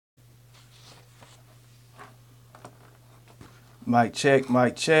Mic check,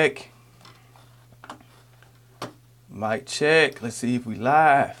 mic check. Mic check. Let's see if we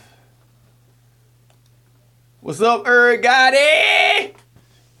live. What's up, Ergotti?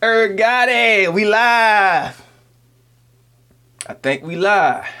 Ergotti, we live. I think we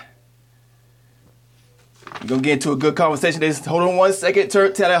live. We're gonna get into a good conversation. Hold on 1 second,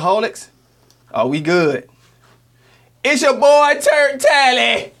 TURNTTALLYholics. Are we good? It's your boy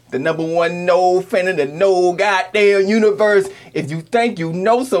TURNTTALLY, the #1 NOLE fan in the NOLE goddamn universe. If you think you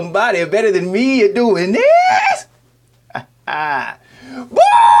know somebody better than me, you're doing this. Boy,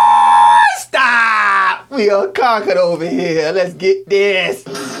 stop! We are conquered over here. Let's get this.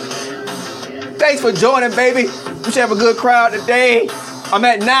 Thanks for joining, baby. We should have a good crowd today. I'm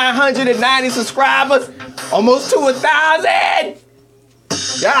at 990 subscribers, almost to 1,000.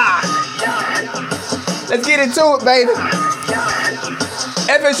 Yeah. Let's get into it, baby.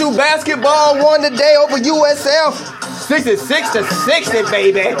 FSU basketball won today over USF. 66-60,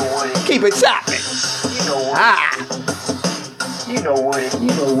 baby. Keep it chopping. You know what it is.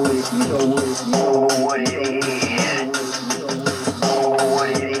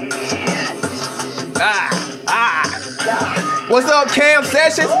 What's up, Cam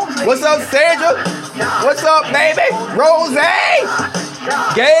Sessions? What's up, Sandra? What's up, baby? Rose?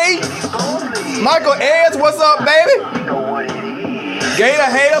 Gabe? Michael Ayers, what's up, baby? Gator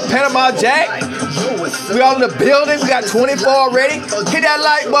Hater, Panama Jack. We all in the building. We got 24 already. Hit that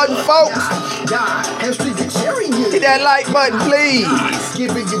like button, folks. Hit that like button, please.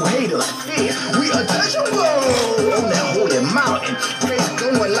 Giving you haters, we untouchable on that holy mountain. Face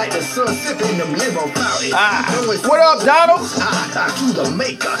going like the sun sipping them liver fountain. What up, Donald? To the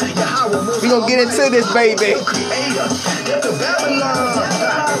maker, we gonna get into this, baby. Creator, that's the Babylon.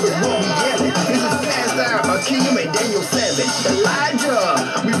 Is what we yelling. This is past time, Akeem and Daniel 7. Elijah,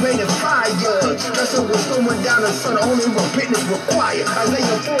 we raining fire. That's what we're throwing down the sun. Only repentance required.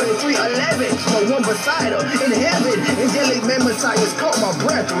 Isaiah 43:11. No one beside her in heaven. Angelic man Messiah's caught my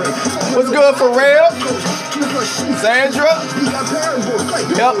brethren. What's good for real? Sandra?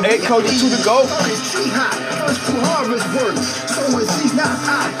 Yep, 8 coaches to the go. First to harvest work. So it's not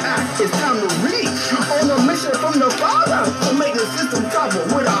it's time to reach. On a mission from the Father to make the system topple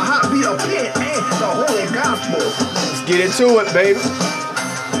with a hot beat of pen and the holy gospel. Let's get into it, baby.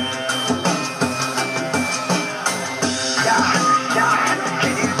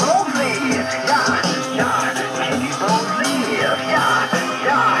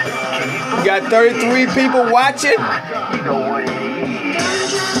 We got 33 people watching.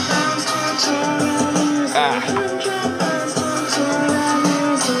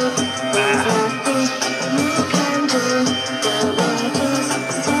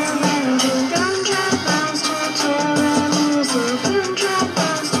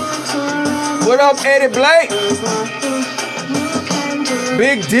 What up, Eddie Blake?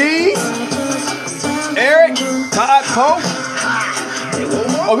 Big D, Eric, Todd Pope.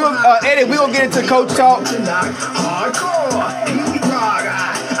 Oh, Eddie, we gonna get into coach talk. Hardcore, heat rock.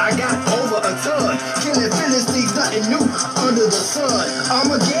 I got over a ton. Killing Philistines, nothing new under the sun.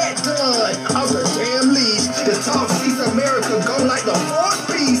 I'ma get done. I'm the damn least. The top sees America go like the fourth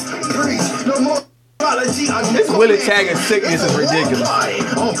piece. Priest, no more. This Willie Taggart sickness is ridiculous.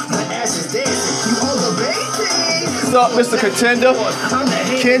 What's up, Mr. Contender?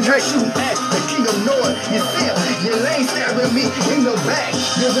 Kendrick? The king of North, you feel, you lane stabbing me in the back.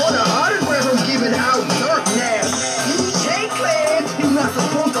 You want an autograph from giving out dirt now. You can't claim, you're not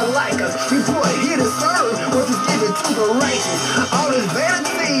supposed to like us. You put here to serve, what is given to the righteous. All this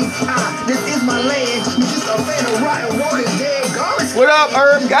vanity, this is my land. You just a fan of rotten walking dead garbage. What up,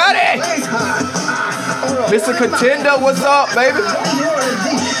 Herb? Got it! Mr. Contender, what's up, baby?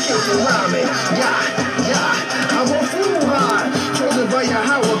 By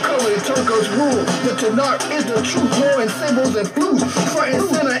Yahweh, covered in Turco's rule. The TURNT is the truth, more in symbols and blues. Front and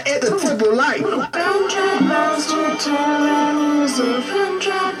center at the temple light. From trap to Torah music, from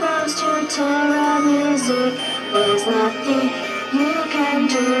trap to Torah music. There's nothing you can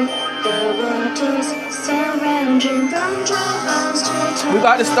do. The waters surround you. From trap to Torah. We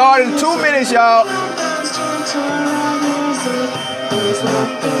about to start in 2 minutes, y'all. There's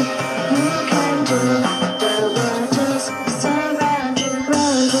nothing you can do. The waters surround you.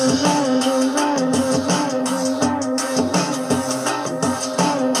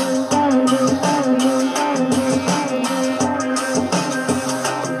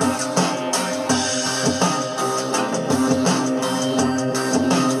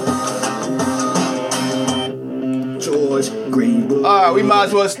 Alright, we might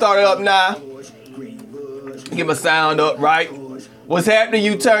as well start it up now. Get my sound up, right? What's happening,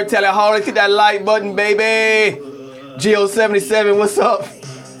 you TURNTTALLYholics? Hit that like button, baby. Geo77, what's up?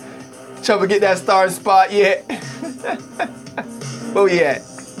 Trying to get that starting spot yet? Where we at?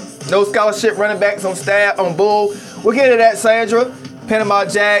 No scholarship running backs on staff, on Bull. We'll get into that, Sandra. Panama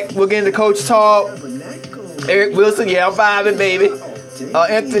Jack. We'll get into Coach Talk. Eric Wilson, yeah, I'm vibing, baby.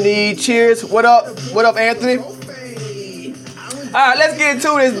 Anthony, cheers. What up? What up, Anthony? All right, let's get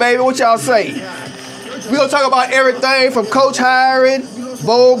into this, baby. What y'all say? We're going to talk about everything from coach hiring,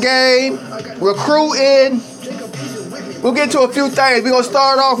 bowl game, recruiting. We'll get to a few things. We're going to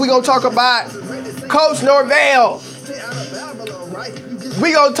start off. We're going to talk about Coach Norvell.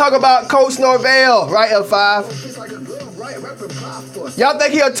 We're going to talk about Coach Norvell, right, L5? Y'all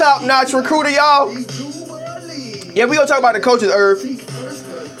think he a top-notch recruiter, y'all? Yeah, we're going to talk about the coaches, Irv.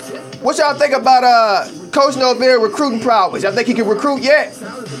 What y'all think about Coach Norvell recruiting prowess? Y'all think he can recruit yet?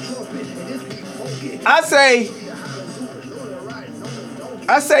 I say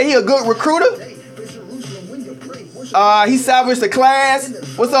he a good recruiter. He salvaged the class.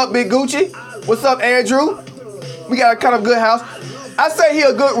 What's up, Big Gucci? What's up, Andrew? We got a kind of good house. I say he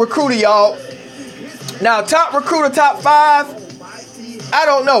a good recruiter, y'all. Now, top recruiter, top 5. I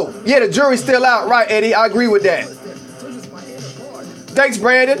don't know. Yeah, the jury's still out. Right, Eddie? I agree with that. Thanks,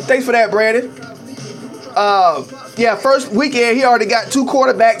 Brandon. Thanks for that, Brandon. Yeah, first weekend, he already got 2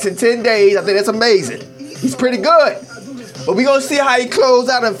 quarterbacks in 10 days. I think that's amazing. He's pretty good. But we're going to see how he closed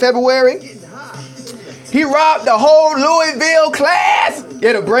out in February. He robbed the whole Louisville class.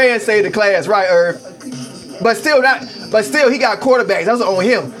 Yeah, the brand saved the class, right, Irv? But still, he got quarterbacks. That was on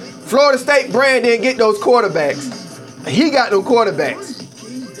him. Florida State brand didn't get those quarterbacks. He got those quarterbacks.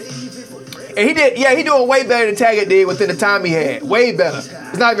 And he doing way better than Taggart did within the time he had. Way better.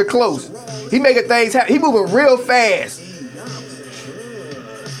 It's not even close. He making things happen. He moving real fast.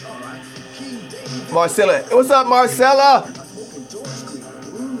 Marcella. What's up, Marcella?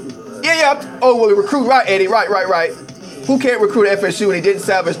 Yeah. Oh, well, recruit. Right, Eddie. Right. Who can't recruit at FSU and he didn't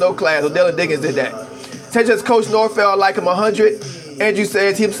salvage no class? Odell Diggins did that. Texas Coach Norvell, I like him 100. Andrew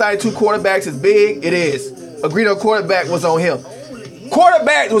says him signing 2 quarterbacks is big. It is. Agreed on quarterback was on him.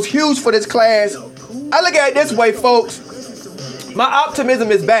 Quarterback was huge for this class. I look at it this way, folks. My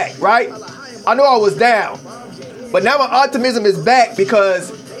optimism is back, right? I know I was down. But now my optimism is back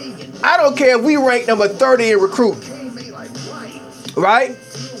because I don't care if we rank number 30 in recruiting. Right?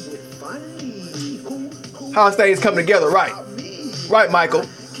 How things come together, right? Right, Michael.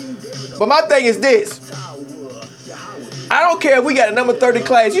 But my thing is this. I don't care if we got a number 30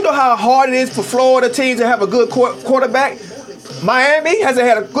 class. You know how hard it is for Florida teams to have a good quarterback? Miami hasn't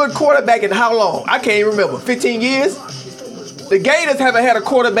had a good quarterback in how long? I can't even remember. 15 years? The Gators haven't had a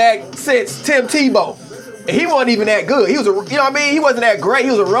quarterback since Tim Tebow. And he wasn't even that good. He was he wasn't that great.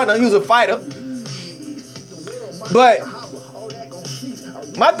 He was a runner. He was a fighter. But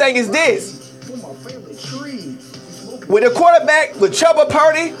my thing is this. With a quarterback, with Chuba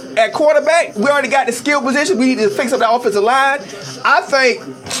Purdy at quarterback, we already got the skill position. We need to fix up the offensive line. I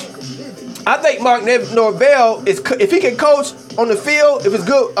think Mark Norvell is, if he can coach on the field, if it's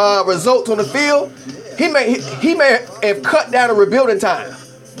good results on the field, he may have cut down the rebuilding time.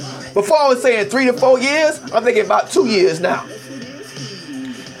 Before I was saying 3 to 4 years, I'm thinking about 2 years now.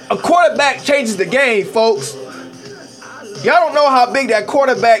 A quarterback changes the game, folks. Y'all don't know how big that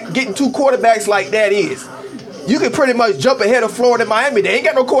quarterback, getting 2 quarterbacks like that is. You can pretty much jump ahead of Florida and Miami. They ain't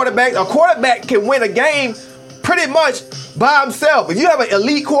got no quarterback. A quarterback can win a game pretty much by himself. If you have an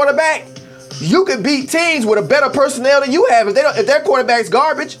elite quarterback, you can beat teams with a better personnel than you have. If their quarterback's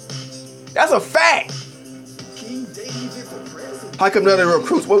garbage, that's a fact. How come none of the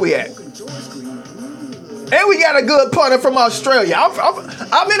recruits? Where we at? And we got a good punter from Australia.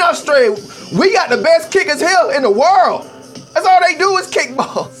 I'm in Australia. We got the best kickers here in the world. That's all they do is kick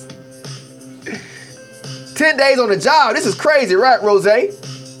balls. 10 days on the job. This is crazy, right, Rose? Irv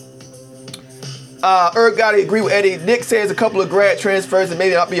got to agree with Eddie. Nick says a couple of grad transfers and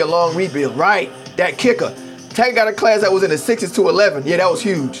maybe not be a long rebuild. Right. That kicker. Taggart got a class that was in the 6s to 11. Yeah, that was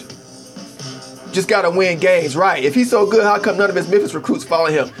huge. Just got to win games. Right. If he's so good, how come none of his Memphis recruits follow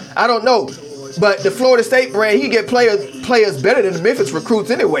him? I don't know. But the Florida State brand, he get players better than the Memphis recruits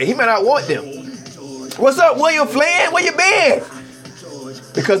anyway. He may not want them. What's up, William Flynn? Where you been?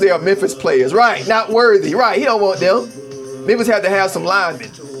 Because they are Memphis players. Right. Not worthy. Right. He don't want them. Memphis had to have some linemen.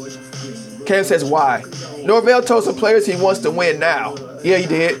 Cam says why? Norvell told some players he wants to win now. Yeah, he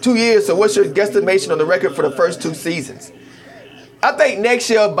did. 2 years. So what's your guesstimation on the record for the first 2 seasons? I think next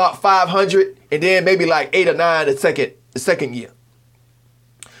year about 500 and then maybe like 8 or 9 the second year.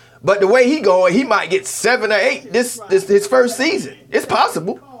 But the way he going, he might get 7 or 8 this his first season. It's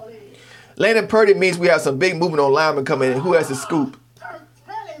possible. Landon Purdy means we have some big movement on linemen coming in. Who has the scoop?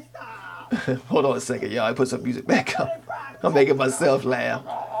 Hold on a second, y'all. I put some music back up. I'm making myself laugh.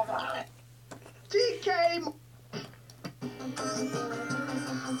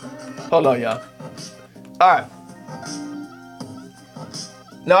 Hold on, y'all. All right.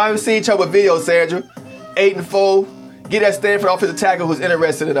 Now, I haven't seen each other video, Sandra. 8 and 4. Get that Stanford offensive tackle who's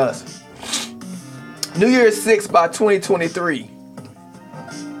interested in us. New Year's 6 by 2023.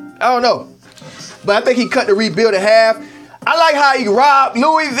 I don't know. But I think he cut the rebuild in half. I like how he robbed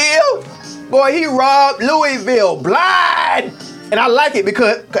Louisville. Boy, he robbed Louisville blind. And I like it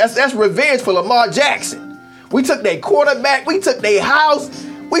because that's revenge for Lamar Jackson. We took their quarterback. We took their house.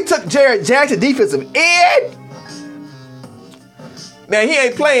 We took Jared Jackson, defensive end. Man, he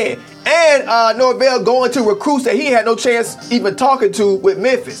ain't playing. And Norvell going to recruits that he had no chance even talking to with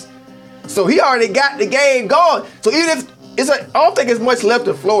Memphis. So he already got the game going. So even if I don't think it's much left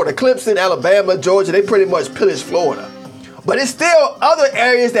in Florida. Clemson, Alabama, Georgia, they pretty much pillaged Florida. But it's still other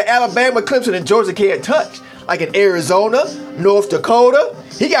areas that Alabama, Clemson, and Georgia can't touch. Like in Arizona, North Dakota.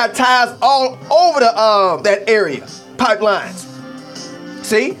 He got ties all over that area. Pipelines.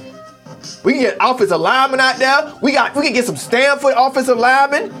 See? We can get offensive linemen out there. We can get some Stanford offensive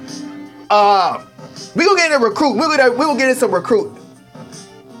linemen. We gonna get in a recruit. We gonna get in some recruit.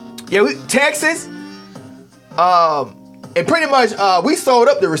 Yeah, Texas. And pretty much we sold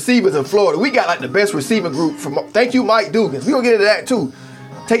up the receivers in Florida. We got like the best receiving group from. Thank you, Mike Dugans. We gonna get into that too.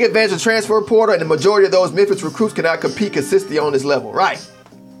 Take advantage of transfer portal, and the majority of those Memphis recruits cannot compete consistently on this level. Right?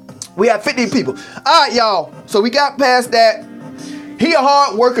 We have 50 people. All right, y'all. So we got past that. He a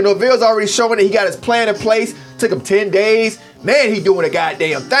hard worker. Norvell's already showing that he got his plan in place. Took him 10 days. Man, he doing a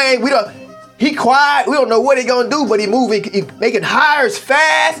goddamn thing. He quiet. We don't know what he gonna do, but he moving. He making hires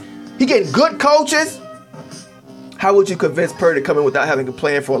fast. He getting good coaches. How would you convince Purdy to come in without having a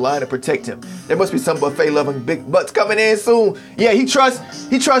plan for a line to protect him? There must be some buffet-loving big butts coming in soon. Yeah, he trusts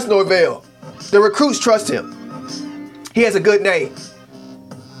Norvell. The recruits trust him. He has a good name.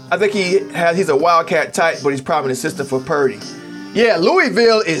 I think he's a Wildcat type, but he's probably an assistant for Purdy. Yeah,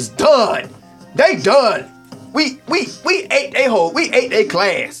 Louisville is done. They done. We ate their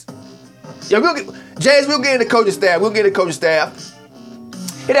class. Yeah, we'll get in the coaching staff.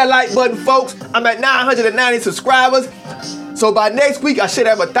 Hit that like button, folks. I'm at 990 subscribers. So by next week, I should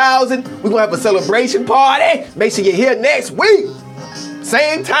have 1,000. We're going to have a celebration party. Make sure you're here next week.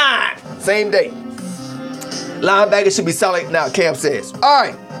 Same time, same day. Linebacker should be solid now, Cam says. All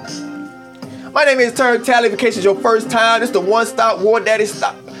right. My name is TURNTTALLY. In case it's your first time, this is the one-stop War Daddy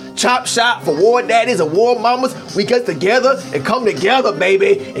chop shop for War Daddies and War Mamas. We get together and come together,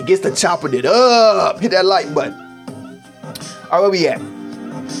 baby, and get to chopping it up. Hit that like button. All right, where we at?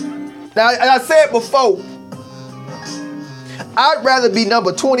 Now, as I said before, I'd rather be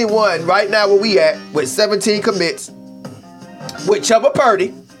number 21 right now where we at with 17 commits with Chubba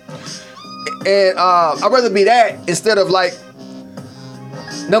Purdy. And I'd rather be that instead of like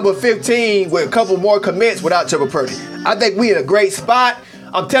number 15 with a couple more commits without Chubba Purdy. I think we in a great spot.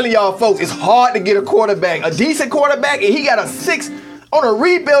 I'm telling y'all folks, it's hard to get a quarterback, a decent quarterback, and he got a 6 on a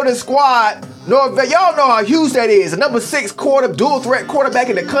rebuilding squad. Norvell, y'all know how huge that is. A number 6 dual threat quarterback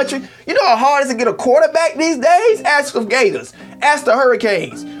in the country. You know how hard it is to get a quarterback these days? Ask the Gators. Ask the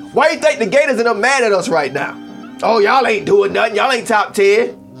Hurricanes. Why you think the Gators are mad at us right now? Oh, y'all ain't doing nothing. Y'all ain't top 10.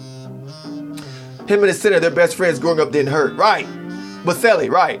 Him and the center, their best friends growing up didn't hurt. Right.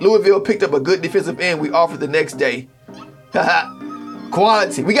 Baselli, right. Louisville picked up a good defensive end we offered the next day.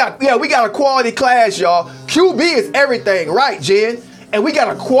 Quality. We got a quality class, y'all. QB is everything, right, Jen? And we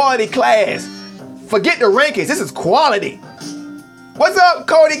got a quality class. Forget the rankings. This is quality. What's up,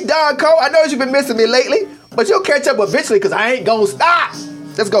 Cody Don Cole? I know you've been missing me lately, but you'll catch up eventually because I ain't gonna stop.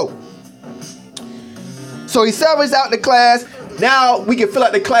 Let's go. So he salvaged out the class. Now we can fill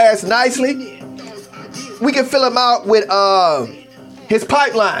out the class nicely. We can fill him out with his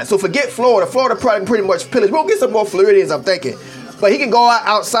pipeline. So forget Florida. Florida probably pretty much pillaged. We'll get some more Floridians, I'm thinking. But he can go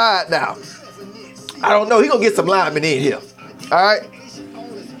outside now. I don't know. He gonna get some linemen in here. All right.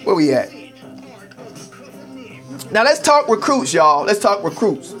 Where we at? Now let's talk recruits, y'all. Let's talk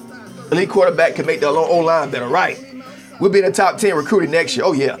recruits. Elite quarterback can make the O-line better, right? We'll be in the top 10 recruiting next year.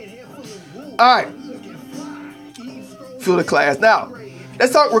 Oh, yeah. All right. Fill the class. Now,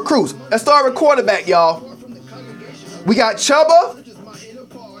 let's talk recruits. Let's start with quarterback, y'all. We got Chubba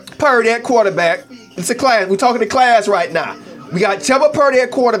Purdy at quarterback. It's a class. We're talking to class right now. We got Chubba Purdy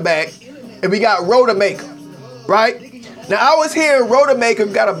at quarterback, and we got Rodemaker, right? Now, I was hearing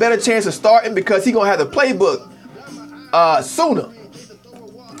Rodemaker got a better chance of starting because he's going to have the playbook sooner.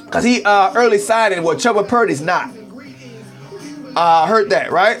 Because he early signing where Chubba Purdy's not. I heard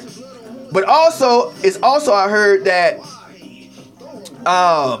that, right? But also, I heard that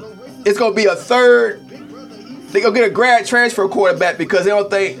it's gonna be a third. They're gonna get a grad transfer quarterback because they don't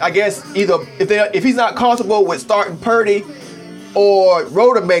think, I guess, either if he's not comfortable with starting Purdy or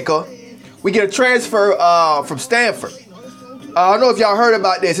Rodemaker, we get a transfer from Stanford. I don't know if y'all heard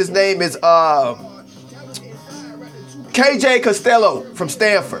about this. His name is KJ Costello from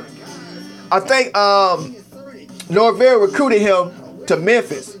Stanford. I think Norvell recruited him to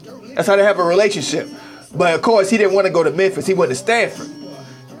Memphis. That's how they have a relationship. But of course, he didn't want to go to Memphis. He went to Stanford.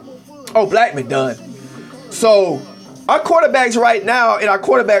 Oh, Blackman done. So our quarterbacks right now in our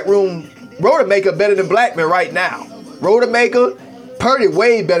quarterback room, Rodemaker better than Blackman right now. Rodemaker, Purdy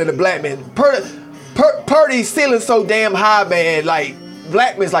way better than Blackman. Purdy's ceiling so damn high, man. Like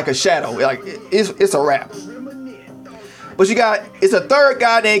Blackman's like a shadow. Like it's a wrap. But it's a third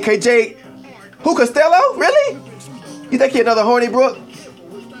guy named KJ. Who, Costello? Really? You think he another Hornibrook?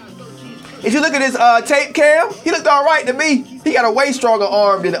 If you look at his tape cam, he looked all right to me. He got a way stronger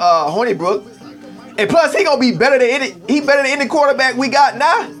arm than Hornibrook. And plus, he gonna be better than any quarterback we got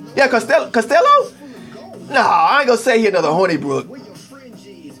now. Yeah, Costello? Nah, I ain't gonna say he another Hornibrook.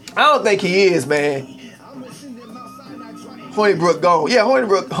 I don't think he is, man. Hornibrook gone. Yeah,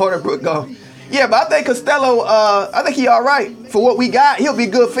 Hornibrook gone. Yeah, but I think Costello, I think he all right for what we got. He'll be a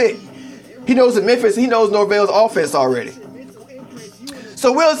good fit. He knows in Memphis, he knows Norvell's offense already.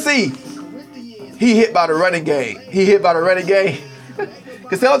 So we'll see. He hit by the running game.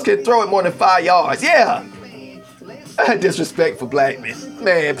 Costello can throw it more than 5 yards. Yeah. Disrespect for Blackman.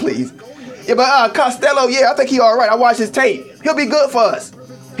 Man, please. Yeah, but Costello, yeah, I think he all right. I watched his tape. He'll be good for us.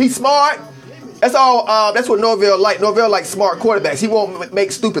 He's smart. That's all. That's what Norvell like. Norvell likes smart quarterbacks. He won't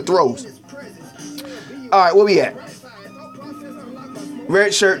make stupid throws. All right, where we at?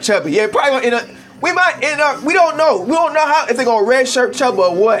 Red shirt Chubby. Yeah, probably gonna end up. We might end up. We don't know. We don't know how if they're gonna red shirt Chubby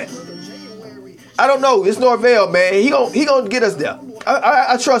or what. I don't know. It's Norvell, man. He gonna get us there.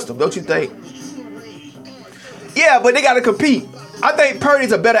 I trust him. Don't you think? Yeah, but they gotta compete. I think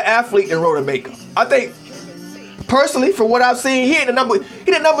Purdy's a better athlete than Rodemaker. I think personally, from what I've seen, he the number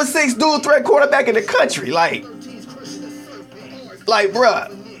 6 dual threat quarterback in the country. Like,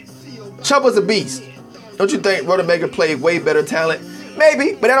 bruh, Chubba's a beast. Don't you think Rodemaker played way better talent?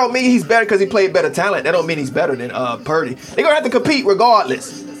 Maybe, but that don't mean he's better because he played better talent. That don't mean he's better than Purdy. They're gonna have to compete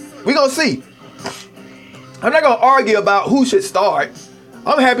regardless. We gonna see. I'm not gonna argue about who should start.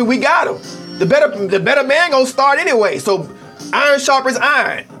 I'm happy we got him. The better man gonna start anyway. So iron sharpens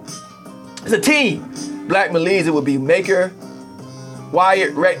iron. It's a team. Blackman leads. It would be Maker,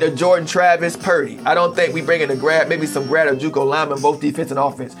 Wyatt, Rector, Jordan, Travis, Purdy. I don't think we bring in maybe some grad or JUCO linemen, both defense and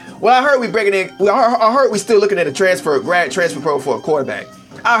offense. Well, I heard we bringing in. I heard we still looking at a grad transfer pro for a quarterback.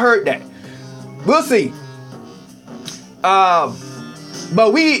 I heard that. We'll see.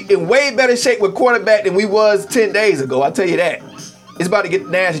 But we in way better shape with quarterback than we was 10 days ago. I'll tell you that. It's about to get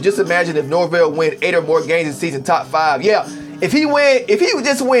nasty. Just imagine if Norvell win 8 or more games in season, top 5. Yeah, if he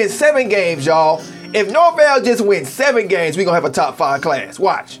just win 7 games, y'all. If Norvell just wins 7 games, we're going to have a top 5 class.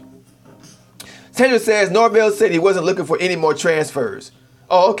 Watch. Sandra says Norvell said he wasn't looking for any more transfers.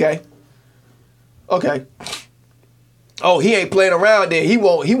 Oh, okay. Okay. Oh, he ain't playing around there. He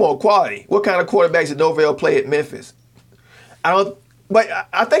want quality. What kind of quarterbacks did Norvell play at Memphis? But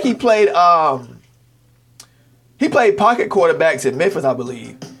I think he played pocket quarterbacks at Memphis, I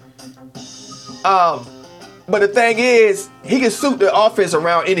believe. But the thing is, he can suit the offense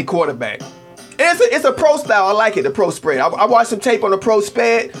around any quarterback. And it's a pro style. I like it, the pro spread. I watched some tape on the pro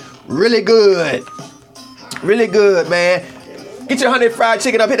spread. Really good. Really good, man. Get your 100 fried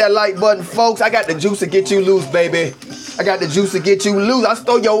chicken up. Hit that like button, folks. I got the juice to get you loose, baby. I got the juice to get you loose. I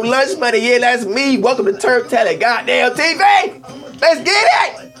stole your lunch money. Yeah, that's me. Welcome to TURNTTALLY. Goddamn TV. Let's get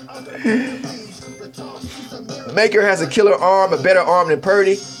it. Maker has a killer arm, a better arm than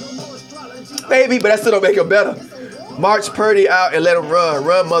Purdy. Maybe, but that still don't make him better. March Purdy out and let him run.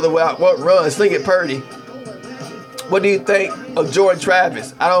 Run, mother, out. What run? Sling it, Purdy. What do you think of Jordan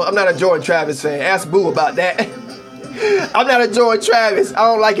Travis? I'm not a Jordan Travis fan. Ask Boo about that. I'm not a Jordan Travis. I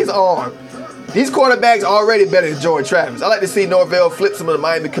don't like his arm. These quarterbacks are already better than Jordan Travis. I like to see Norvell flip some of the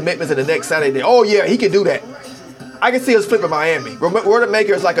Miami commitments in the next Saturday. Oh, yeah, he can do that. I can see us flipping Miami.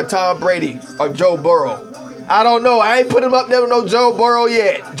 Rodemaker is like a Tom Brady or Joe Burrow. I don't know. I ain't put him up there with no Joe Burrow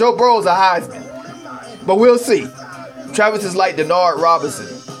yet. Joe Burrow's a Heisman. But we'll see. Travis is like Denard Robinson.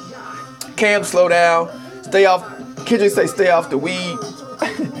 Cam, slow down. Stay off. Kendrick say stay off the weed.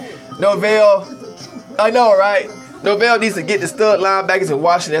 Norvell. I know, right? Norvell needs to get the stud linebackers in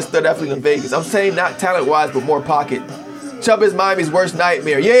Washington, stud athlete in Vegas. I'm saying not talent-wise, but more pocket. Chubb is Miami's worst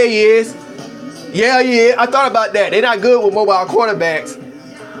nightmare. Yeah, he is. Yeah, he is. I thought about that. They're not good with mobile quarterbacks.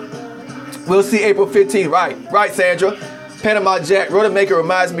 We'll see April 15th. Right, Sandra. Panama Jack, Rodemaker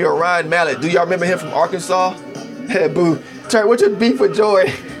reminds me of Ryan Mallett. Do y'all remember him from Arkansas? Hey, boo. Turn, what's your beef with Joy?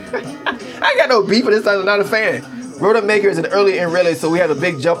 I ain't got no beef with this. I'm not a fan. Rodemaker is an early in rally, so we have a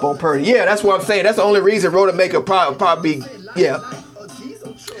big jump on Purdy. Yeah, that's what I'm saying. That's the only reason Rodemaker probably be, yeah.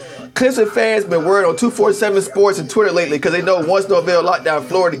 Clemson fans been worried on 247 Sports and Twitter lately because they know once Norvell locked down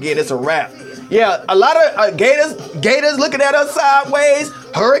Florida again, it's a wrap. Yeah, a lot of Gators looking at us sideways,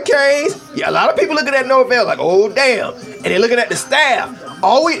 Hurricanes. Yeah, a lot of people looking at Norvell like, oh, damn. And they're looking at the staff.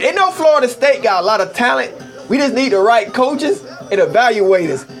 They know Florida State got a lot of talent. We just need the right coaches and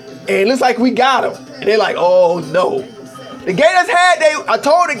evaluators. And it looks like we got them. And they're like, oh, no. The Gators I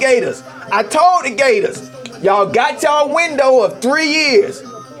told the Gators, y'all got y'all window of 3 years.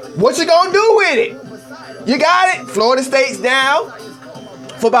 What you gonna do with it? You got it? Florida State's down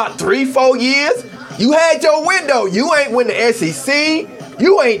for about 3-4 years. You had your window. You ain't win the SEC.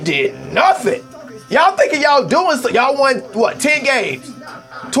 You ain't did nothing. Y'all thinking y'all doing so? Y'all won, what, 10 games?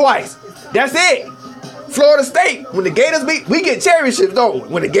 Twice. That's it. Florida State, when the Gators we get championships, though.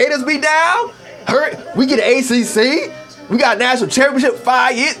 When the Gators be down, we get an ACC. We got national championship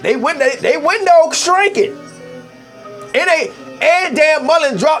 5 years. They window shrinking. And Dan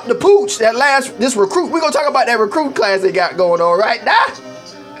Mullen dropped the pooch this recruit. We're going to talk about that recruit class they got going on right now.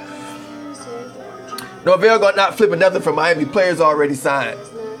 Norvell got not flipping nothing from Miami. Players already signed.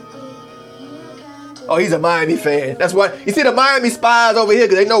 Oh, he's a Miami fan. That's why you see the Miami spies over here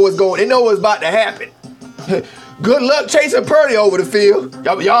because they know what's about to happen. Good luck chasing Purdy over the field.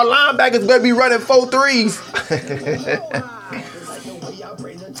 Y'all linebackers better be running 4 threes.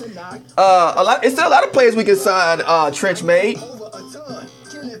 It's still a lot of players we can sign. Trench made.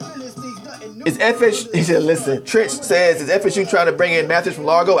 Is FSU? He said, listen. Trench says, is FSU trying to bring in Mathis from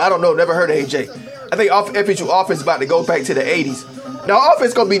Largo? I don't know. Never heard of AJ. I think FSU offense is about to go back to the 80s. Now, our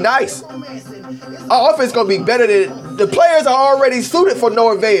offense gonna be nice. Our offense gonna be better than the players are already suited for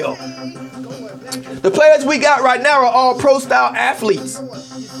Norvell. The players we got right now are all pro-style athletes.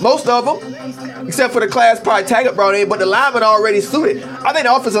 Most of them, except for the class probably Taggart brought in, but the linemen are already suited. I think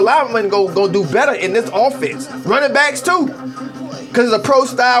the offensive linemen gonna do better in this offense. Running backs too, because it's a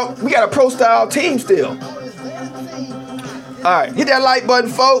pro-style. We got a pro-style team still. All right, hit that like button,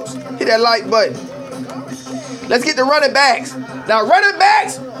 folks. Hit that like button. Let's get the running backs. Now, running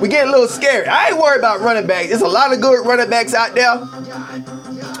backs, we get a little scary. I ain't worried about running backs. There's a lot of good running backs out there.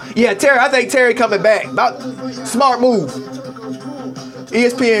 Yeah, Terry, I think Terry coming back. Smart move.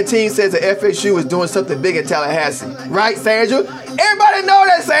 ESPN team says that FSU is doing something big in Tallahassee. Right, Sandra? Everybody know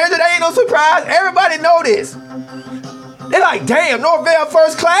that, Sandra. That ain't no surprise. Everybody know this. They're like, damn, Norvell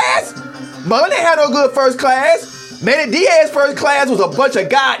first class? Mullen ain't had no good first class. Manny Diaz first class was a bunch of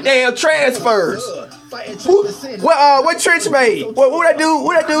goddamn transfers. What Trench made? What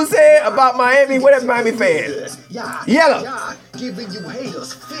that dude said about Miami? What that Miami fan? Yellow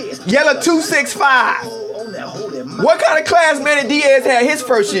 265. What kind of class Manny Diaz had his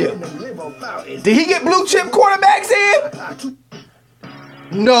first year? Did he get blue chip quarterbacks in?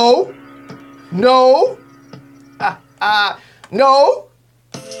 No.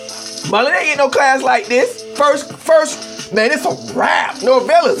 Mullen ain't get no class like this. First, man, it's a wrap.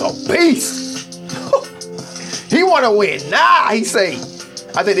 Norvell is a beast. He want to win. Nah, he say.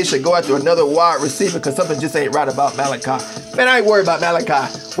 I think they should go after another wide receiver because something just ain't right about Malachi. Man, I ain't worried about Malachi.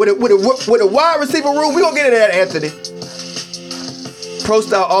 With a wide receiver room, we gonna get into that, Anthony.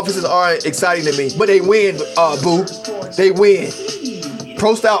 Pro-style offenses aren't exciting to me, but they win, boo. They win.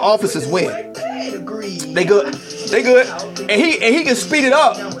 Pro-style offenses win. They good. And he can speed it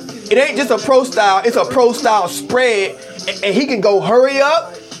up. It ain't just a pro-style. It's a pro-style spread, and he can go hurry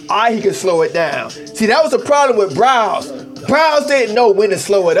up. He can slow it down. See, that was the problem with Browse. Browse didn't know when to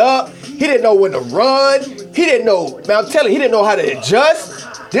slow it up. He didn't know when to run. He didn't know, man, I'm telling you, he didn't know how to adjust.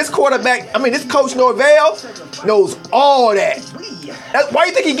 This coach Norvell knows all that. That's why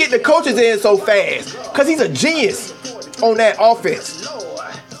you think he get the coaches in so fast? Because he's a genius on that offense.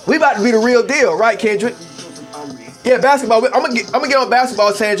 We about to be the real deal, right, Kendrick? Yeah, basketball. I'm gonna get on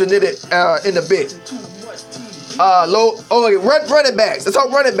basketball, Sandra did it in a bit. Running backs. Let's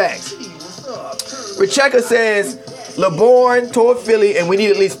talk running backs. Recheka says LeBourne toward Philly, and we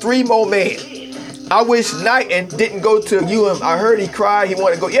need at least 3 more men. I wish Knighton didn't go to UM. I heard he cried. He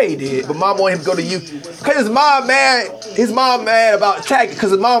wanted to go. Yeah, he did. But mom wanted him to go to U. Because his mom mad about Taggart.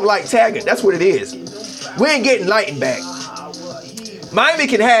 Because his mom liked Taggart. That's what it is. We ain't getting Knighton back. Miami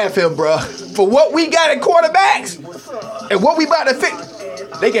can have him, bruh. For what we got at quarterbacks and what we about to fix,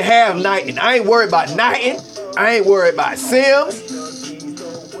 they can have Knighton. I ain't worried about Knighton. I ain't worried about Sims.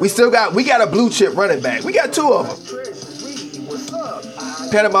 We got a blue chip running back. We got 2 of them.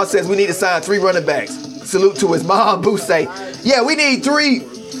 Panama says we need to sign 3 running backs. Salute to his mom, Boo say. Yeah, we need three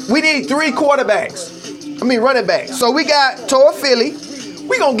quarterbacks. I mean running backs. So we got Tor Philly.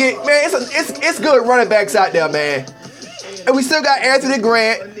 We gonna get, man, it's good running backs out there, man. And we still got Anthony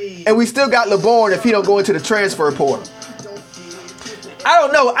Grant, and we still got LeBourne if he don't go into the transfer portal. I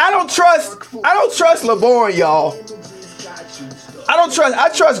don't know. I don't trust LeBourne, y'all. I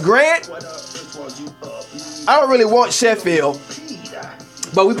trust Grant. I don't really want Sheffield,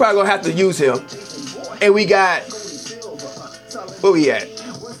 but we probably gonna have to use him. And we got, where we at?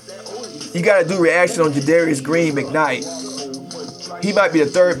 You gotta do reaction on Jadarius Green McKnight. He might be the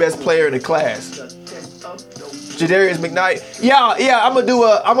third best player in the class. Jadarius McKnight. Yeah, I'm gonna do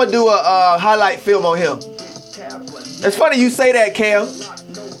a highlight film on him. It's funny you say that, Cam.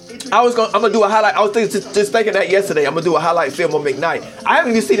 I'm gonna do a highlight. I was just thinking that yesterday. I'm gonna do a highlight film on McKnight. I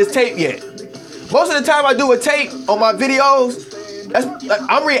haven't even seen his tape yet. Most of the time I do a tape on my videos,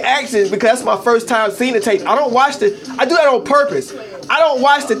 I'm reacting because that's my first time seeing the tape. I don't watch I do that on purpose. I don't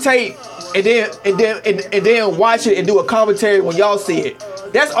watch the tape and then watch it and do a commentary when y'all see it.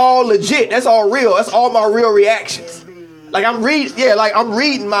 That's all legit. That's all real. That's all my real reactions. Like I'm reading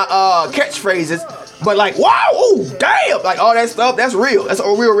my catchphrases, but like, wow, ooh, damn, like all that stuff, that's real. That's a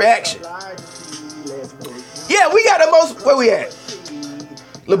real reaction. Yeah, we got the most, where we at?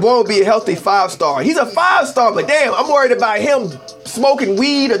 LeBron will be a healthy 5-star. He's a 5-star, but damn, I'm worried about him smoking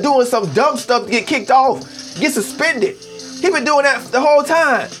weed or doing some dumb stuff to get kicked off, get suspended. He been doing that the whole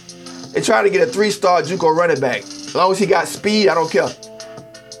time. They're trying to get a 3-star JUCO running back. As long as he got speed, I don't care.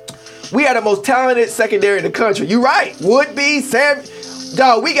 We are the most talented secondary in the country. You right. Would be Sam.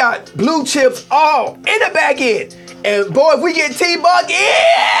 Dog, we got blue chips all in the back end. And boy, if we get T-Buck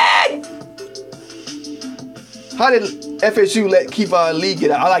in. How did FSU let Kevon Lee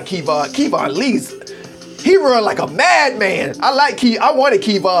get out? I like Kevon. Kevon Lee's, he run like a madman. I wanted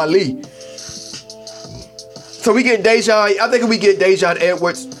Kevon Lee. So we get Dejon. I think we get Dejon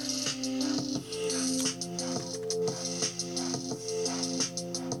Edwards.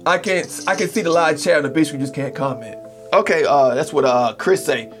 I can see the live chat on the bitch. We just can't comment. Okay, that's what Chris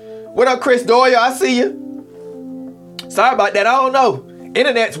say. What up, Chris Doyle? I see you. Sorry about that. I don't know.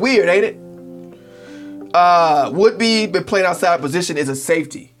 Internet's weird, ain't it? Would-be been playing outside position is a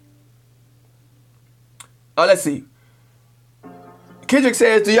safety. Let's see. Kendrick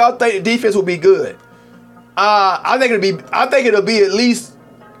says, "Do y'all think the defense will be good?" I think it'll be at least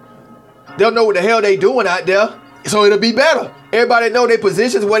they'll know what the hell they doing out there, so it'll be better. Everybody know their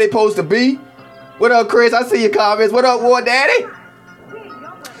positions, where they supposed to be. What up, Chris? I see your comments. What up, War Daddy?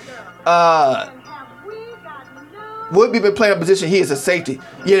 Would be been playing a position. He is a safety.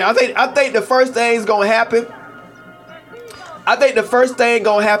 Yeah, I think the first thing's gonna happen. I think the first thing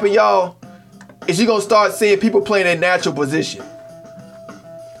gonna happen, y'all, is you're gonna start seeing people playing their natural position.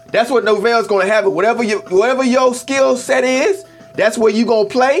 That's what Norvell's gonna have. Whatever your skill set is, that's where you're gonna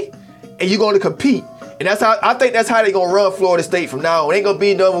play and you're gonna compete. And I think that's how they're gonna run Florida State from now on. Ain't gonna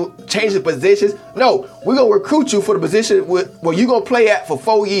be no changing positions. No, we're gonna recruit you for the position where you're gonna play at for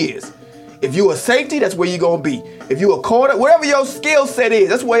 4 years. If you a safety, that's where you're gonna be. If you a corner, whatever your skill set is,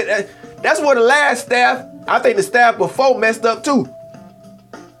 that's where the last staff, I think the staff before messed up too.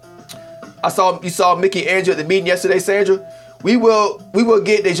 You saw Mickey Andrew at the meeting yesterday, Sandra. We will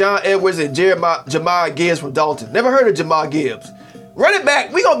get Dejon Edwards and Jamar Gibbs from Dalton. Never heard of Jamar Gibbs. Running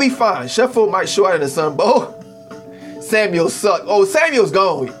back, we gonna be fine. Sheffield might show out in the Sun Bowl. Samuel suck. Oh, Samuel's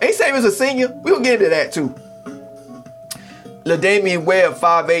gone. Ain't Samuel's a senior? We gonna get into that too. LaDamian Webb,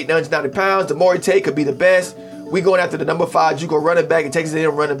 5'8", 990 pounds. Demore Tate could be the best. We going after the number 5 JUCO running back and Texas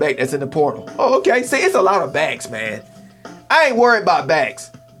A&M running back that's in the portal. Oh, okay. See, it's a lot of backs, man. I ain't worried about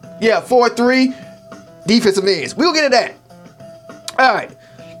backs. Yeah, 4-3 defensive ends. We'll get to that. All right,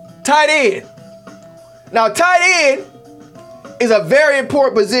 tight end. Now, tight end is a very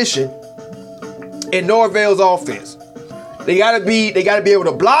important position in Norvell's offense. They gotta be able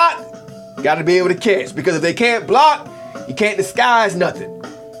to block, gotta be able to catch. Because if they can't block, you can't disguise nothing.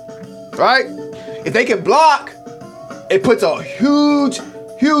 Right? If they can block, it puts a huge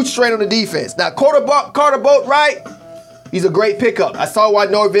strain on the defense. Now, Carter Boatwright, he's a great pickup. I saw why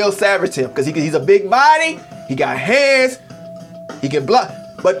Norvell savaged him, because he's a big body, he got hands, he can block.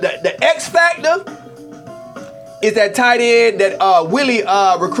 But the X factor is that tight end that Willie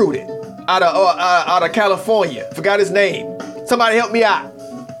recruited out of California. Forgot his name. Somebody help me out.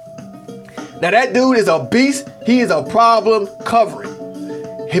 Now that dude is a beast. He is a problem covering.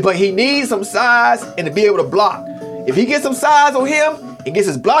 But he needs some size and to be able to block. If he gets some size on him and gets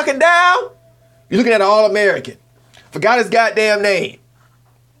his blocking down, you're looking at an All-American. Forgot his goddamn name.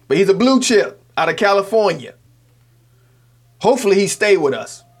 But he's a blue chip out of California. Hopefully he stay with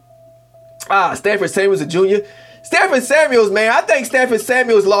us. Stanford Samuels, a junior. Stanford Samuels, man, I think Stanford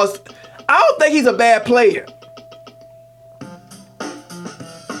Samuels lost. I don't think he's a bad player.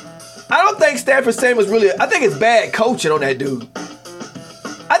 I don't think Stanford Samuels really, I think it's bad coaching on that dude.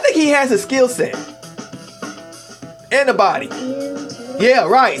 I think he has a skill set. And the body. Yeah,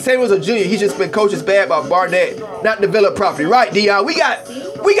 right. Samuel's a junior. He's just been coached bad by Barnett. Not developed properly. Right, Dion. We got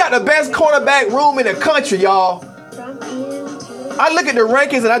the best cornerback room in the country, y'all. I look at the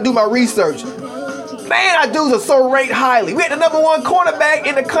rankings and I do my research. Man, our dudes are so ranked highly. We had the #1 cornerback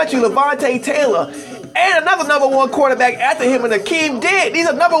in the country, Levante Taylor. And another #1 quarterback after him, and Akeem did. These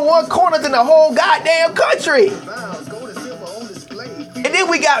are #1 corners in the whole goddamn country. And then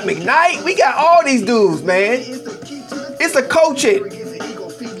we got McKnight. We got all these dudes, man. It's the coaching.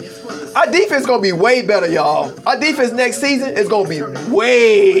 Our defense is going to be way better, y'all. Our defense next season is going to be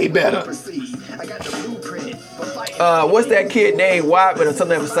way better. What's that kid named Whiteman or something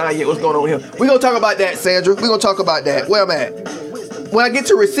that was signed yet? What's going on with him? We're going to talk about that, Sandra. We're going to talk about that. Where I'm at. When I get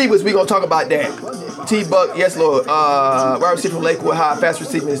to receivers, we're going to talk about that. T-Buck, yes, Lord. Wide receiver from Lakewood High, fast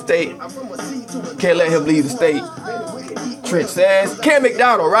receiver in the state. Can't let him leave the state. Trent says. Cam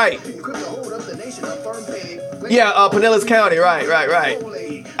McDonald, right. Yeah, Pinellas County, right.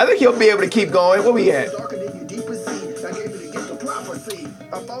 I think he'll be able to keep going. Where we at?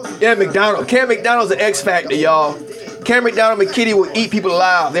 Yeah, McDonald. Cam McDonald's an X factor, y'all. Cam McDonald McKitty will eat people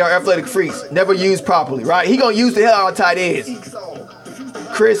alive. They are athletic freaks. Never used properly, right? He gonna use the hell out of tight ends.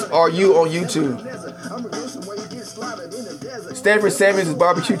 Chris, are you on YouTube? Stanford Samuels is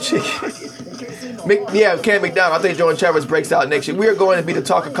barbecue chicken. Yeah, Cam McDonald. I think Jordan Travers breaks out next year. We are going to be the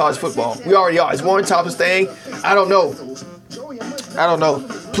talk of college football. We already are. Is Warren Thompson staying? I don't know.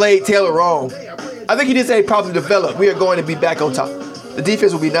 Played Taylor wrong. I think he did say probably develop. We are going to be back on top. The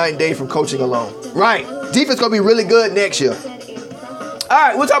defense will be night and day from coaching alone. Right. Defense going to be really good next year. All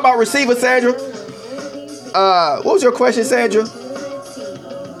right, we'll talk about receiver, Sandra. What was your question, Sandra?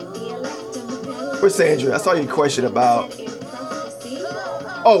 Where's Sandra? I saw your question about.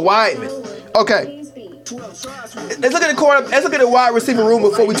 Oh, Weidman. Okay. Let's look at the corner. Let's look at the wide receiver room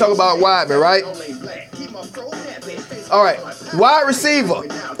before we talk about Weidman, right? All right. Wide receiver.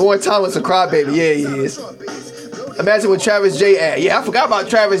 Warren Thomas a crybaby. Yeah, he is. Imagine when Travis J at. Yeah, I forgot about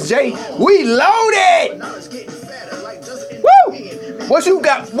Travis J. We loaded. Woo! What you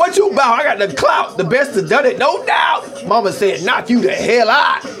got? What you about? I got the clout. The best to done it, no doubt. Mama said, knock you the hell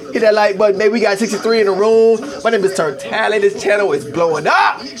out. Hit that like button, baby. We got 63 in the room. My name is TURNTTALLY. This channel is blowing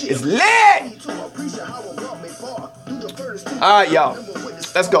up. It's lit. All right, y'all.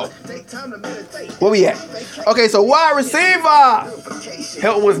 Let's go. Where we at? Okay, so wide receiver.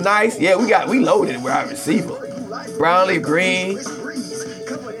 Hilton was nice. Yeah, we loaded wide receiver. Brownlee, Green.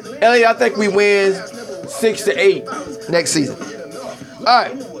 Elliot, I think we win 6-8 next season. All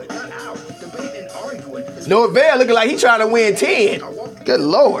right. Norvell looking like he's trying to win 10. Good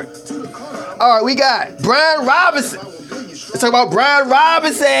Lord. All right, we got Brian Robinson. Let's talk about Brian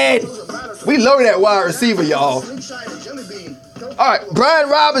Robinson. We loaded that wide receiver, y'all. All right, Brian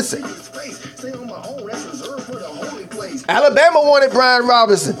Robinson. Alabama wanted Brian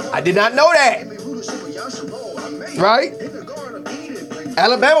Robinson. I did not know that. Right?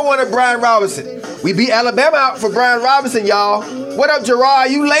 Alabama wanted Brian Robinson. We beat Alabama out for Brian Robinson, y'all. What up, Gerard?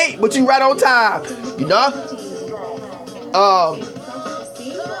 You late, but you right on time. You know?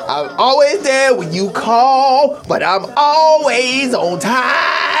 I'm always there when you call, but I'm always on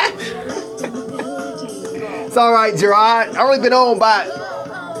time. It's all right, Gerard. I've only been on about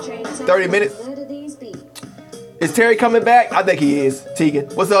 30 minutes. Is Terry coming back? I think he is. Tegan.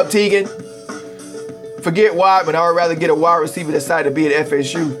 What's up, Tegan? Forget Weidman. I would rather get a wide receiver that decided to be at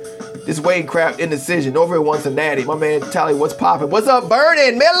FSU. This Wade crap indecision. Norvell wants a natty. My man Tally, what's popping? What's up,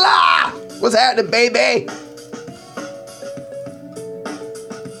 Vernon Miller? What's happening, baby?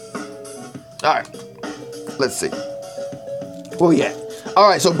 All right. Let's see. Where we at? All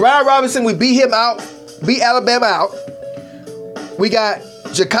right, so Brian Robinson, we beat him out. Beat Alabama out. We got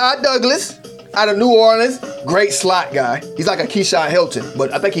Ja'Kai Douglas out of New Orleans. Great slot guy. He's like a Keyshawn Hilton,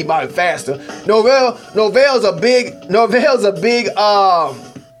 but I think he might be faster. Norvell's a big,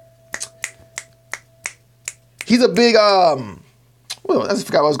 he's a big, well, I just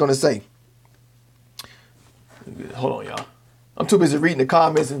forgot what I was going to say. Hold on, y'all. I'm too busy reading the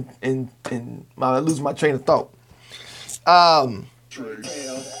comments and I lose my train of thought.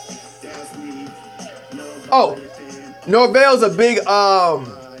 Norvell's a big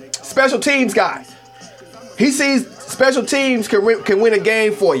special teams guy. He sees special teams can win a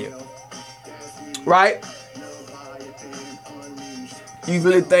game for you, right? You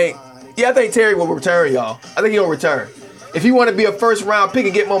really think? Yeah, I think Terry will return, y'all. I think he'll return. If he want to be a first round pick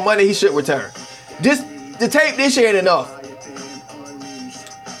and get more money, he should return. The tape this year ain't enough.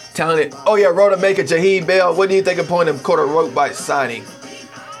 Talented. Oh yeah, Rodemaker, Jaheed Bell. What do you think of Point and Quarter Rope by signing?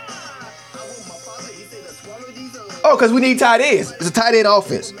 Oh, because we need tight ends. It's a tight end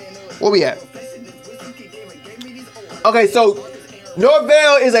offense. Where we at? Okay, so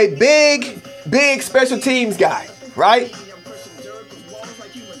Norvell is a big special teams guy, right?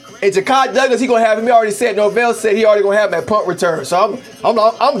 And Ja'Kai Douglas, he gonna have him. He already said, Norvell said he already gonna have him at punt return. So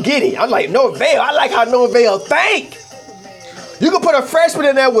I'm giddy. I'm like, Norvell, I like how Norvell think. You can put a freshman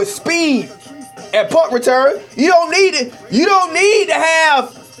in there with speed at punt return. You don't need to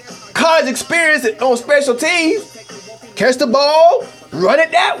have college experience on special teams. Catch the ball, run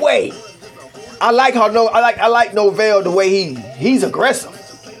it that way. I like Norvell the way he's aggressive.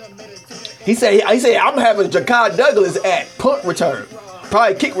 He said I'm having Ja'Kai Douglas at punt return,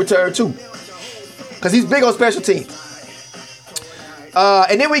 probably kick return too, because he's big on special teams.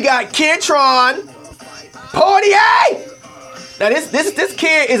 And then we got Kentron Portier. Now this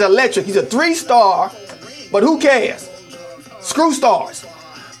kid is electric. He's a 3-star, but who cares? Screw stars.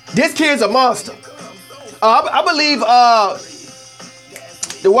 This kid's a monster. I believe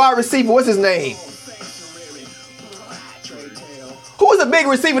the wide receiver, what's his name? Who was a big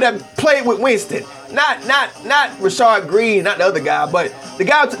receiver that played with Winston? Not Rashard Green, not the other guy, but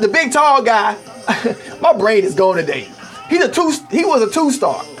the big tall guy. My brain is going today. He was a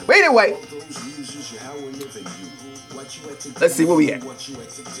 2-star. But anyway, let's see where we at.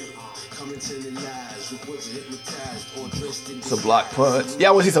 Some block punts. Yeah,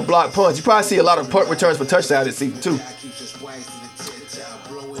 I want to see some block punts. You probably see a lot of punt returns for touchdown this season too.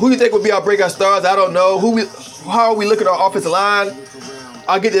 Who do you think would be our breakout stars? I don't know. How are we looking at our offensive line?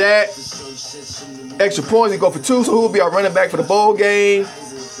 I'll get to that. Extra points, we go for 2. So who will be our running back for the bowl game?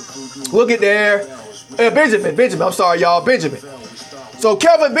 We'll get there. Benjamin. I'm sorry, y'all. Benjamin. So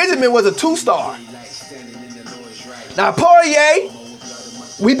Kelvin Benjamin was a 2-star. Now Poirier,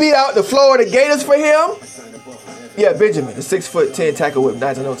 we beat out the Florida Gators for him. Yeah, Benjamin, the 6'10" tackle with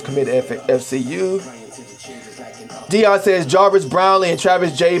 9 notes committed to FCU. Dion says Jarvis Brownlee and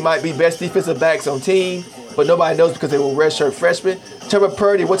Travis J might be best defensive backs on team, but nobody knows because they were redshirt freshmen. Trevor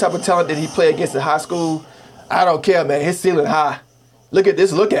Purdy, what type of talent did he play against in high school? I don't care, man. His ceiling high. Look at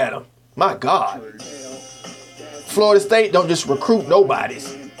this. Look at him. My God. Florida State don't just recruit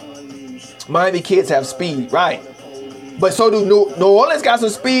nobodies. Miami kids have speed, right? But so do New Orleans got some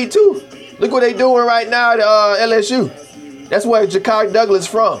speed too. Look what they doing right now at LSU. That's where Ja'Kai Douglas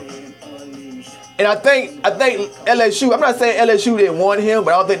from. And I think LSU, I'm not saying LSU didn't want him,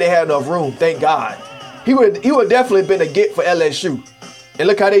 but I don't think they had enough room, thank God. He would definitely been a get for LSU. And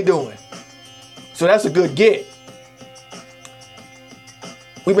look how they doing. So that's a good get.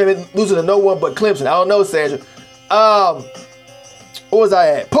 We've been losing to no one but Clemson. I don't know, Sandra. Where was I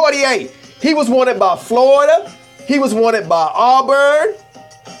at? Portier. He was wanted by Florida. He was wanted by Auburn.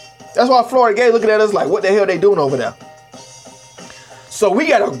 That's why Florida Gators looking at us like, what the hell are they doing over there? So we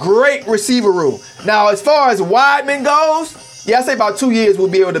got a great receiver room. Now, as far as Weidman goes, yeah, I say about 2 years we'll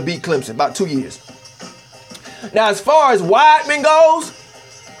be able to beat Clemson. About 2 years. Now, as far as Weidman goes,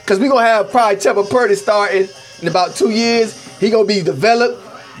 because we're going to have probably Trevor Purdy starting in about 2 years. He going to be developed.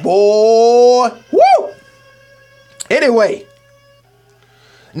 Boy. Woo! Anyway.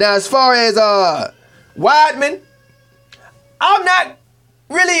 Now, as far as Weidman, I'm not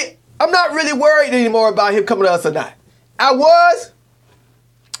really worried anymore about him coming to us or not. I was.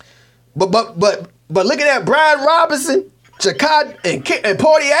 But looking at Brian Robinson, Ja'Kai, and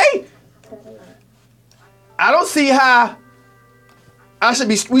Portier, I don't see how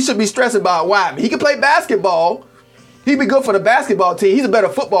we should be stressing about Weidman. He can play basketball. He'd be good for the basketball team. He's a better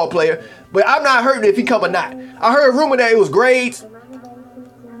football player. But I'm not hurting if he come or not. I heard a rumor that it was grades.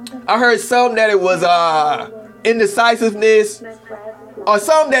 I heard some that it was indecisiveness. Or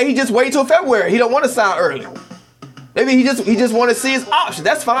some that he just wait till February. He don't want to sign early. Maybe he just want to see his options.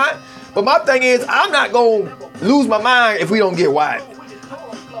 That's fine. But my thing is, I'm not going to lose my mind if we don't get Weidman.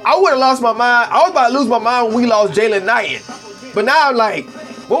 I would have lost my mind. I was about to lose my mind when we lost Jalen Knighton. But now I'm like,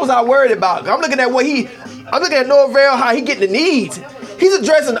 what was I worried about? I'm looking at Norvell, how he getting the needs. He's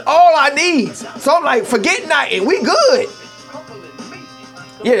addressing all our needs. So I'm like, forget Knighton. We good.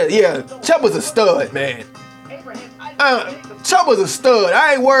 Yeah. Chubb was a stud, man. Chubb was a stud.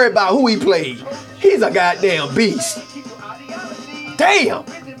 I ain't worried about who he played. He's a goddamn beast. Damn.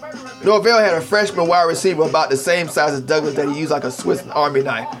 Norvell had a freshman wide receiver about the same size as Douglas that he used like a Swiss Army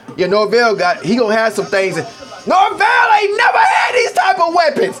knife. Yeah, Norvell he gonna have some things. Norvell ain't never had these type of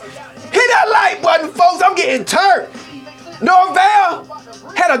weapons. Hit that like button, folks. I'm getting turned. Norvell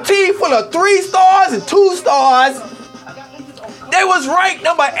had a team full of 3 stars and 2 stars They was ranked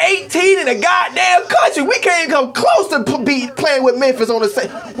number 18 in the goddamn country. We can't even come close to playing with Memphis on the same.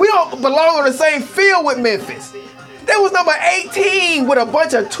 We don't belong on the same field with Memphis. They was number 18 with a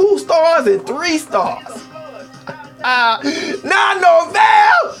bunch of 2 stars and 3 stars. Now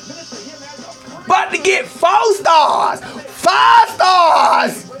Norvell about to get 4 stars, 5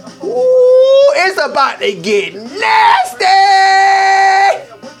 stars. Ooh, it's about to get nasty.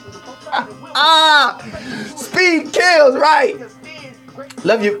 Speed kills, right?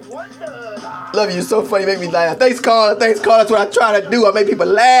 Love you. Love you. So funny. Make me laugh. Thanks, caller. Thanks, caller. That's what I try to do. I make people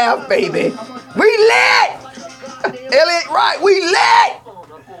laugh, baby. We lit. Elliot, right? We lit.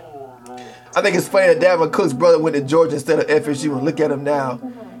 I think it's funny that Davin Cook's brother went to Georgia instead of FSU, and look at him now.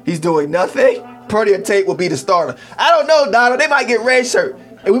 He's doing nothing. Purdy or Tate will be the starter. I don't know, Donald. They might get red shirt.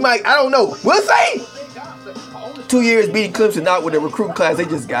 And we might, I don't know. We'll see. 2 years beating Clemson out with the recruit class they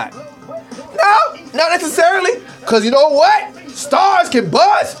just got. No, not necessarily. Because you know what? Stars can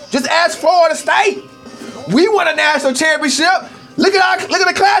buzz. Just ask Florida State. We won a national championship. Look at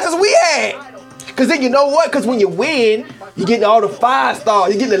the classes we had. Because then you know what? Because when you win, you're getting all the 5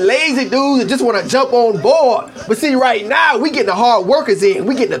 stars. You're getting the lazy dudes that just want to jump on board. But see, right now, we getting the hard workers in.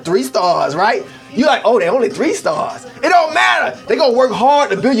 We getting the 3 stars, right? You're like, oh, they're only 3 stars. It don't matter. They're going to work hard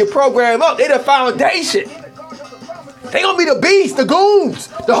to build your program up. They're the foundation. They're going to be the beasts, the goons,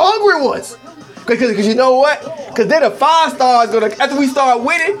 the hungry ones. Because you know what? Because then the 5 stars, after we start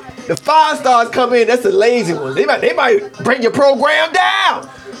winning, the 5 stars come in. That's the lazy ones. They might bring your program down.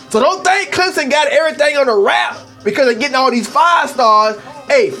 So don't think Clemson got everything on the wrap because they're getting all these 5 stars.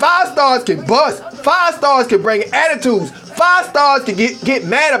 Hey, 5 stars can bust. 5 stars can bring attitudes. 5 stars can get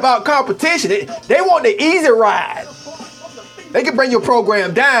mad about competition. They want the easy ride. They can bring your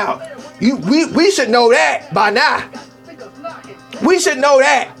program down. We should know that by now. We should know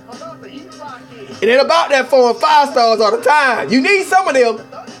that. It ain't about that 4 and 5 stars all the time. You need some of them,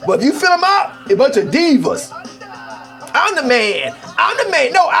 but if you fill them out, a bunch of divas. I'm the man. I'm the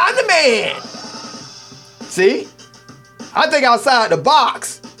man. No, I'm the man. See? I think outside the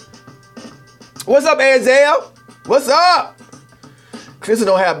box. What's up, Azale? What's up? Clemson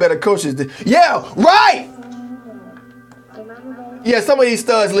don't have better coaches than... Yeah, right. Yeah, some of these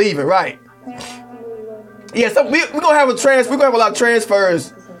studs leaving, right. Yeah, we're going to have a transfer. We're going to have a lot of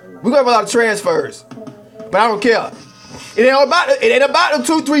transfers. We're going to have a lot of transfers. But I don't care. It ain't about the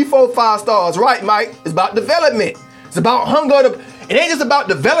 2, 3, 4, 5 stars, right, Mike? It's about development. It's about hunger. It ain't just about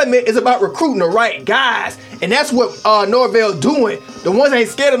development. It's about recruiting the right guys. And that's what Norvell doing. The ones that ain't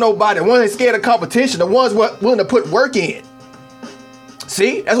scared of nobody. The ones that ain't scared of competition. The ones willing to put work in.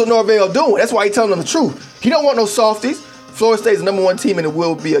 See? That's what Norvell doing. That's why he telling them the truth. He don't want no softies. Florida State's the #1 team and it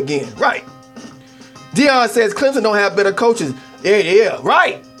will be again. Right. Dion says Clemson don't have better coaches. Yeah,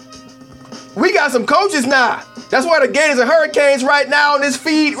 right. We got some coaches now. That's why the Gators and Hurricanes right now on this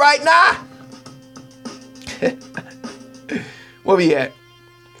feed right now. Where we at?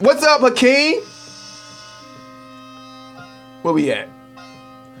 What's up, Hakeem? Where we at?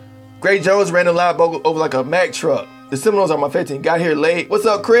 Gray Jones ran the line over like a Mack truck. The Seminoles are my 15. Got here late. What's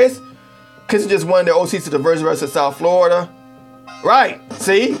up, Chris? Chris just won their OC to the Virgin River of South Florida. Right.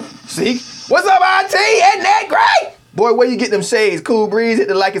 See? What's up, IT? Isn't that great? Boy, where you get them shades? Cool Breeze, hit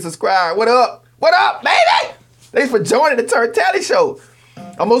the like and subscribe. What up? What up, baby? Thanks for joining the TURNTTALLY show.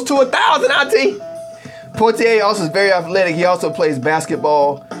 Almost to 1,000, IT. Portier also is very athletic. He also plays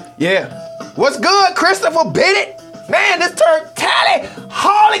basketball. Yeah. What's good, Christopher Bennett? Man, this TURNTTALLY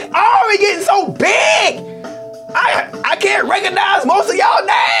hauling already getting so big. I can't recognize most of y'all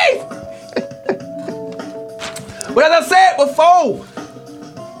names. But as I said before,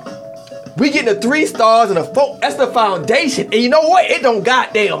 we getting the 3 stars and a 4. That's the foundation. And you know what? It don't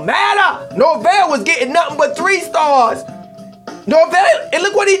goddamn matter. Norvell was getting nothing but 3 stars. Norvell, and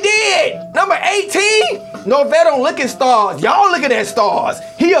look what he did. Number 18. Norvell don't look at stars. Y'all looking at stars.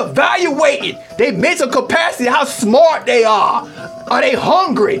 He evaluated their mental capacity, how smart they are. Are they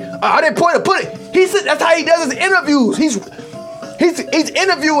hungry? Are they put it? He said that's how he does his interviews. He's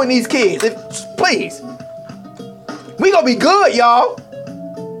interviewing these kids. Please. We gonna be good, y'all.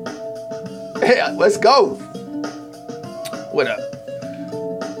 Yeah, let's go. What up?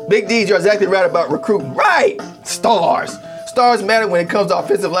 Big D, you're exactly right about recruiting. Right. Stars. Stars matter when it comes to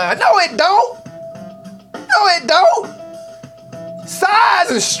offensive line. No, it don't. No, it don't.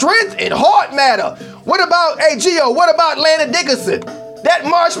 Size and strength and heart matter. What about, hey, Gio, what about Landon Dickerson? That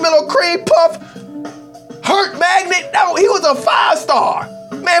marshmallow cream puff hurt magnet? No, he was a 5-star.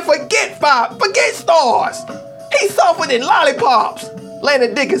 Man, forget stars. He's softer than lollipops.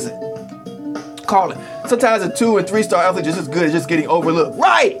 Landon Dickerson. Call it. Sometimes a 2 and 3 star athlete just as good as just getting overlooked.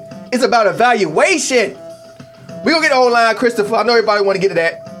 Right. It's about evaluation. We gonna get the O-line, Christopher. I know everybody want to get to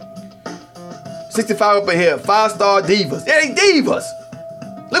that. 65 up ahead. 5-star divas. Yeah, they divas.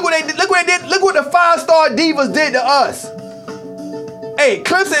 Look what they did. Look what they did. Look what the 5-star divas did to us. Hey,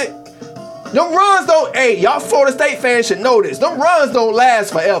 Clemson. Them runs don't. Hey, y'all Florida State fans should know this. Them runs don't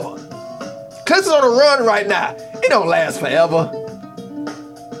last forever. Clemson's on a run right now. It don't last forever.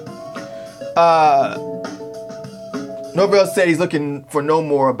 Norvell said he's looking for no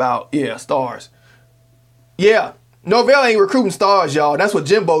more about stars. Yeah, Norvell ain't recruiting stars, y'all. That's what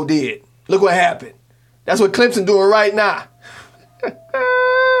Jimbo did. Look what happened. That's what Clemson doing right now.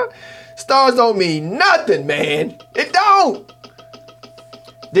 Stars don't mean nothing, man. It don't.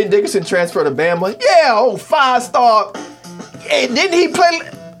 Didn't Dickerson transfer to Bama? Yeah, 5-star. And didn't he play?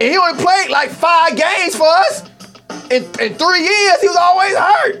 And he only played like 5 games for us. In 3 years, he was always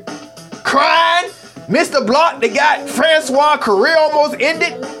hurt. Crying. Missed the block that got Francois' career almost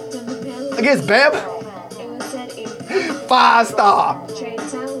ended against Bama. 5-star.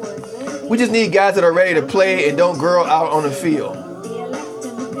 We just need guys that are ready to play and don't girl out on the field.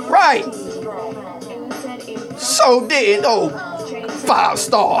 Right. So did 5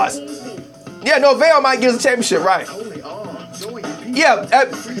 stars. Yeah, Norvell might get us a championship, right? Yeah,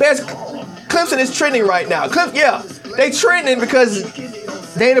 at best, Clemson is trending right now. They trending because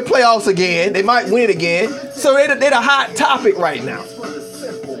they in the playoffs again. They might win it again. So they're the hot topic right now.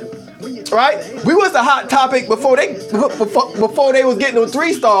 Right? We was the hot topic before they was getting them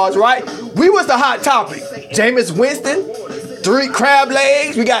 3 stars, right? We was the hot topic. Jameis Winston, 3 crab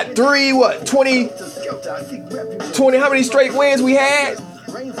legs. We got 3, 20, how many straight wins we had?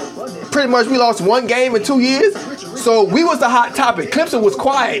 Pretty much we lost 1 game in 2 years. So we was the hot topic. Clemson was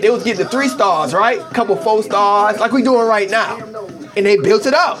quiet. They was getting the 3 stars, right? A couple 4 stars, like we doing right now. And they built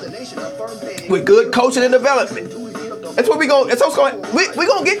it up with good coaching and development. That's what we gonna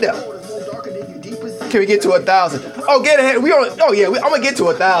get there. Can we get to 1,000? Oh, get ahead. I'm gonna get to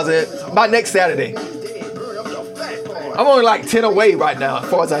 1,000 by next Saturday. I'm only like 10 away right now, as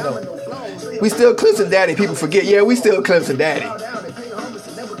far as I know. We still Clemson daddy. People forget. Yeah, we still Clemson daddy.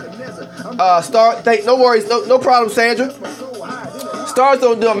 No worries. No problem, Sandra. Stars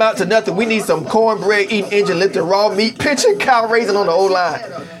don't amount to nothing. We need some cornbread eating, engine lifting, raw meat, pitching, cow raising on the O-line.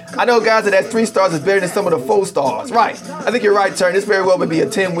 I know guys that 3 stars is better than some of the 4 stars. Right. I think you're right, Turn. This very well would be a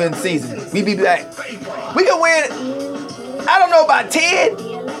 10-win season. We be back. We can win, I don't know about 10.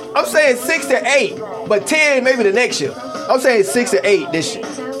 I'm saying 6 to 8. But 10 maybe the next year. I'm saying 6 to 8 this year.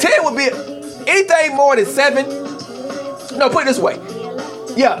 10 would be anything more than 7. No, put it this way.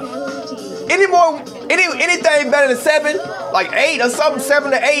 Yeah. Anything better than 7, like 8 or something,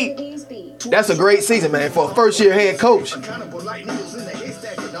 7 to 8. That's a great season, man, for a first-year head coach.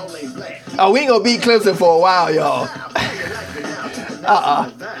 Oh, we ain't gonna beat Clemson for a while, y'all.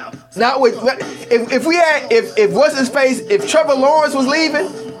 Not with if what's his face, if Trevor Lawrence was leaving,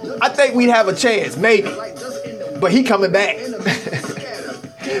 I think we'd have a chance, maybe. But he coming back.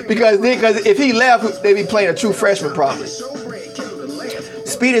 because if he left, they'd be playing a true freshman probably.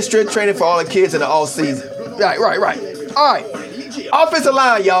 Speed and strength training for all the kids in the all season. Right. All right. Offensive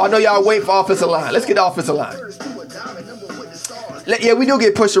line, y'all. I know y'all wait for offensive line. Let's get the offensive line. Yeah, we do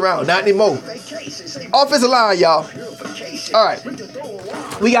get pushed around. Not anymore. Offensive line, y'all. All right.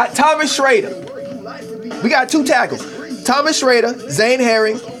 We got Thomas Schrader. We got 2 tackles. Thomas Schrader, Zane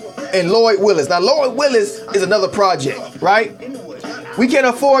Herring, and Lloyd Willis. Now, Lloyd Willis is another project, right? We can't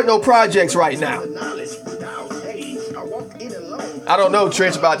afford no projects right now. I don't know,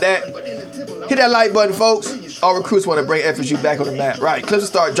 Trench, about that. Hit that like button, folks. All recruits want to bring FSU back on the map. Right. Clemson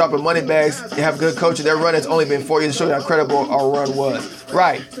start dropping money bags and have good coaching. Their run has only been 4 years to show you how credible our run was.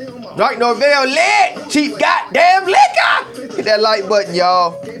 Right. Mike Norvell lit. Cheap goddamn liquor. Hit that like button,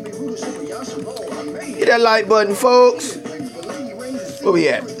 y'all. Hit that like button, folks. Where we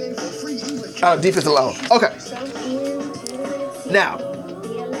at? Defensive line. Okay. Now,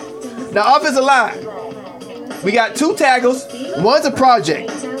 offensive line. We got 2 tackles. One's a project,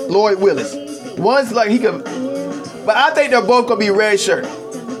 Lloyd Willis. One's like he could, but I think they're both gonna be red shirt.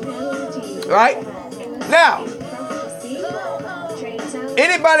 Right? Now,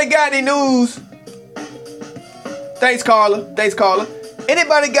 anybody got any news? Thanks, Carla.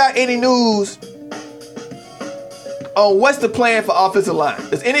 Anybody got any news on what's the plan for offensive line?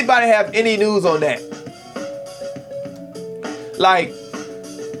 Does anybody have any news on that? Like,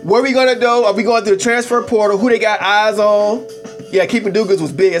 what are we gonna do? Are we going through the transfer portal? Who they got eyes on? Yeah, keeping Dugas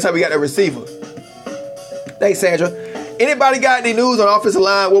was big. That's how we got that receiver. Thanks, Sandra. Anybody got any news on offensive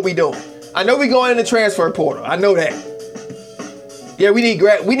line? What we doing? I know we going in the transfer portal. I know that. Yeah, we need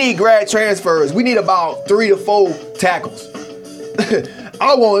grad transfers. We need about 3 to 4 tackles.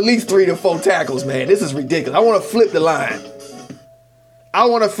 I want at least 3 to 4 tackles, man. This is ridiculous. I want to flip the line. I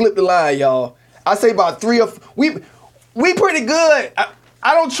want to flip the line, y'all. I say about 3 or we pretty good.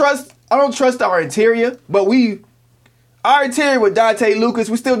 I don't trust our interior, but our interior with Dante Lucas,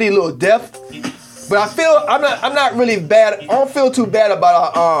 we still need a little depth. But I feel I'm not really bad. I don't feel too bad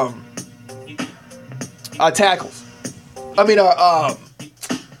about our tackles. I mean our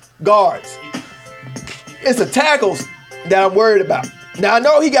guards. It's the tackles that I'm worried about. Now I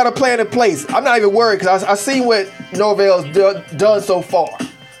know he got a plan in place. I'm not even worried because I seen what Norvell's done so far.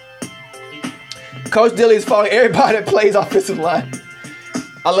 Coach Dilly is following everybody that plays offensive line.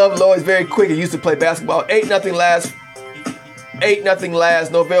 I love Lloyd's very quick. He used to play basketball. 8-0 last. 8-0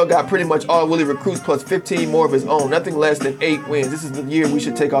 last. Norvell got pretty much all Willie recruits plus 15 more of his own. Nothing less than 8 wins. This is the year we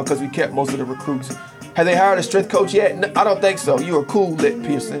should take off because we kept most of the recruits. Have they hired a strength coach yet? No, I don't think so. You are cool, Lit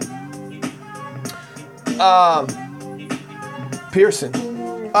Pearson. Pearson.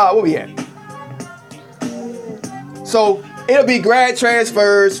 Where we at? So it'll be grad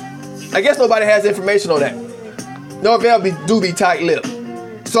transfers. I guess nobody has information on that. Norvell do be tight-lipped.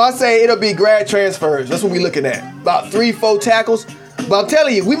 So I say it'll be grad transfers. That's what we're looking at. About 3-4 tackles. But I'm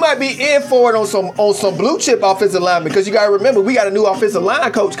telling you, we might be in for it on some blue chip offensive line because you gotta remember we got a new offensive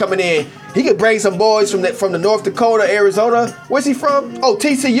line coach coming in. He could bring some boys from the North Dakota, Arizona. Where's he from? Oh,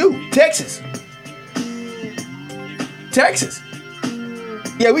 TCU, Texas.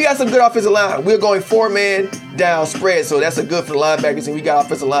 Yeah, we got some good offensive line. We're going 4-man down spread, so that's a good for the linebackers, and we got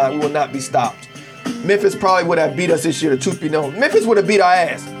offensive line. We will not be stopped. Memphis probably would have beat us this year, the truth be known. Memphis would have beat our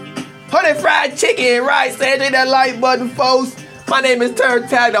ass. Honey fried chicken, right, Sandra? That like button, folks. My name is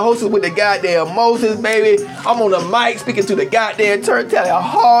TURNTTALLY, the hostess with the goddamn Moses, baby. I'm on the mic speaking to the goddamn TURNTTALLY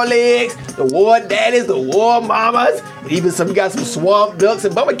holics, the war daddies, the war mamas, and even we got some swamp ducks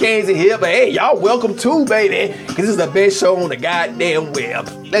and bummer canes in here. But hey, y'all welcome too, baby, because this is the best show on the goddamn web.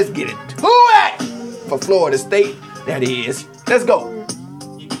 Let's get it to it for Florida State. That is. Let's go.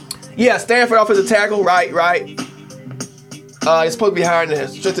 Yeah, Stanford offensive tackle, right. He's supposed to be hiring a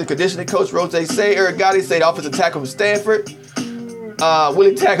strength and conditioning coach. Rose say Eric Gotti say the offensive tackle from Stanford.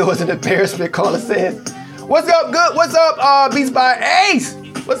 Willie Tackle was an embarrassment, caller says. What's up, good? What's up, Beats by Ace?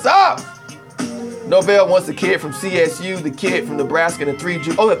 What's up? Norvell wants the kid from CSU, the kid from Nebraska, and the 3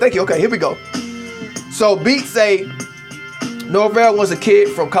 Jew. Oh, thank you. Okay, here we go. So Beats say Norvell wants a kid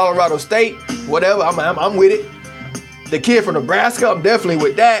from Colorado State. Whatever, I'm with it. The kid from Nebraska, I'm definitely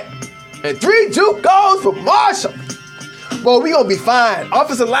with that. And 3 Jew goes for Marshall. Boy, we gonna be fine.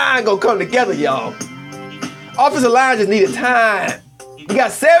 Offensive line gonna come together, y'all. Offensive line just needed time. We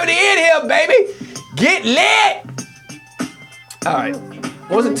got 70 in here, baby. Get lit. All right.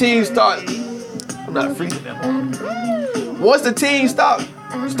 Once the team start, I'm not freezing that one. Once the team start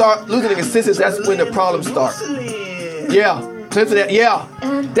losing the consistency, that's when the problems start. Yeah. Yeah.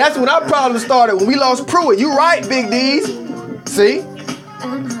 That's when our problems started, when we lost Pruitt. You right, Big D's. See?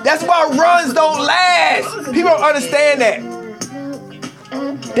 That's why runs don't last. People don't understand that.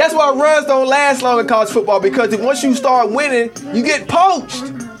 That's why runs don't last long in college football, because once you start winning, you get poached.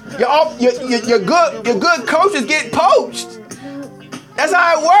 Your good coaches get poached. That's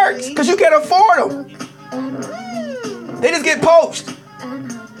how it works, because you can't afford them. They just get poached.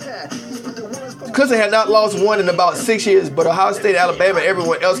 Clemson had not lost one in about 6 years, but Ohio State, Alabama,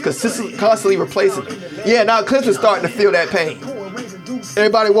 everyone else constantly replacing them. Yeah, now Clemson's starting to feel that pain.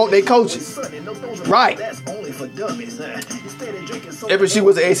 Everybody want their coaches. Right. Ever she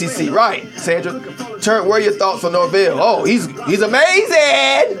was an ACC. Right, Sandra. Turn, what are your thoughts on Norvell? Oh, he's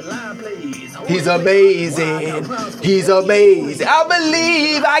amazing. He's amazing. He's amazing. I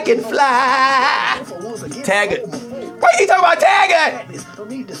believe I can fly. Taggart. What are you talking about Taggart?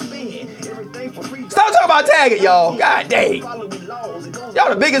 Stop talking about Taggart, y'all. God dang. Y'all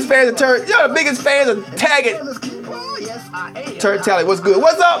the biggest fans of Turn. Y'all the biggest fans of Taggart. TURNTTALLY, what's good?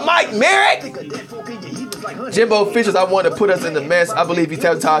 What's up, Mike Merrick? Jimbo Fishers, I wanted to put us in the mess. I believe he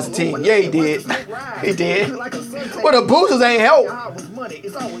sabotaged the team. Yeah, he did. He did. Well, the boosters ain't help.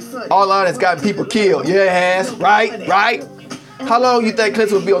 All line has gotten people killed. Yeah, it has. Right. How long you think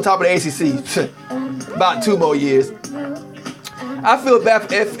Clemson will be on top of the ACC? About 2 more years. I feel bad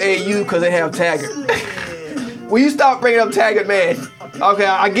for FAU because they have Taggart. Will you stop bringing up Taggart, man? Okay,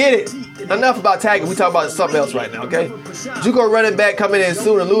 I get it. Enough about Taggart. We talking about something else right now, okay? JUCO running back coming in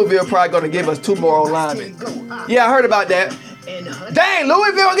soon, and Louisville probably going to give us 2 more linemen. Yeah, I heard about that. Dang,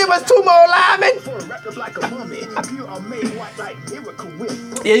 Louisville will give us 2 more linemen?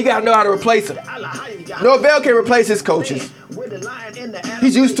 Yeah, you got to know how to replace them. Norvell can replace his coaches.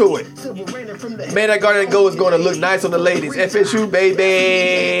 He's used to it. Man, that Garden and Gold is going to look nice on the ladies. FSU,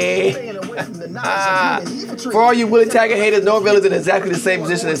 baby. For all you Willie Taggart haters, Norvell is in exactly the same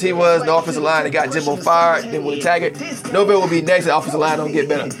position as he was in the offensive line and got Jimbo fired. Then Willie Taggart. Norvell will be next. The offensive line don't get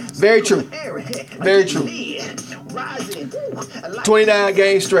better. Very true. Very true. 29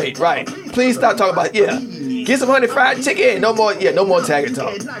 games straight. Right. Please stop talking about Get some honey fried chicken. No more. No more Taggart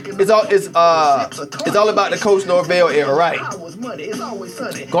talk. It's all about the coach Norvell era. Right.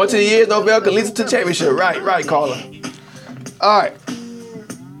 Going to the years, Norvell can lead us to championship. Right, Carla. All right.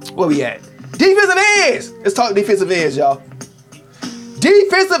 Where we at? Defensive ends. Let's talk defensive ends, y'all.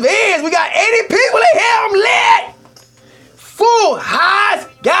 Defensive ends. We got 80 people in here. I'm lit. Full highs.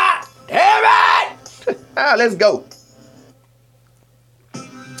 God damn it. Let's go.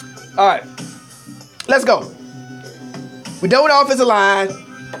 All right. Let's go. We done with the offensive line.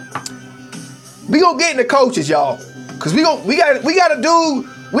 We gonna get in the coaches, y'all. Cause we gotta do.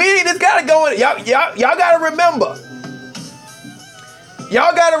 We ain't just gotta go in. Y'all gotta remember.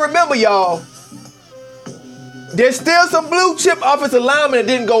 Y'all gotta remember, y'all. There's still some blue chip offensive linemen that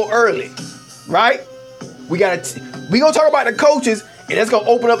didn't go early, right? We gonna talk about the coaches, and that's gonna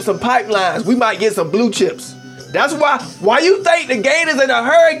open up some pipelines. We might get some blue chips. That's why you think the Gators and the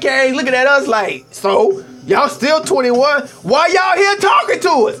Hurricanes looking at us like, so y'all still 21? Why y'all here talking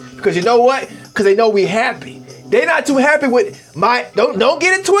to us? Because you know what? Because they know we happy. They not too happy with don't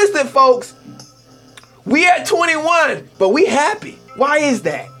get it twisted, folks. We at 21, but we happy. Why is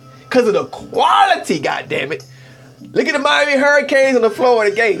that? Because of the quality, goddammit. Look at the Miami Hurricanes and the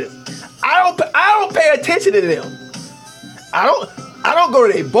Florida Gators. I don't pay attention to them. I don't go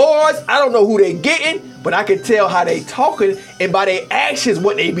to their boards. I don't know who they getting, but I can tell how they talking, and by their actions,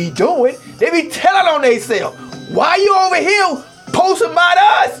 what they be doing. They be telling on themselves. Why you over here posting about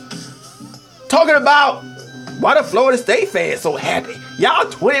us? Talking about why the Florida State fans so happy. Y'all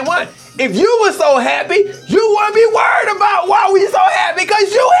 21. If you were so happy, you wouldn't be worried about why we so happy,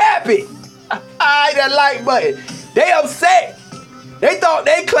 because you happy. That like button. They upset. They thought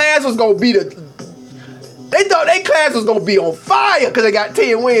their class was gonna be on fire because they got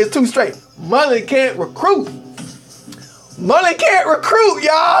 10 wins, 2 straight. Mullen can't recruit. Mullen can't recruit,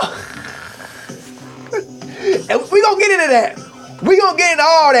 y'all. And we gonna get into that. We gonna get into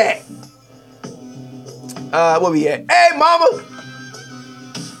all that. Where we at? Hey, mama.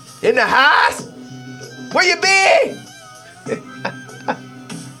 In the house? Where you been?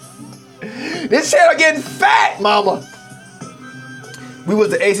 This channel getting fat, mama. We was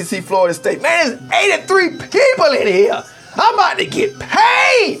the ACC Florida State. Man, there's 83 people in here. I'm about to get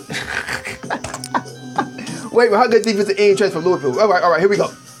paid. Wait, how good defensive end transfer from Louisville? All right, here we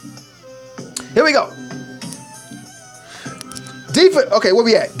go. Okay, where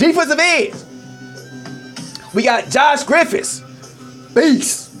we at? Defensive ends. We got Josh Griffiths.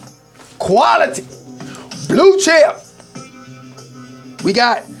 Beast. Quality. Blue chip. We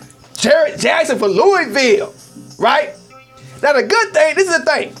got Jared Jackson for Louisville. Right? Now the good thing, this is the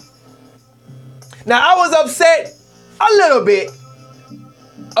thing. Now I was upset a little bit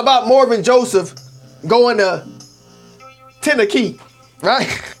about Morgan Joseph going to Tennessee, right?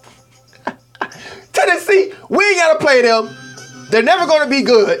 Tennessee, we ain't got to play them. They're never going to be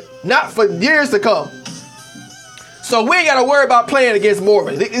good, not for years to come. So we ain't got to worry about playing against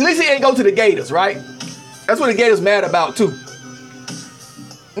Morgan. At least he ain't go to the Gators, right? That's what the Gators mad about too.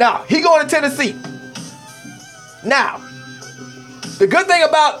 Now, he going to Tennessee. Now, the good thing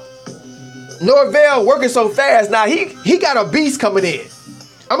about Norvell working so fast, now he got a beast coming in.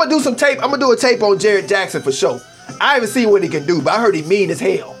 I'm gonna do some tape. I'm gonna do a tape on Jared Jackson for sure. I haven't seen what he can do, but I heard he mean as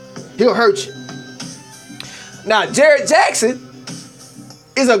hell. He'll hurt you. Now, Jared Jackson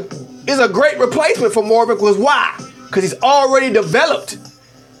is a great replacement for Morgan, because why? Because he's already developed,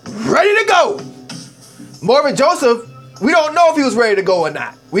 ready to go. Morgan Joseph, we don't know if he was ready to go or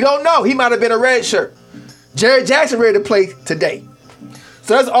not. We don't know. He might have been a red shirt. Jared Jackson ready to play today.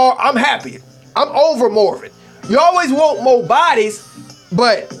 So that's all. I'm happy. I'm over Morgan. You always want more bodies,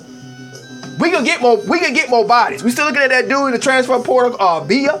 but we can get more. We can get more bodies. We still looking at that dude in the transfer portal,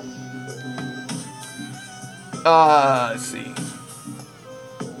 Bia. Let's see.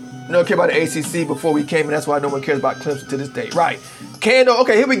 No one cared about the ACC before we came, and that's why no one cares about Clemson to this day. Right. Candle.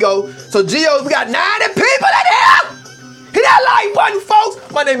 Okay, here we go. So Gio, we got 90 people in here. Hit that like button,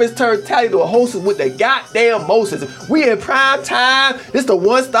 folks. My name is TURNTTALLY, the host with the goddamn Moses. We in prime time. This the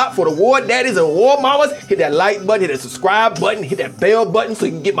one stop for the war daddies and war mamas. Hit that like button, hit that subscribe button, hit that bell button so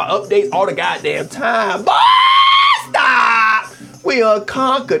you can get my updates all the goddamn time. Boy, stop. We are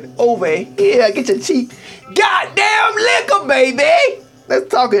conquered over here. Get your cheap goddamn liquor, baby. Let's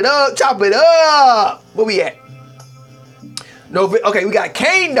talk it up, chop it up. Where we at? No, okay, we got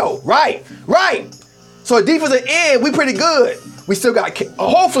Kane though. Right. So defensive end, we pretty good. We still got,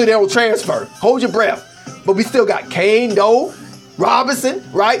 hopefully they don't transfer. Hold your breath. But we still got Kane Doe, Robinson,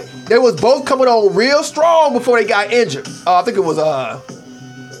 right? They was both coming on real strong before they got injured. I think it was, I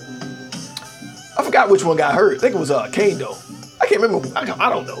forgot which one got hurt. I think it was Kane Doe. I can't remember. I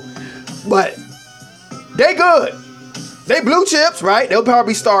don't know. But they good. They blue chips, right? They'll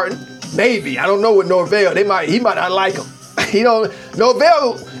probably be starting. Maybe. I don't know with Norvell. He might not like them.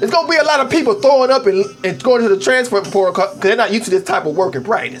 Norvell, there's going to be a lot of people throwing up and going to the transfer portal because they're not used to this type of work and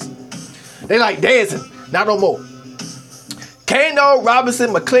practice. They like dancing. Not no more. Kano, Robinson,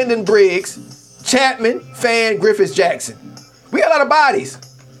 McClendon, Briggs, Chapman, Fan, Griffiths, Jackson. We got a lot of bodies.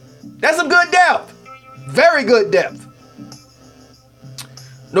 That's some good depth. Very good depth.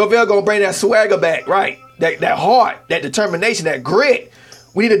 Norvell going to bring that swagger back, right? That heart, that determination, that grit.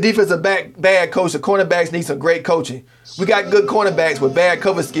 We need a defensive bad coach. The cornerbacks need some great coaching. We got good cornerbacks with bad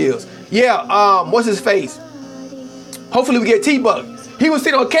cover skills. Yeah, what's his face? Hopefully we get T-Buck. He was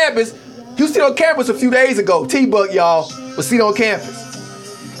sitting on campus. He was sitting on campus a few days ago. T-Buck, y'all, was sitting on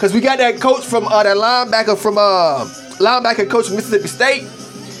campus. Because we got that coach from, that linebacker coach from Mississippi State.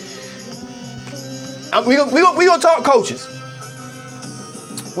 We gonna talk coaches.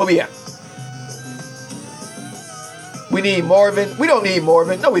 Where we at? We need Marvin. We don't need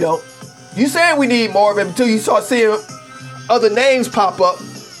Marvin. No, we don't. You saying we need Marvin until you start seeing other names pop up.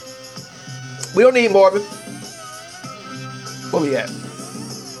 We don't need Marvin. Where we at?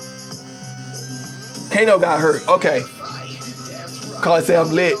 Kano got hurt. Okay. Carly said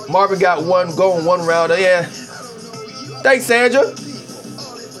I'm lit. Marvin got one going, one round. Yeah. Thanks, Sandra.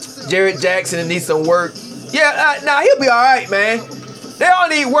 Jared Jackson needs some work. Yeah, nah, he'll be all right, man. They all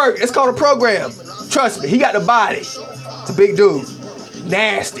need work. It's called a program. Trust me, he got the body. It's a big dude.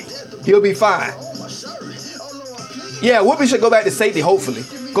 Nasty. He'll be fine. Yeah, Whoopi should go back to safety, hopefully.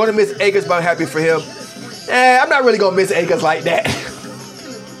 Going to miss Akers, but I'm happy for him. I'm not really going to miss Akers like that.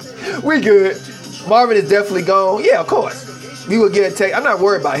 We good. Marvin is definitely gone. Yeah, of course. We will get a text. I'm not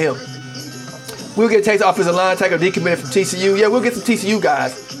worried about him. We'll get a text offensive line tackle decommitted from TCU. Yeah, we'll get some TCU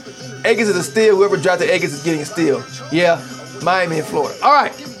guys. Akers is a steal. Whoever drafted Akers is getting a steal. Yeah, Miami and Florida. All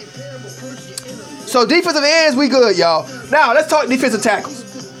right. So defensive ends, we good, y'all. Now, let's talk defensive tackles.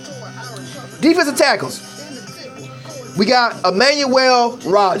 Defensive tackles. We got Emmanuel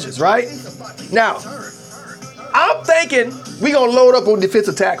Rogers, right? Now, I'm thinking we're going to load up on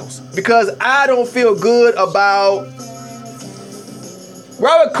defensive tackles because I don't feel good about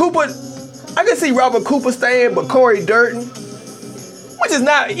Robert Cooper. I can see Robert Cooper staying, but Corey Durden, which is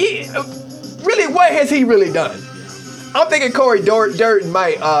not, really, what has he really done? I'm thinking Corey Durden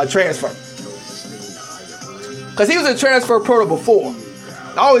might transfer. Because he was in transfer portal before.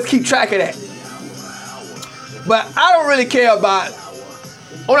 I always keep track of that. But I don't really care about,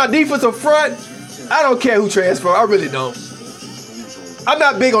 on our defensive front, I don't care who transfer. I really don't. I'm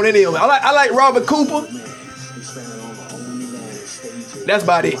not big on any of them. I like Robert Cooper. That's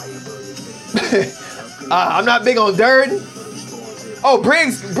about it. I'm not big on Durden. Oh,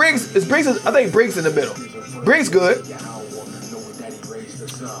 Briggs, I think Briggs in the middle. Briggs good.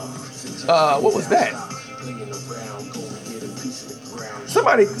 What was that?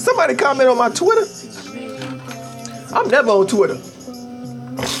 Somebody comment on my Twitter. I'm never on Twitter.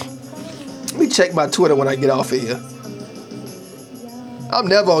 Let me check my Twitter when I get off of here. I'm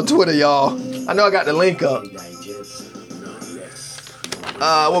never on Twitter, y'all. I know I got the link up.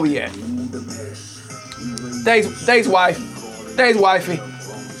 Where we at? Thanks, wife. Thanks, wifey.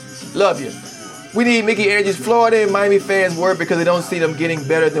 Love you. We need Mickey Energy's Florida and Miami fans work because they don't see them getting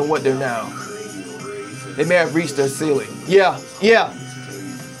better than what they're now. They may have reached their ceiling. Yeah.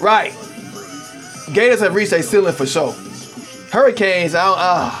 Right. Gators have reached their ceiling for sure. Hurricanes,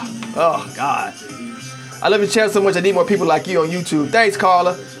 oh, God. I love your channel so much. I need more people like you on YouTube. Thanks,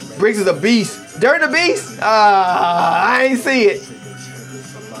 Carla. Briggs is a beast. Durden the beast? I ain't see it.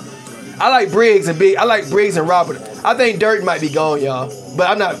 I like Briggs and Robert. I think Durden might be gone, y'all.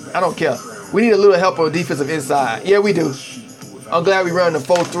 But I don't care. We need a little help on defensive inside. Yeah, we do. I'm glad we run the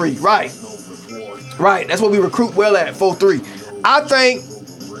 4-3. Right. That's what we recruit well at, 4-3. I think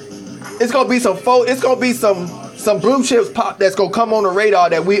it's gonna be some blue chips pop that's gonna come on the radar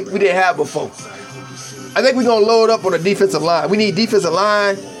that we didn't have before. I think we're gonna load up on the defensive line. We need defensive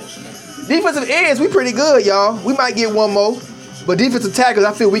line. Defensive ends, we pretty good, y'all. We might get one more. But defensive tackles,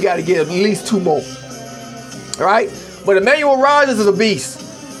 I feel we gotta get at least 2 more. All right? But Emmanuel Rogers is a beast.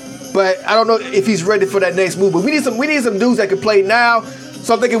 But I don't know if he's ready for that next move. But we need some dudes that can play now.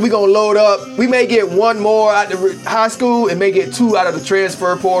 So I'm thinking we're gonna load up. We may get 1 more out the high school and may get 2 out of the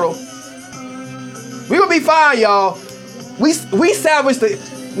transfer portal. We're gonna be fine, y'all. We salvaged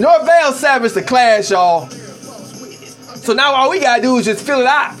Norvell salvaged the class, y'all. So now all we gotta do is just fill it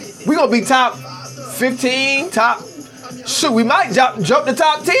out. We're gonna be top 15, top. Shoot, we might jump to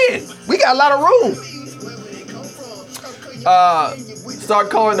top 10. We got a lot of room. Start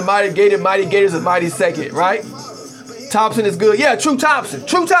calling the Mighty Gators and Mighty Second, right? Thompson is good. Yeah, True Thompson.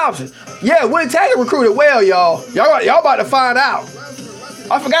 Yeah, Willie Taggart recruited well, y'all. Y'all about to find out.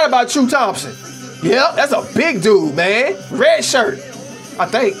 I forgot about True Thompson. Yeah, that's a big dude, man. Red shirt. I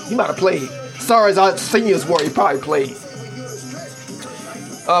think he might have played. Sorry, as our seniors were, he probably played.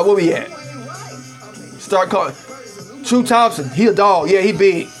 Where we at? Start calling. True Thompson, he a dog. Yeah, he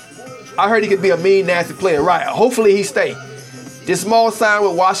big. I heard he could be a mean, nasty player. Right. Hopefully he stay. This small sign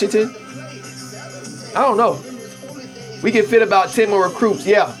with Washington. I don't know. We can fit about 10 more recruits.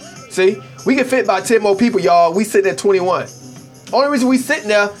 Yeah. See? We can fit about 10 more people, y'all. We sitting at 21. Only reason we sitting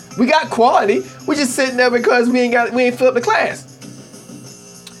there, we got quality. We just sitting there because we ain't filled up the class.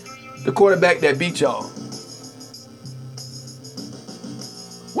 The quarterback that beat y'all.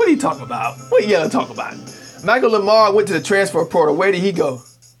 What are you talking about? What are you talking about? Michael Lamar went to the transfer portal. Where did he go?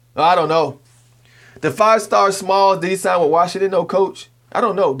 I don't know. The 5-star small, did he sign with Washington? No, coach? I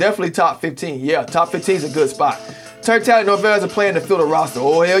don't know. Definitely top 15. Yeah, top 15 is a good spot. TURNTTALLY Norvell is a plan to fill the roster.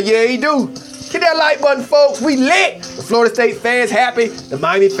 Oh, hell yeah, he do. Hit that like button, folks. We lit. The Florida State fans happy. The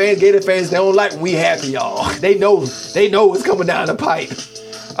Miami fans, Gator fans, they don't like when we happy, y'all. They know what's coming down the pipe.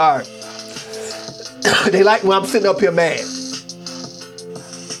 All right. They like when I'm sitting up here mad.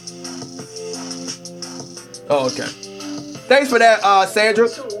 Oh, okay. Thanks for that, Sandra.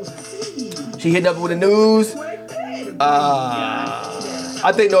 She hitting up with the news.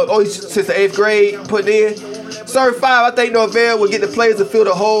 I think since the 8th grade, putting in. Sir 5, I think Norvell will get the players to fill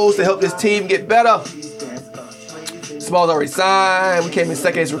the holes to help this team get better. Small's already signed. We came in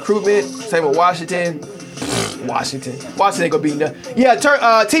second as recruitment. Same with Washington. Washington ain't gonna be enough. Yeah,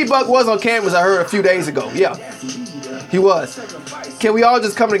 T-Buck was on campus, I heard a few days ago. Yeah, he was. Can we all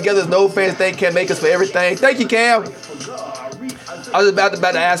just come together as NOLE fans? Think can make us for everything. Thank you, Cam. I was about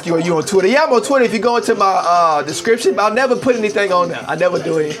to ask you, are you on Twitter? Yeah, I'm on Twitter. If you go into my description, I'll never put anything on there. I never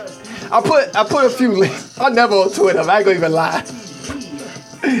do it. I put a few links. I'm never on Twitter. I ain't gonna even lie.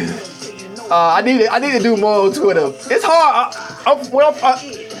 I need to do more on Twitter. It's hard.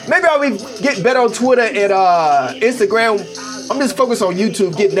 Maybe I will get better on Twitter and Instagram. I'm just focused on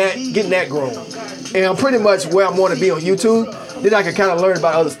YouTube, getting that grown. And I'm pretty much where I want to be on YouTube. Then I can kind of learn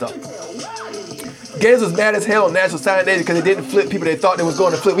about other stuff. Gators was mad as hell on National Signing Day because they didn't flip people they thought they was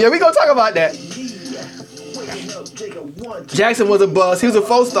going to flip. Yeah, we gonna talk about that. Jackson was a buzz. He was a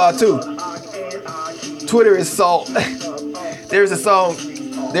 4-star too. Twitter is salt. There's a song.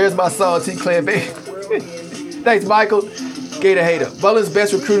 There's my song, T. Clan Baby. Thanks, Michael. Gator hater. Butler's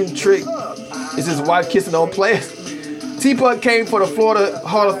best recruiting trick is his wife kissing on players. T-Puck came for the Florida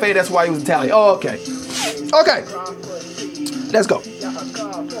Hall of Fame. That's why he was Italian. Oh, okay. Okay. Let's go.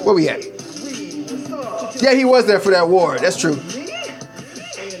 Where we at? Yeah, he was there for that war. That's true.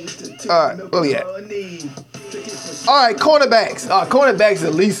 All right, where we at? All right, cornerbacks. Cornerbacks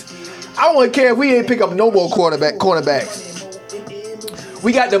at least. I don't really care if we ain't pick up no more cornerbacks.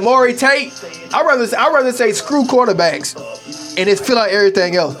 We got Damari Tate. I'd rather say screw cornerbacks and just fill out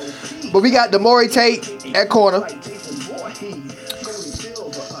everything else. But we got Damari Tate at corner.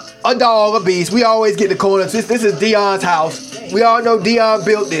 A dog, a beast. We always get the corners. This is Deion's house. We all know Deion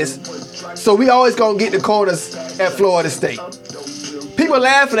built this. So we always gonna get the corners at Florida State. People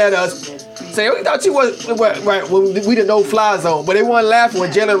laughing at us, saying, we thought you was right when we the no-fly zone, but they weren't laughing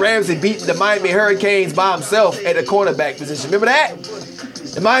when Jalen Ramsey beat the Miami Hurricanes by himself at the cornerback position. Remember that?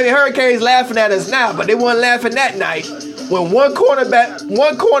 The Miami Hurricanes laughing at us now, but they weren't laughing that night when one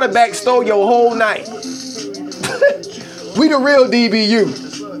cornerback stole your whole night. We the real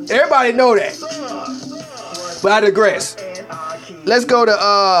DBU. Everybody know that. But I digress. Let's go to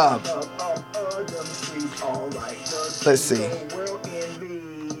let's see.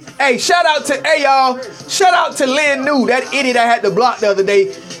 Hey, shout out to Lynn New, that idiot I had to block the other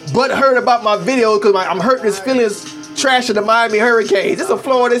day, but heard about my video because I'm hurting his feelings trashing the Miami Hurricanes. It's a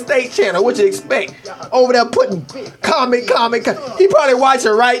Florida State channel. What you expect? Over there putting comment. He probably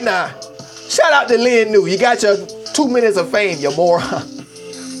watching right now. Shout out to Lynn New. You got your 2 minutes of fame, you moron.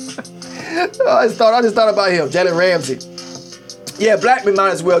 I just thought about him, Jalen Ramsey. Yeah, Blackman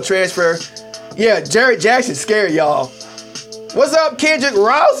might as well transfer. Yeah, Jared Jackson scared y'all. What's up, Kendrick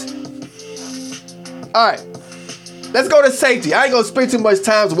Ross? All right, let's go to safety. I ain't gonna spend too much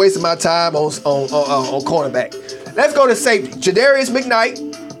time wasting my time on cornerback. Let's go to safety. Jadarius McKnight.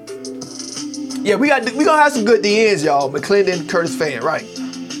 Yeah, we gonna have some good DNs, y'all. McClendon, Curtis Fan, right?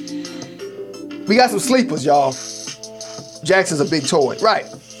 We got some sleepers, y'all. Jackson's a big toy, right?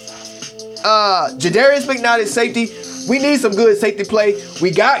 Jadarius McKnight is safety. We need some good safety play.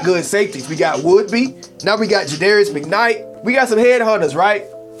 We got good safeties. We got Woodby. Now we got Jadarius McKnight. We got some headhunters, right?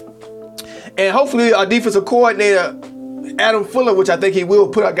 And hopefully our defensive coordinator, Adam Fuller, which I think he will,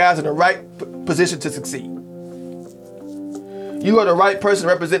 put our guys in the right position to succeed. You are the right person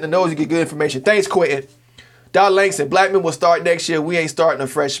to represent the NOLES. You get good information. Thanks, Quentin. Don Langston, Blackman will start next year. We ain't starting a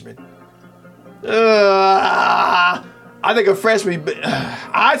freshman. I think a freshman,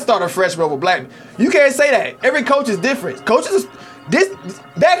 I'd start a freshman over Blackman. You can't say that. Every coach is different. Coaches,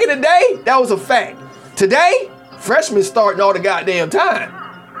 back in the day, that was a fact. Today, freshmen starting all the goddamn time.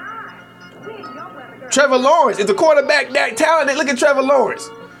 Trevor Lawrence, is the quarterback that talented? Look at Trevor Lawrence.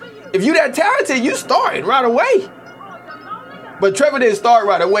 If you that talented, you starting right away. But Trevor didn't start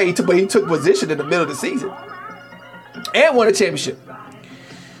right away, but he took position in the middle of the season. And won a championship.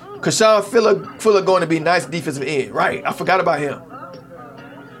 Kashawn Fuller going to be nice defensive end. Right, I forgot about him.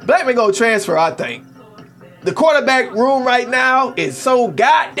 Blackman going to transfer, I think. The quarterback room right now is so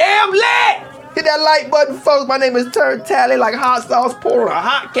goddamn lit. Hit that like button, folks. My name is TURNTTALLY, like hot sauce pouring a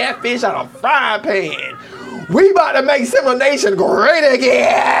hot catfish out of a frying pan. We about to make Seminole Nation great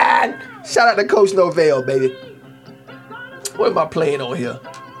again. Shout out to Coach Norvell, baby. What am I playing on here?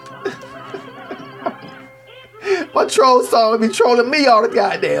 My troll song be trolling me all the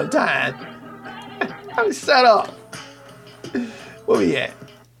goddamn time. Shut up. Where we at?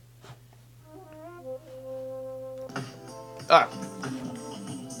 All right.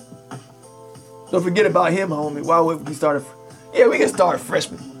 Don't forget about him, homie. Why would we start yeah, we can start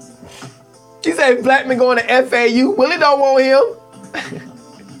freshman. She said Blackman going to FAU. Willie don't want him.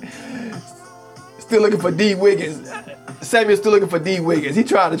 Still looking for D. Wiggins. Samuel's still looking for D. Wiggins. He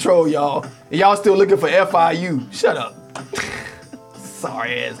trying to troll y'all. And y'all still looking for FIU. Shut up.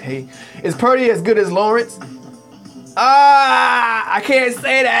 Sorry ass. Hey, is Purdy as good as Lawrence? I can't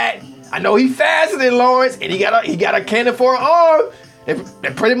say that. I know he's faster than Lawrence, and he got a cannon for an arm. They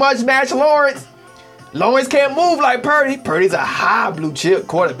pretty much match Lawrence. Lawrence can't move like Purdy. Purdy's a high blue chip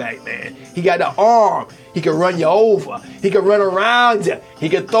quarterback, man. He got the arm. He can run you over. He can run around you. He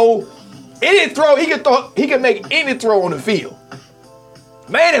can throw any throw. He can make any throw on the field.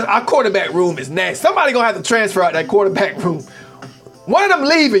 Man, our quarterback room is nasty. Somebody gonna have to transfer out that quarterback room. One of them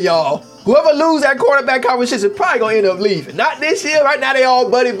leaving, y'all. Whoever lose that quarterback competition is probably gonna end up leaving. Not this year. Right now they all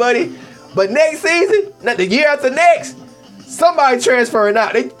buddy. But next season, not the year after next, somebody transferring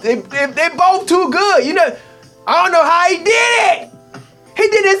out. They both too good. You know, I don't know how he did it. He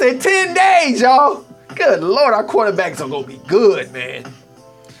did this in 10 days, y'all. Good Lord, our quarterbacks are gonna be good, man.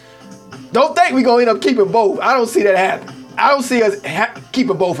 Don't think we're gonna end up keeping both. I don't see that happen. I don't see us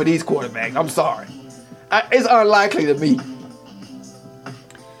keeping both of these quarterbacks. I'm sorry. It's unlikely to me.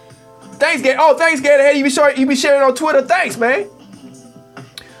 Thanks, Gator. Oh, thanks, Gator. Hey, you be sharing on Twitter. Thanks, man.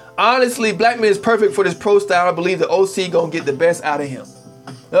 Honestly, Blackman is perfect for this pro style. I believe the OC gonna get the best out of him.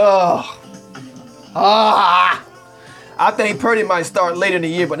 I think Purdy might start later in the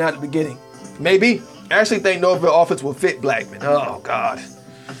year, but not at the beginning. Maybe. I actually think Norvell offense will fit Blackman. Oh, God.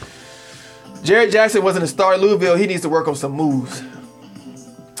 Jared Jackson wasn't a star at Louisville. He needs to work on some moves.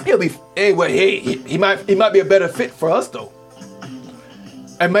 He'll be anyway. He might be a better fit for us though.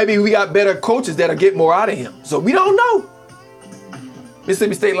 And maybe we got better coaches that'll get more out of him. So we don't know.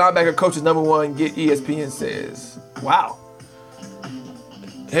 Mississippi State linebacker coach is #1. Get ESPN says. Wow.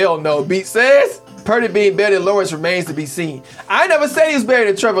 Hell no. Beat says Purdy being better than Lawrence remains to be seen. I never said he was better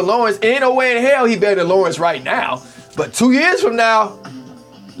than Trevor Lawrence. Ain't no way in hell he better than Lawrence right now. But 2 years from now,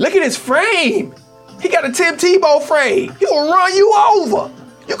 look at his frame. He got a Tim Tebow frame. He will run you over.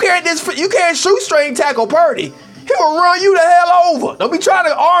 You can't shoestring tackle Purdy. He will run you the hell over. Don't be trying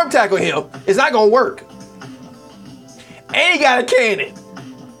to arm tackle him. It's not gonna work. And he got a cannon.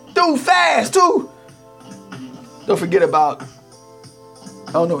 Dude fast too. Don't forget about,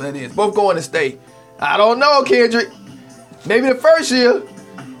 I don't know what that is. Both going to state. I don't know, Kendrick. Maybe the first year.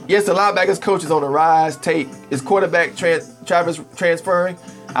 Yes, the linebackers coach is on the rise. Is quarterback Travis transferring?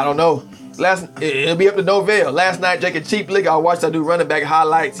 I don't know. It'll be up to Norvell. Last night, Jacob Cheap Lick, I watched that dude running back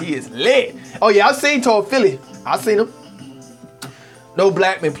highlights. He is lit. Oh yeah, I've seen Todd Philly. I've seen him. No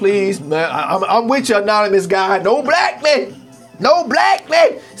Blackman, please, man. I'm with you, anonymous guy. No Blackman. No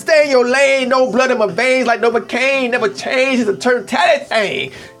Blackman. Stay in your lane. No blood in my veins like no McCain. Never change. It's a TURNTTALLY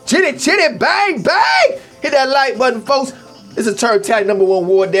thing. Chitty, bang, bang. Hit that like button, folks. This is TURNTTALLY #1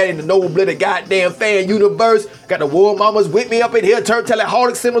 war daddy in the noble-blooded goddamn fan universe. Got the war mamas with me up in here. TURNTTALLY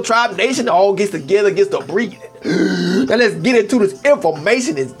Holic Symbol Tribe Nation all gets together, gets to breathing. Now let's get into this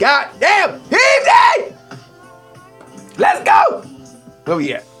information. This goddamn evening. Let's go. Where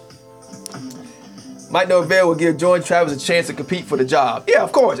we at? Mike Norvell will give Jordan Travis a chance to compete for the job. Yeah,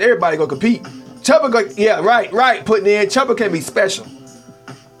 of course. Everybody gonna compete. Chubba, yeah, right. Putting in. Chubba can be special.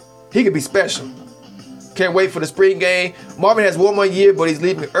 He could be special. Can't wait for the spring game. Marvin has one more year, but he's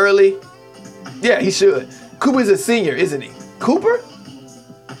leaving early. Yeah, he should. Cooper's a senior, isn't he? Cooper?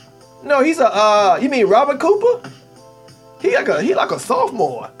 No, he's a, you mean Robert Cooper? He like a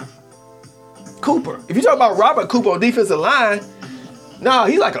sophomore. Cooper. If you talk about Robert Cooper on defensive line, nah,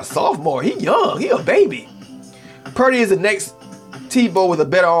 he's like a sophomore. He young. He a baby. Purdy is the next Tebow with a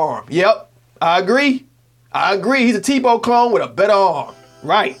better arm. Yep, I agree. He's a Tebow clone with a better arm.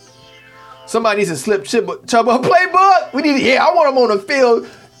 Right. Somebody needs to slip Chubba a playbook. We need to, yeah, I want him on the field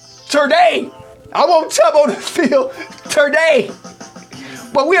today. I want Chubba on the field today.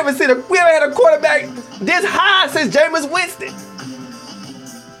 But we haven't had a quarterback this high since Jameis Winston.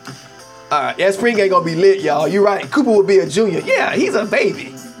 All right, that spring game gonna be lit, y'all. You're right. Cooper will be a junior. Yeah, he's a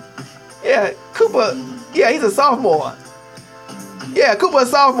baby. Yeah, Cooper. Yeah, he's a sophomore. Yeah, Cooper a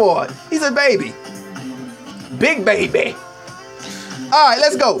sophomore. He's a baby. Big baby. All right,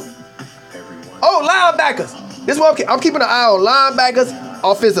 let's go. Oh, linebackers. This one, I'm keeping an eye on linebackers,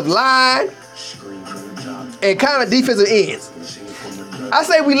 offensive line, and kind of defensive ends. I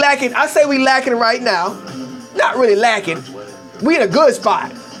say we lacking right now. Not really lacking. We in a good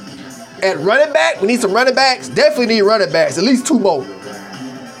spot. At running back, we need some running backs. Definitely need running backs. At least 2 more.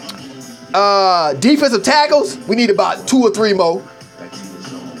 Defensive tackles, we need about 2 or 3 more.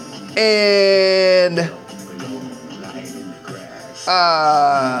 And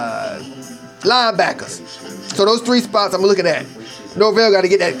linebackers. So those 3 spots I'm looking at. Norvell got to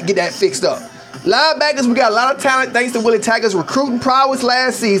get that fixed up. Linebackers, we got a lot of talent thanks to Willie Taggart's recruiting prowess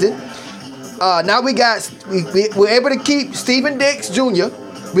last season. Now we're able to keep Steven Dix Jr.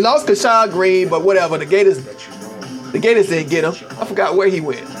 We lost Kashawn Green, but whatever. The Gators didn't get him. I forgot where he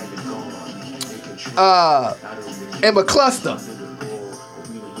went. And McCluster.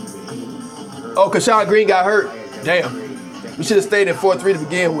 Oh, Kashawn Green got hurt. Damn. We should have stayed in 4-3 to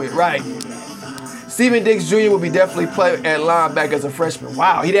begin with. Right. Steven Dix Jr. will be definitely play at linebacker as a freshman.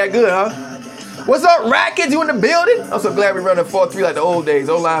 Wow, he that good, huh? What's up, Rackets? You in the building? I'm so glad we run a 4-3 like the old days.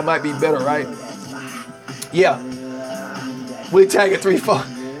 O-line might be better, right? Yeah. Willie Taggart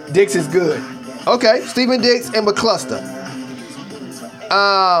 3-4. Dix is good. Okay, Steven Dix and McCluster.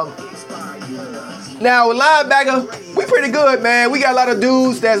 Now with linebacker, we pretty good, man. We got a lot of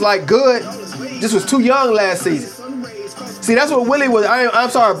dudes that's like good. Just was too young last season. See, that's what Willie was. I'm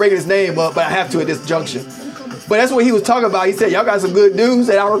sorry I'm breaking his name up, but I have to at this junction. But that's what he was talking about. He said, y'all got some good dudes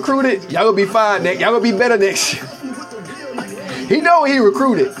that I recruited. Y'all gonna be fine next. Y'all gonna be better next year. He know he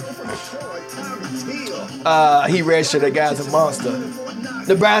recruited. He redshirt. That guy's a monster.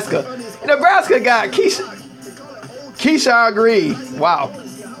 Nebraska got Keyshawn Green. Wow.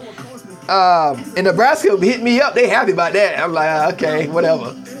 And Nebraska hit me up. They happy about that. I'm like, okay,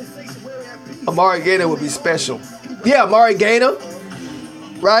 whatever. Amari Gaynor would be special. Yeah, Amari Gaynor.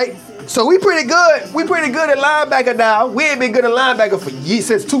 Right? So we pretty good. We pretty good at linebacker now. We ain't been good at linebacker for years,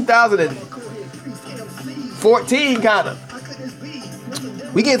 since 2014, kind of.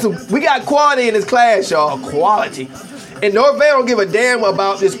 We got quality in this class, y'all. Quality. And Norvell don't give a damn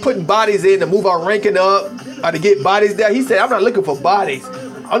about just putting bodies in to move our ranking up or to get bodies there. He said, I'm not looking for bodies.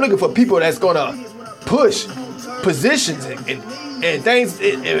 I'm looking for people that's gonna push positions and things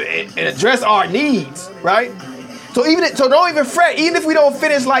and address our needs, right? So don't even fret. Even if we don't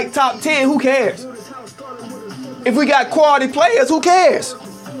finish like top 10, who cares? If we got quality players, who cares?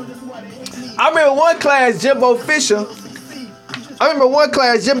 I remember one class, Jimbo Fisher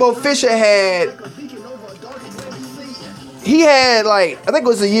had like, I think it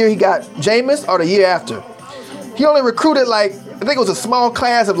was the year he got Jameis or the year after. He only recruited like, I think it was a small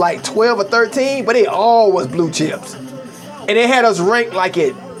class of like 12 or 13, but they all was blue chips. And they had us ranked like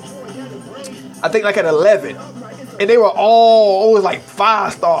at 11. And they were all always like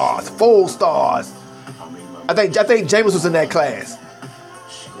 5 stars, 4 stars. I think Jameis was in that class.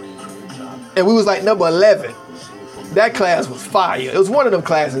 And we was like number 11. That class was fire. It was one of them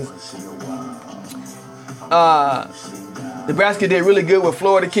classes. Nebraska did really good with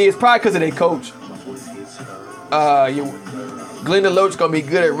Florida kids, probably because of their coach. Glenda Loach gonna be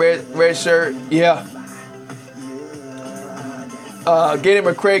good at red shirt. Yeah. Gator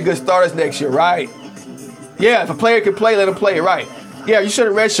McCray, good starters next year, right? Yeah, if a player can play, let him play, right? Yeah, you should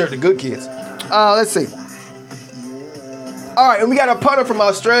have red shirt the good kids. Let's see. All right, and we got a punter from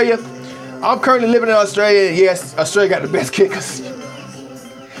Australia. I'm currently living in Australia. Yes, Australia got the best kickers.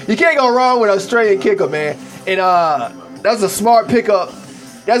 You can't go wrong with an Australian kicker, man. And that was a smart pickup.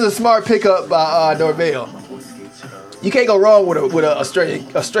 That's a smart pickup by Norvell. You can't go wrong with an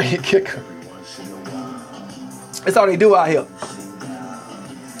Australian kicker. That's all they do out here.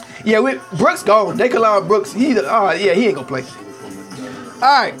 Yeah, Brooks gone. Daquan Brooks, he ain't gonna play. All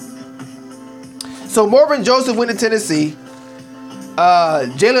right. So Marvin Joseph went to Tennessee.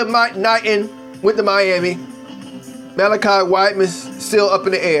 Jalen Knighton went to Miami. Malachi Whiteman's still up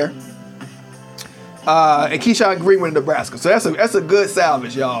in the air. And Keyshawn Green went to Nebraska. So that's a good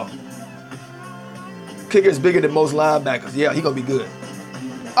salvage, y'all. Kicker's bigger than most linebackers. Yeah, he gonna be good.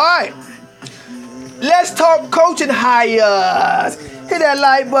 All right. Let's talk coaching hires. Hit that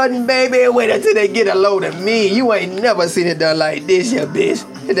like button, baby. Wait until they get a load of me. You ain't never seen it done like this, ya bitch.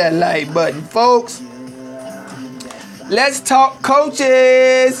 Hit that like button, folks. Let's talk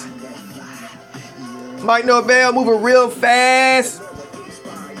coaches. Mike Norvell moving real fast.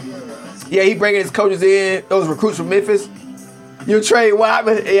 Yeah, he bringing his coaches in. Those recruits from Memphis. You trade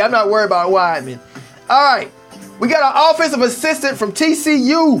Weidman? Hey, I'm not worried about Weidman. All right, we got an offensive assistant from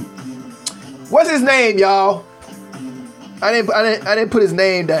TCU. What's his name, y'all? I didn't put his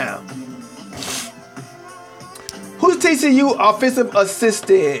name down. Who's TCU offensive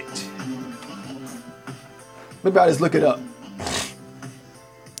assistant? Maybe I'll just look it up.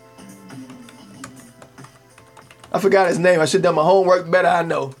 I forgot his name. I should have done my homework better. I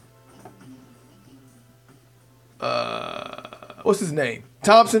know. What's his name?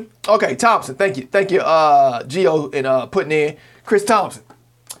 Thompson? Okay, Thompson. Thank you. Thank you, Gio, and putting in Chris Thompson.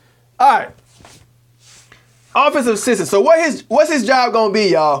 All right. Offensive assistant. So what's his job gonna be,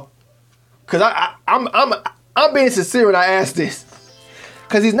 y'all? Cause I'm being sincere when I ask this.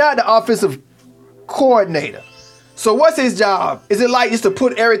 Cause he's not the offensive coordinator. So what's his job? Is it like just to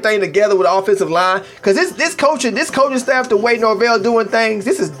put everything together with the offensive line? Cause this coaching staff, the way Norvell doing things,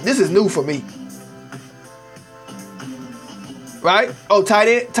 this is new for me. Right? Oh, tight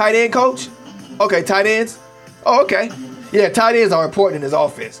end coach? Okay, tight ends. Oh, okay. Yeah, tight ends are important in his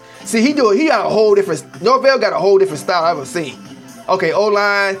offense. See, he got a whole different, Norvell got a whole different style I've ever seen. Okay,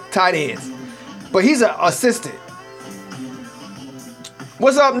 O-line, tight ends. But he's an assistant.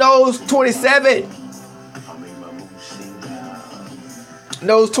 What's up, Nose 27?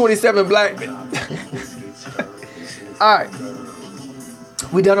 Nose 27 Blackman. All right.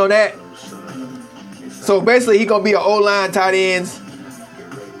 We done on that? So basically, he going to be an O-line, tight ends.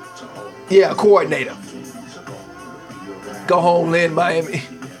 Yeah, coordinator. Go home, Lynn, Miami.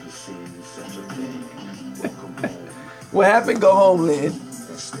 What happened? Go home, Lynn.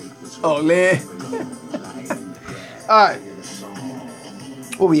 Oh, Lynn. All right.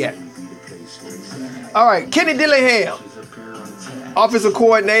 Where we at? All right. Kenny Dillingham, offensive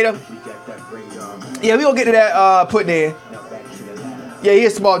coordinator. Yeah, we going to get to that putting in. Yeah, he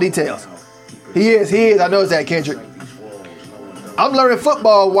has small details. He is. I know that, Kendrick. I'm learning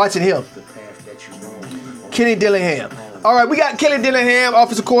football watching him. Kenny Dillingham. All right, we got Kenny Dillingham,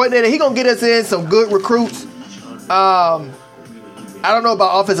 offensive coordinator. He going to get us in some good recruits. I don't know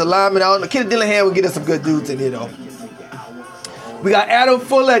about offensive linemen. I don't know. Kenny Dillingham will get us some good dudes in here, though. We got Adam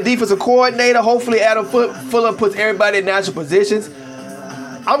Fuller, defensive coordinator. Hopefully, Adam Fuller puts everybody in natural positions.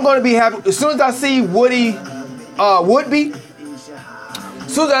 I'm going to be happy. As soon as I see Woodby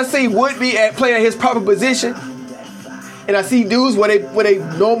at playing at his proper position, and I see dudes where they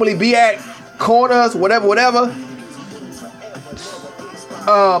normally be at, corners, whatever.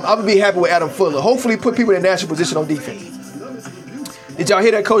 I'm gonna be happy with Adam Fuller. Hopefully, put people in a natural position on defense. Did y'all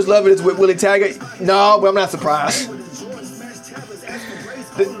hear that Coach Lovett is with Willie Taggart? No, but I'm not surprised.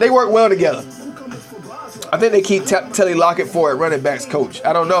 They work well together. I think they keep Telly Lockett for a running backs coach.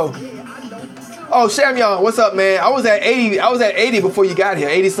 I don't know. Oh, Shamyon, what's up, man? I was at 80 before you got here.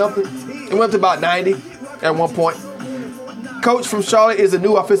 80 something. It went up to about 90 at one point. Coach from Charlotte is a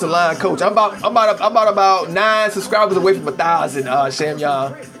new offensive line coach. I'm about 9 subscribers away from 1,000.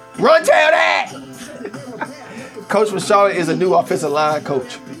 Shamyon, run tell that. Coach from Charlotte is a new offensive line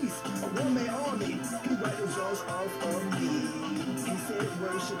coach.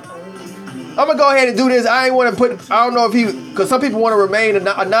 I'm gonna go ahead and do this. I don't know if because some people want to remain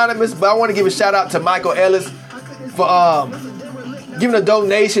anonymous, but I want to give a shout out to Michael Ellis for giving a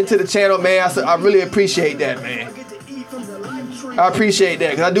donation to the channel, man. I really appreciate that, man. I appreciate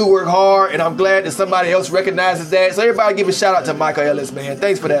that because I do work hard, and I'm glad that somebody else recognizes that. So everybody give a shout out to Michael Ellis, man.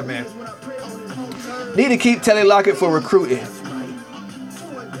 Thanks for that, man. Need to keep Telly Lockett for recruiting.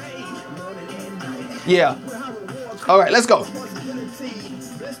 Yeah. All right, let's go.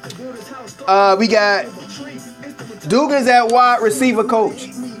 We got Dugan's at wide receiver coach.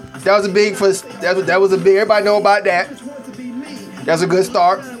 That was a big everybody know about that. That's a good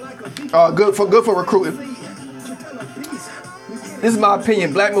start. Good for recruiting. This is my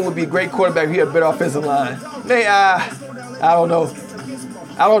opinion. Blackman would be a great quarterback if he had a better offensive line. Man, I don't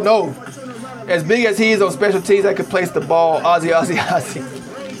know. As big as he is on special teams, I could place the ball. Ozzy.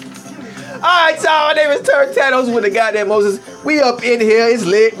 Alright, y'all, my name is TURNTTALLY with the goddamn Moses. We up in here, it's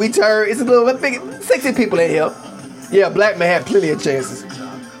lit, we turn. It's a little big, 60 people in here. Yeah, black man had plenty of chances.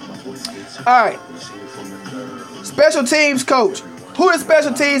 Alright. Special teams coach. Who the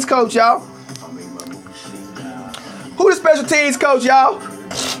special teams coach, y'all? Who the special teams coach, y'all?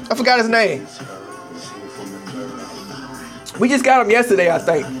 I forgot his name. We just got him yesterday, I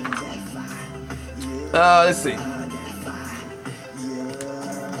think. Let's see.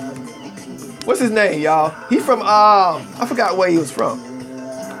 What's his name, y'all? He from I forgot where he was from.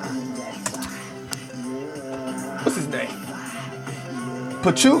 What's his name?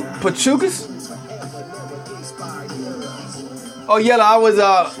 Pachucas? Oh yeah,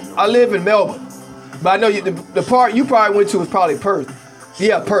 I live in Melbourne. But I know the part you probably went to was probably Perth.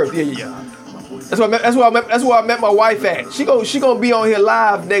 Yeah, Perth. Yeah. That's where I met my wife at. She gonna be on here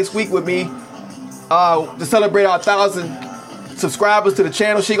live next week with me to celebrate our 1,000 subscribers to the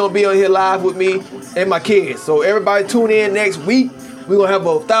channel. She gonna be on here live with me and my kids. So everybody tune in next week. We're gonna have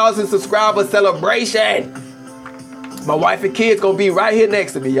a 1,000 subscriber celebration. My wife and kids gonna be right here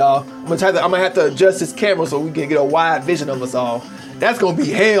next to me, y'all. I'm gonna have to adjust this camera so we can get a wide vision of us all. That's gonna be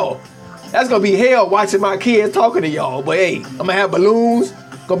hell. That's gonna be hell watching my kids talking to y'all. But hey, I'm gonna have balloons.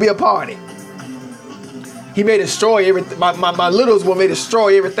 Gonna be a party. He may destroy everything. My littles will may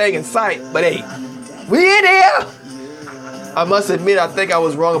destroy everything in sight. But hey, we in here. I must admit, I think I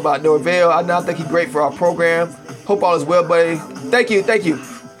was wrong about Norvell. I now think he's great for our program. Hope all is well, buddy. Thank you. Thank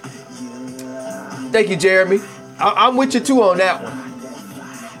you, Jeremy. I'm with you too on that one.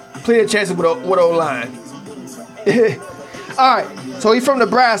 Plenty of chances with O-line. All right, so he's from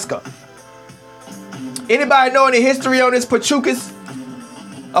Nebraska. Anybody know any history on this Pachucas?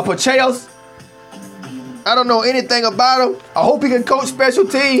 Pacheos? I don't know anything about him. I hope he can coach special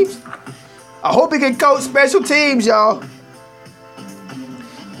teams. Y'all.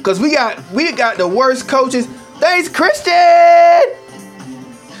 Because we got the worst coaches. Thanks, Christian.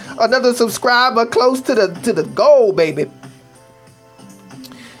 Another subscriber close to the goal, baby.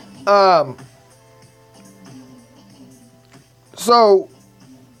 So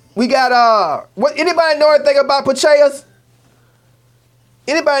we got what? Anybody know anything about Pacheos?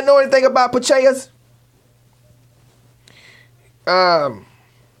 I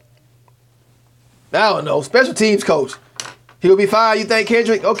don't know. Special teams coach. He'll be fine, you think,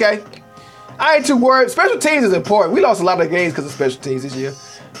 Kendrick? Okay. I ain't too worried. Special teams is important. We lost a lot of games because of special teams this year.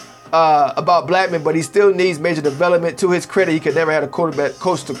 About Blackman, but he still needs major development. To his credit, he could never have a quarterback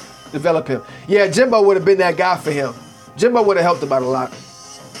coach to develop him. Yeah, Jimbo would have been that guy for him. Jimbo would have helped him out a lot.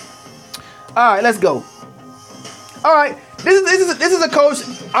 All right, let's go. All right, this is a coach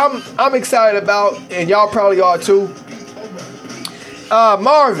I'm excited about, and y'all probably are too.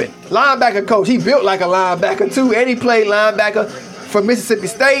 Marvin, linebacker coach. He built like a linebacker too, and he played linebacker for Mississippi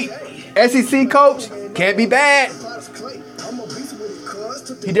State. SEC coach, can't be bad.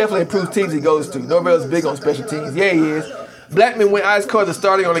 He definitely improves teams he goes to. Norvell's big on special teams. Yeah, he is. Blackman went ice cold to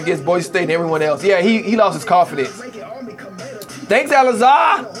starting on against Boise State and everyone else. Yeah, he lost his confidence. Thanks,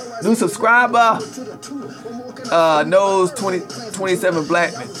 Alazar. New subscriber. Knows 27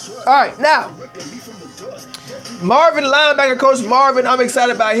 Blackman. All right, now. Marvin, linebacker coach Marvin, I'm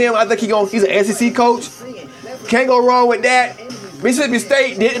excited about him. I think he's an SEC coach. Can't go wrong with that. Mississippi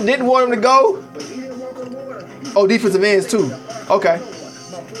State didn't want him to go. Oh, defensive ends too. Okay.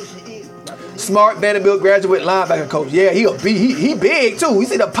 Smart Vanderbilt graduate linebacker coach. Yeah, he big too. You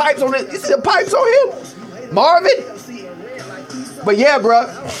see the pipes on it? You see the pipes on him? Marvin? But yeah, bro.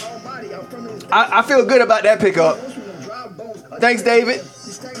 I feel good about that pickup. Thanks, David.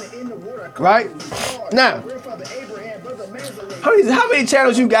 Right? Now, how many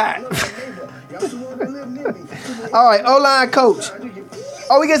channels you got? All right, O-line coach.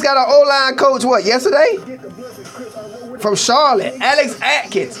 Oh, we just got our O-line coach, what, yesterday? From Charlotte, Alex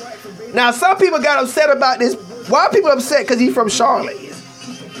Atkins. Now, some people got upset about this. Why are people upset? Because he's from Charlotte.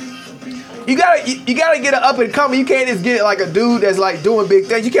 You gotta get an up and coming. You can't just get like a dude that's like doing big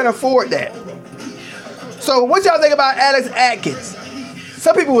things. You can't afford that. So what y'all think about Alex Atkins?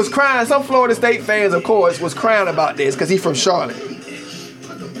 Some people was crying. Some Florida State fans, of course, was crying about this because he's from Charlotte.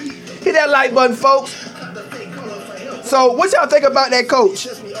 Hit that like button, folks. So what y'all think about that coach?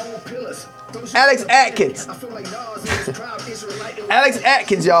 Alex Atkins. Alex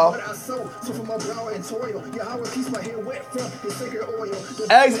Atkins, y'all.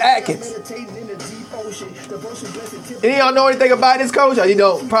 Alex Atkins. Any of y'all know anything about this coach? Or you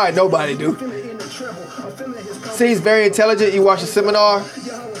don't? Probably nobody do. Seems very intelligent. You watch a seminar.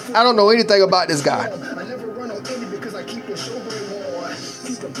 I don't know anything about this guy.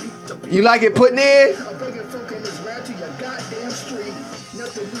 You like it putting in?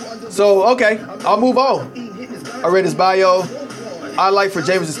 So, okay, I'll move on. I read his bio. I'd like for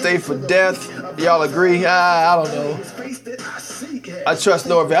James to stay for death. Y'all agree? I don't know. I trust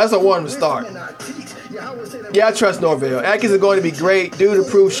Norvell. I just want him to start. Yeah, I trust Norvell. Atkins is going to be great. Dude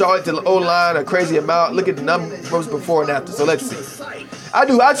improved Charlotte to the O-line a crazy amount. Look at the numbers before and after. So let's see. I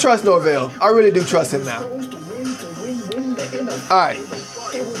do. I trust Norvell. I really do trust him now. All right.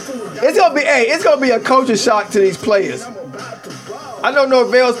 It's gonna be a culture shock to these players. I know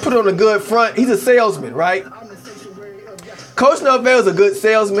Norvell's put on a good front. He's a salesman, right? Coach Norvell's a good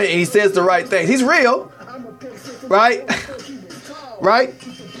salesman, and he says the right things. He's real, right? Right?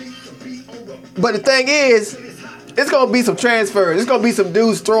 But the thing is, it's going to be some transfers. It's going to be some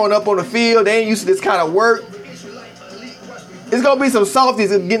dudes throwing up on the field. They ain't used to this kind of work. It's going to be some softies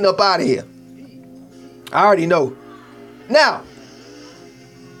getting up out of here. I already know. Now,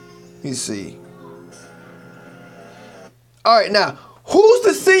 let me see. All right, now, who's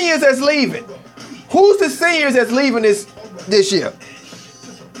the seniors that's leaving? Who's the seniors that's leaving this year?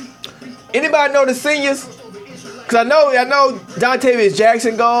 Anybody know the seniors? Because I know Dontavius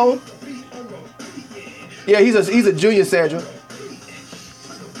Jackson gone. Yeah, he's a junior, Sandra.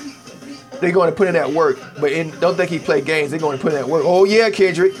 They're going to put in that work, but don't think he played games. They're going to put in that work. Oh yeah,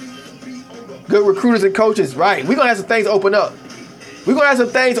 Kendrick. Good recruiters and coaches, right? We're gonna have some things open up. We're gonna have some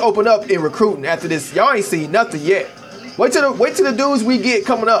things open up in recruiting after this. Y'all ain't seen nothing yet. Wait till the dudes we get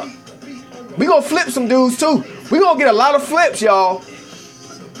coming up. We gonna flip some dudes too. We gonna get a lot of flips, y'all.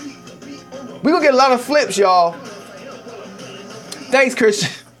 We gonna get a lot of flips, y'all. Thanks, Christian.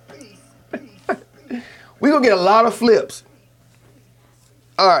 We gonna get a lot of flips.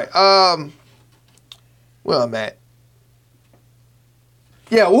 All right. Where I'm at.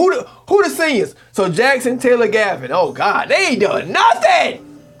 Yeah, who the seniors? So Jackson, Taylor, Gavin. Oh God, they ain't done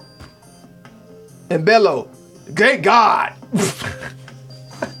nothing. And Bello, great God.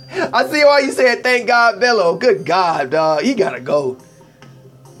 I see why you said thank God, Bello. Good God, dog. He gotta go.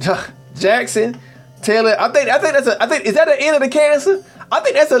 Jackson, Taylor. I think is that the end of the cancer? I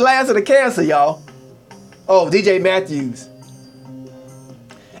think that's the last of the cancer, y'all. Oh, DJ Matthews.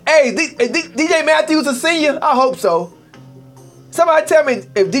 Hey, DJ Matthews a senior? I hope so. Somebody tell me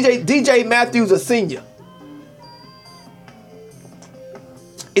if DJ Matthews a senior.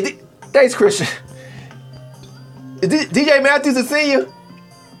 Thanks, Christian. Is DJ Matthews a senior?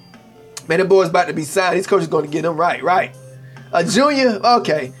 Man, that boy's about to be signed. His coach is going to get him right. A junior?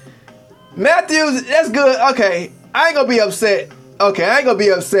 Okay. Matthews, that's good. Okay. I ain't going to be upset. Okay, I ain't going to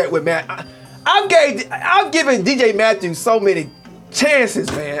be upset with Matt. I've given DJ Matthews so many chances,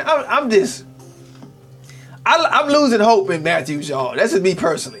 man. I'm losing hope in Matthews, y'all. That's just me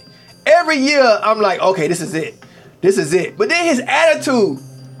personally. Every year, I'm like, okay, this is it. But then his attitude,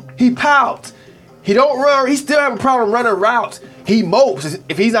 he pouts. He don't run. He still have a problem running routes. He mopes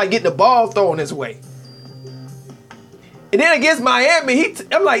if he's not getting the ball thrown his way. And then against Miami,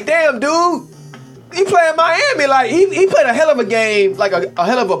 I'm like, damn, dude. He playing Miami. Like, he played a hell of a game, like a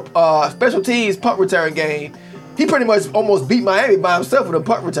hell of a special teams punt return game. He pretty much almost beat Miami by himself with the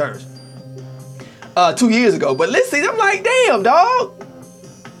punt returns 2 years ago. But listen, I'm like, damn, dog.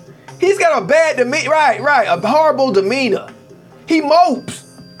 He's got a bad demeanor. Right. A horrible demeanor. He mopes.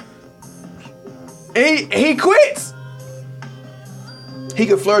 And he quits. He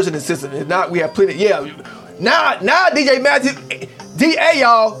can flourish in the system. If not, we have plenty. Yeah. Now DJ Matthews.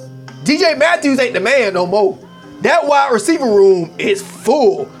 Y'all. DJ Matthews ain't the man no more. That wide receiver room is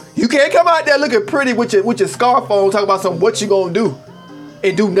full. You can't come out there looking pretty with your scarf on, talking about what you gonna do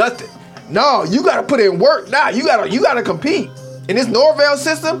and do nothing. No, you gotta put in work. Nah, you gotta compete. In this Norvell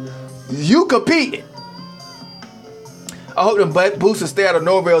system, you competing. I hope them boosters stay out of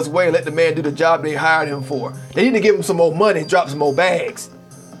Norvell's way and let the man do the job they hired him for. They need to give him some more money and drop some more bags,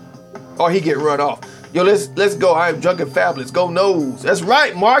 or he get run off. Yo, let's go. I am drunk and fabulous. Go Noles. That's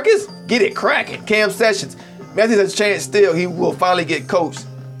right, Marcus. Get it cracking. Cam Sessions. Matthews has a chance still. He will finally get coached.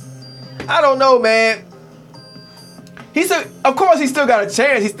 I don't know, man. Of course, he still got a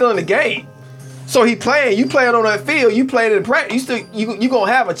chance. He's still in the game. So he playing. You playing on that field. You playing in practice. You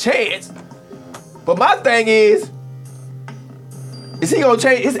gonna have a chance. But my thing is he gonna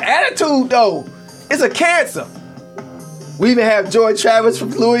change his attitude though? It's a cancer. We even have George Travis from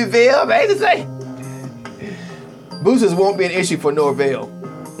Louisville. I hate to say. Boosters won't be an issue for Norvell.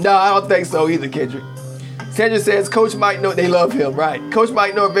 No, I don't think so either, Kendrick. Sandra says Coach Mike they love him, right? Coach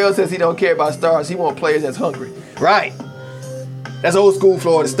Mike Norvell says he don't care about stars. He want players that's hungry, right? That's old school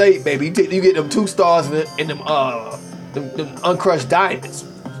Florida State, baby. You get them 2 stars and them uncrushed diamonds.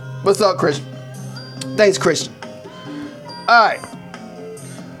 What's up, Christian? Thanks, Christian. All right.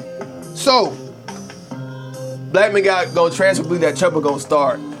 So, Blackman gonna transfer. Believe that Chopper gonna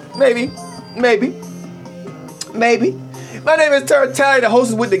start. Maybe. My name is TURNTTALLY, the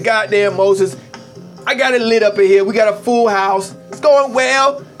hostess with the goddamn Moses. I got it lit up in here. We got a full house. It's going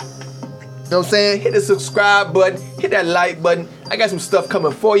well. You know what I'm saying? Hit the subscribe button. Hit that like button. I got some stuff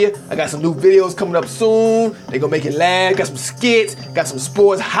coming for you. I got some new videos coming up soon. They gonna make it laugh. Got some skits. Got some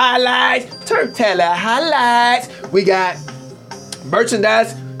sports highlights. TURNTTALLY highlights. We got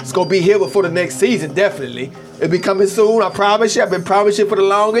merchandise. It's gonna be here before the next season, definitely. It'll be coming soon, I promise you. I've been promising you for the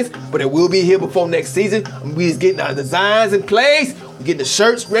longest, but it will be here before next season. We just getting our designs in place. We're getting the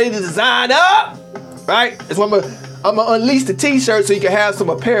shirts ready to design up, right? That's why I'm gonna unleash the t-shirt so you can have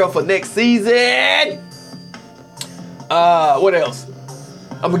some apparel for next season. What else?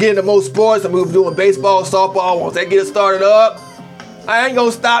 I'm gonna get into more sports. I'm gonna be doing baseball, softball. Once that gets started up, I ain't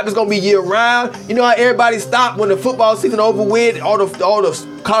gonna stop. It's gonna be year round. You know how everybody stopped when the football season over with, all the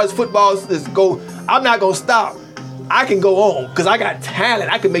college football is go. I'm not gonna stop. I can go on because I got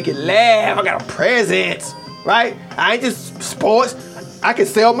talent. I can make it laugh. I got a presence, right? I ain't just sports. I can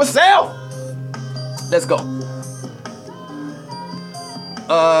sell myself. Let's go.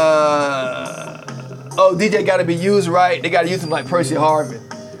 Oh, DJ gotta be used right. They gotta use him like Percy Harvin.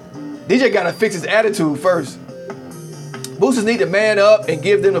 DJ gotta fix his attitude first. Boosters need to man up and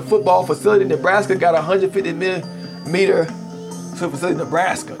give them the football facility. Nebraska got 150-meter facility in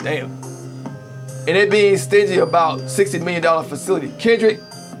Nebraska. Damn. And it being stingy about $60 million facility. Kendrick,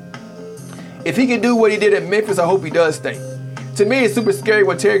 if he can do what he did at Memphis, I hope he does stay. To me, it's super scary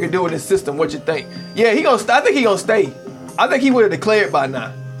what Terry can do in this system. What you think? Yeah, I think he gonna stay. I think he would have declared by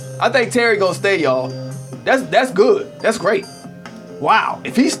now. I think Terry gonna stay, y'all. That's good. That's great. Wow.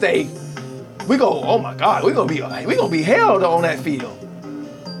 If he stay, we go. Oh my God, we gonna be held on that field.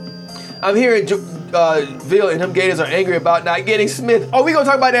 I'm hearing Ville and them Gators are angry about not getting Smith. Oh, we gonna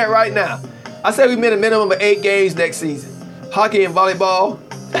talk about that right now. I said we made a minimum of 8 games next season. Hockey and volleyball?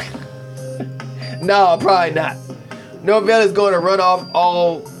 No, probably not. Norvell is going to run off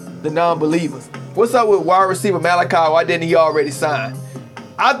all the non-believers. What's up with wide receiver Malachi? Why didn't he already sign?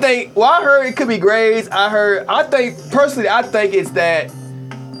 I heard it could be grades. I think it's that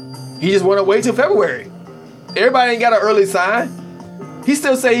he just want to wait till February. Everybody ain't got an early sign. He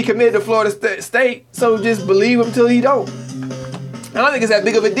still say he committed to Florida State, so just believe him till he don't. I don't think it's that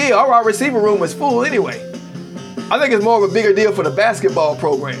big of a deal. Our wide receiver room is full anyway. I think it's more of a bigger deal for the basketball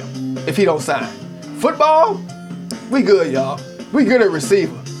program if he don't sign. Football, we good, y'all. We good at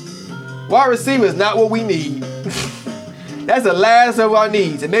receiver. Wide receiver is not what we need. That's the last of our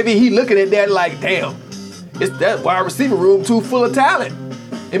needs. And maybe he looking at that like, damn, it's that wide receiver room too full of talent.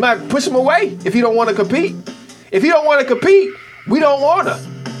 It might push him away if he don't want to compete. If he don't want to compete, we don't want to,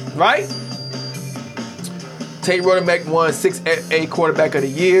 right? Tate Rodemack won 6A quarterback of the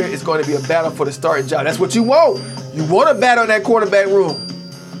year. It's going to be a battle for the starting job. That's what you want. You want to battle in that quarterback room.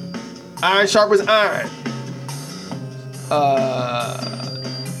 Iron sharpens iron.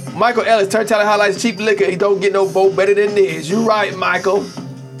 Michael Ellis, TURNTTALLY highlights cheap liquor. He don't get no vote better than this. You right, Michael.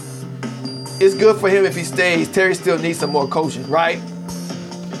 It's good for him if he stays. Terry still needs some more coaching, right?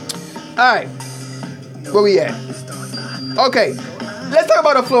 All right. Where we at? Okay. Let's talk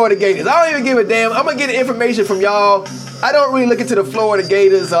about the Florida Gators. I don't even give a damn. I'm going to get information from y'all. I don't really look into the Florida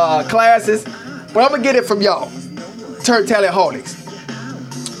Gators classes, but I'm going to get it from y'all. TURNTTALLY holics.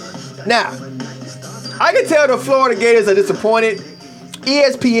 Now, I can tell the Florida Gators are disappointed.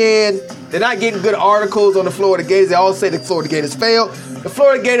 ESPN, they're not getting good articles on the Florida Gators. They all say the Florida Gators failed. The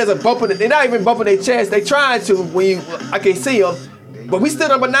Florida Gators are bumping it. They're not even bumping their chest. They trying to when I can't see them. But we still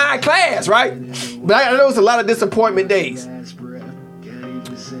number 9 class, right? But I know it's a lot of disappointment days.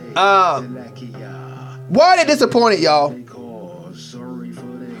 Why are they disappointed, y'all?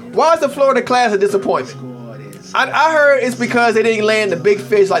 Why is the Florida class a disappointment? I heard it's because they didn't land the big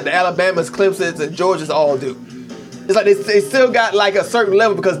fish like the Alabamas, Clemsons, and Georgias all do. It's like they still got like a certain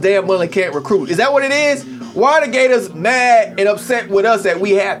level because Dan Mullen can't recruit. Is that what it is? Why are the Gators mad and upset with us that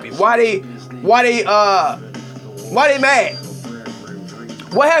we happy? Why they mad?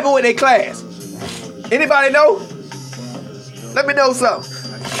 What happened with their class? Anybody know? Let me know something.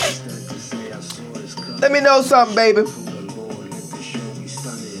 Let me know something, baby.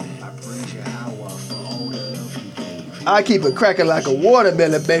 I keep it cracking like a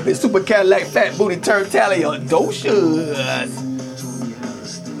watermelon, baby. Super Cadillac, fat booty, TURNTTALLY, audacious.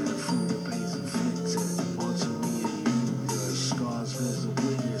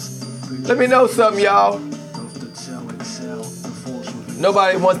 Let me know something, y'all.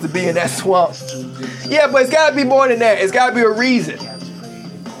 Nobody wants to be in that swamp. Yeah, but it's gotta be more than that. It's gotta be a reason.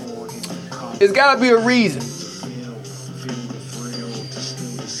 It's gotta be a reason.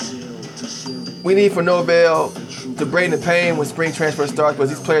 We need for Norvell to to bring the pain when spring transfer starts, but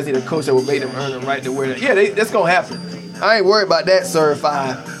these players need a coach that will make them earn the right to wear that. Yeah, that's going to happen. I ain't worried about that, Sir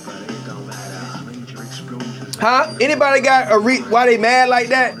 5. Huh? Anybody got why they mad like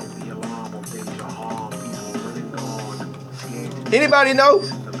that? Anybody know?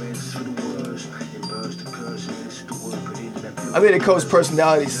 I mean, the coach's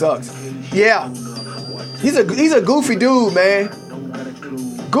personality sucks. Yeah. He's a goofy dude, man.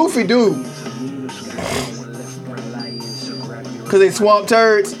 Goofy dude. Cause they swamp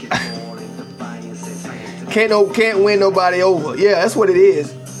turds. Can't win nobody over. Yeah, that's what it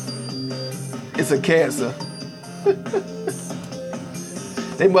is. It's a cancer.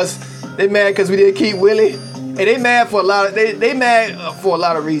 They mad cause we didn't keep Willie. And they mad for a lot of they mad for a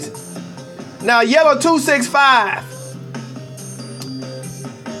lot of reasons. Now Yellow 265.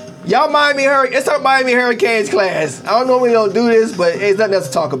 Y'all Miami Hurricanes. It's our Miami Hurricanes class. I don't normally don't do this, but there's nothing else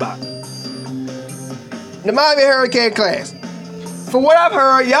to talk about. The Miami Hurricane class. From what I've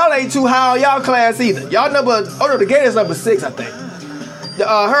heard, y'all ain't too high on y'all class either. Y'all the Gators number 6, I think. The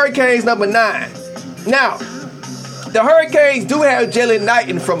Hurricanes number 9. Now, the Hurricanes do have Jalen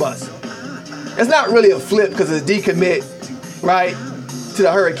Knighton from us. It's not really a flip because it's decommit, right, to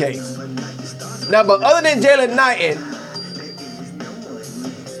the Hurricanes. Now, but other than Jalen Knighton,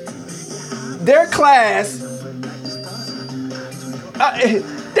 their class,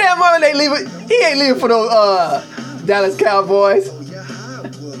 damn mama, they leave it. He ain't leaving for those Dallas Cowboys.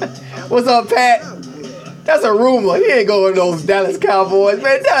 What's up, Pat? That's a rumor. He ain't going to those Dallas Cowboys.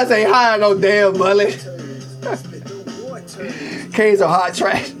 Man, Dallas ain't hiring no damn mullet. Canes are hot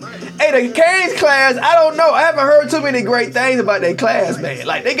trash. Hey, the Canes class, I don't know. I haven't heard too many great things about their class, man.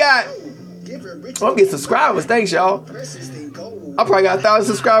 Like, they got, I'm getting subscribers. Thanks, y'all. I probably got 1,000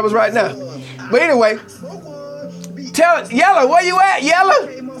 subscribers right now. But anyway, tell Yellow, where you at, Yellow?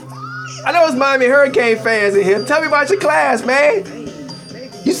 I know it's Miami Hurricane fans in here. Tell me about your class, man.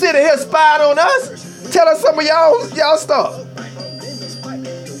 You sitting here spying on us? Tell us some of y'all stuff.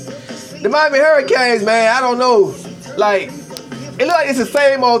 The Miami Hurricanes, man, I don't know. Like, it look like it's the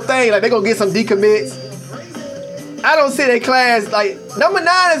same old thing. Like, they gonna get some decommits. I don't see their class. Like, number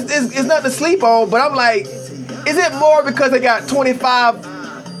 9 is nothing to sleep on, but I'm like, is it more because they got 25?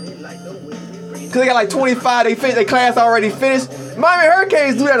 Because they got like 25, their class already finished. Miami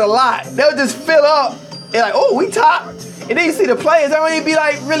Hurricanes do that a lot. They'll just fill up and like, oh, we top. And then you see the players, they don't even be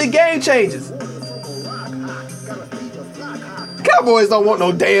like really game changers. Cowboys don't want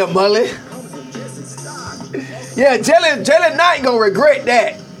no damn mullet. Yeah, Jalen Knight gonna regret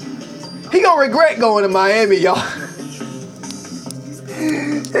that. He gonna regret going to Miami, y'all.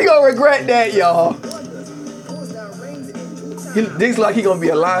 He gonna regret that, y'all. He looks like he gonna be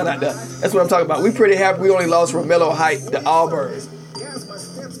a line out there. That's what I'm talking about. We pretty happy we only lost Romello Height to Auburn.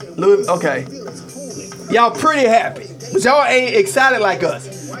 Okay. Y'all pretty happy. But y'all ain't excited like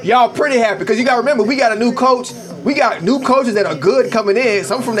us. Y'all pretty happy. Because you gotta remember, we got a new coach. We got new coaches that are good coming in.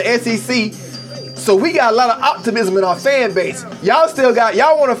 Some from the SEC. So we got a lot of optimism in our fan base. Y'all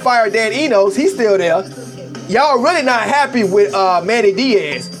want to fire Dan Enos. He's still there. Y'all really not happy with Manny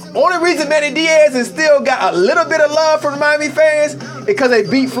Diaz. Only reason Manny Diaz has still got a little bit of love from the Miami fans is because they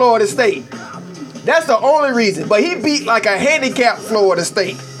beat Florida State. That's the only reason. But he beat like a handicapped Florida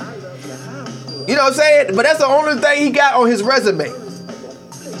State. You know what I'm saying? But that's the only thing he got on his resume.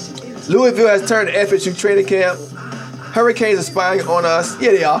 Louisville has turned to FSU training camp. Hurricanes are spying on us.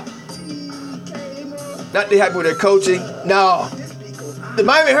 Yeah, they are. Not they happy with their coaching. No. The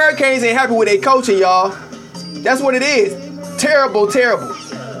Miami Hurricanes ain't happy with their coaching, y'all. That's what it is. Terrible, terrible.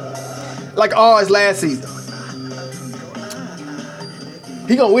 Like ours last season.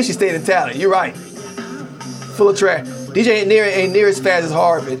 He gonna wish he stayed in talent. You're right. Full of trash. DJ ain't near as fast as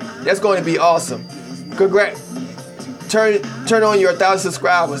Harvard. That's going to be awesome. Congrats. Turn on your 1,000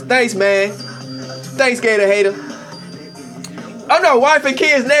 subscribers. Thanks, man. Thanks, Gator Hater. Oh no, wife and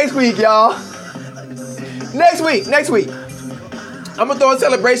kids next week, y'all. Next week. I'm gonna throw a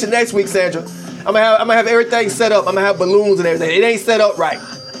celebration next week, Sandra. I'm gonna have everything set up. I'm gonna have balloons and everything. It ain't set up right.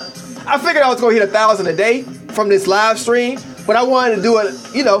 I figured I was gonna hit 1,000 a day from this live stream, but I wanted to do it,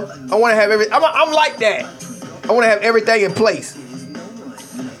 you know, I wanna have everything. I'm like that. I wanna have everything in place.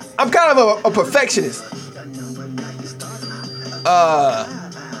 I'm kind of a perfectionist.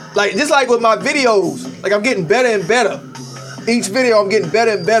 Like just like with my videos, like I'm getting better and better. Each video I'm getting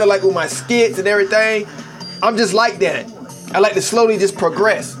better and better, like with my skits and everything. I'm just like that. I like to slowly just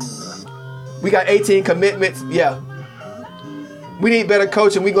progress. We got 18 commitments. Yeah. We need better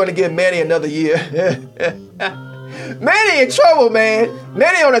coaching. We're going to give Manny another year. Manny in trouble, man.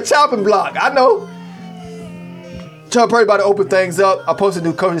 Manny on a chopping block. I know. Tell Purdy about to open things up. I posted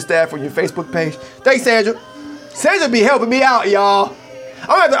new coaching staff on your Facebook page. Thanks, Sandra. Sandra be helping me out, y'all.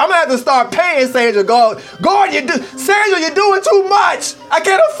 I'm gonna have to start paying Sandra. Gordon, Sandra, you're doing too much. I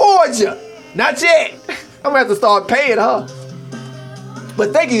can't afford you. Not yet. I'm gonna have to start paying her.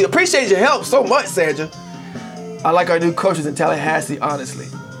 But thank you, appreciate your help so much, Sandra. I like our new coaches in Tallahassee, honestly.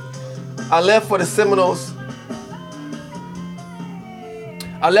 I left for the Seminoles,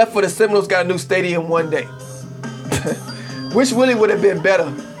 got a new stadium one day. Wish Willie would have been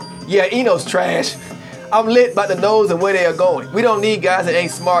better. Yeah, Eno's trash. I'm lit by the nose and where they are going. We don't need guys that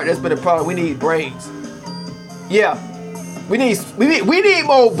ain't smart. That's been a problem. We need brains. Yeah, we need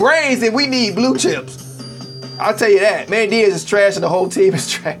more brains than we need blue chips. I'll tell you that. Manny Diaz is trash and the whole team is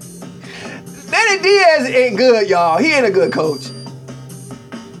trash. Manny Diaz ain't good, y'all. He ain't a good coach.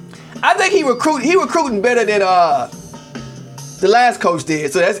 I think he recruiting better than the last coach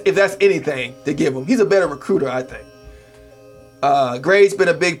did. So if that's anything to give him. He's a better recruiter, I think. Grades been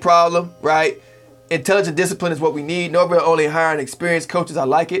a big problem, right? Intelligent discipline is what we need. Norvell only hiring experienced coaches. I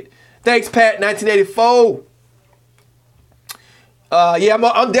like it. Thanks, Pat. 1984. Yeah,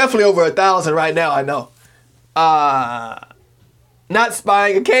 I'm definitely over 1,000 right now. I know. Not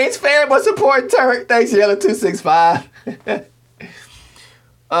spying a Canes fan, but supporting Turk. Thanks, Yellow 265.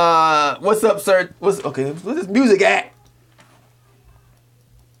 What's up, sir? What's this music at?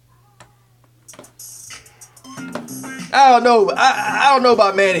 I don't know. I don't know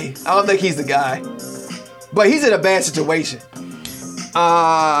about Manny. I don't think he's the guy. But he's in a bad situation.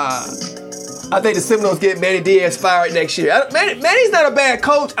 I think the Seminoles get Manny Diaz fired next year. Manny's not a bad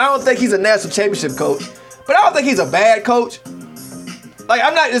coach. I don't think he's a national championship coach. But I don't think he's a bad coach. Like,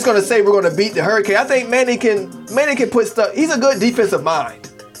 I'm not just going to say we're going to beat the Hurricane. I think Manny can put stuff. He's a good defensive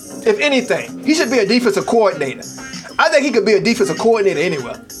mind. If anything, he should be a defensive coordinator. I think he could be a defensive coordinator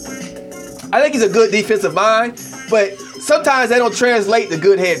anywhere. I think he's a good defensive mind, but sometimes they don't translate to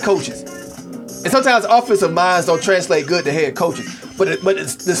good head coaches. And sometimes offensive minds don't translate good to head coaches. But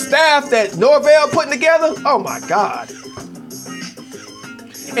the staff that Norvell putting together, oh my God.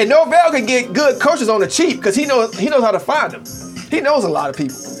 And Norvell can get good coaches on the cheap because he knows how to find them. He knows a lot of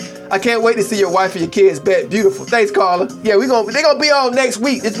people. I can't wait to see your wife and your kids bet. Beautiful. Thanks, Carla. Yeah, they're gonna be on next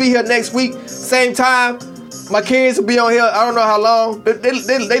week. Let's be here next week, same time. My kids will be on here. I don't know how long.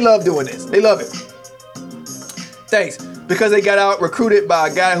 They love doing this. They love it. Thanks. Because they got out recruited by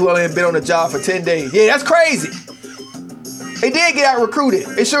a guy who only had been on the job for 10 days. Yeah, that's crazy. They did get out recruited.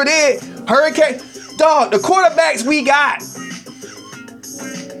 They sure did. Hurricane. Dog, the quarterbacks we got.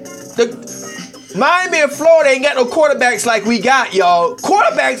 The Miami and Florida ain't got no quarterbacks like we got, y'all.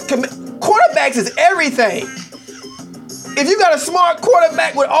 Quarterbacks is everything. If you got a smart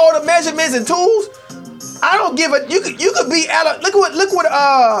quarterback with all the measurements and tools, I don't give a. You could be Look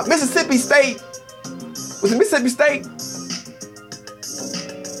what Mississippi State. Was it Mississippi State?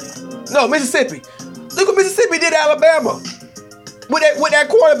 No, Mississippi. Look what Mississippi did to Alabama with that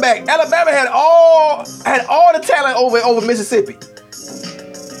quarterback. Alabama had all the talent over Mississippi.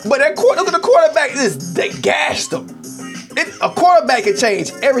 But look at the quarterback. They gashed them. A quarterback can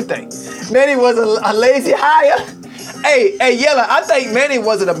change everything. Manny was a lazy hire. Hey, Yella, I think Manny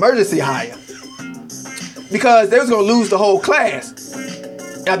was an emergency hire because they was gonna lose the whole class.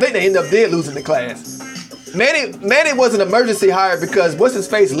 And I think they ended up losing the class. Manny was an emergency hire because what's his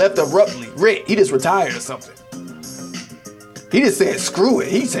face left abruptly. Rick, he just retired or something. He just said screw it.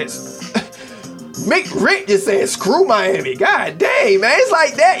 He says. Rick just said, screw Miami. God dang, man. It's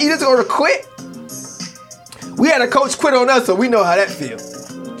like that. You just gonna quit? We had a coach quit on us, so we know how that feels.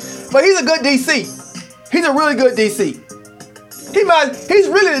 But he's a good DC. He's a really good DC. He's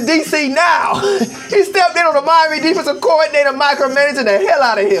really the DC now. He stepped in on the Miami defensive coordinator, micromanaging the hell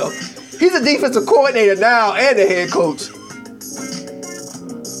out of him. He's a defensive coordinator now and the head coach.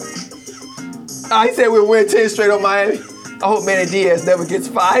 He said we'll win 10 straight on Miami. I hope Manny Diaz never gets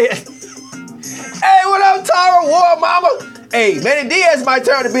fired. Hey, what up, Tara War Mama? Hey, Manny Diaz might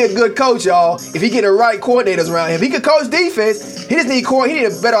turn to be a good coach, y'all, if he get the right coordinators around him. He can coach defense. He just need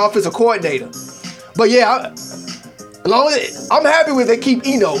a better offensive coordinator. But yeah, I'm happy with they keep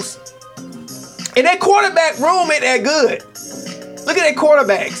Enos. And that quarterback room ain't that good. Look at their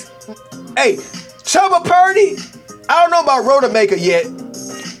quarterbacks. Hey, Chubba Purdy, I don't know about Rodemaker yet,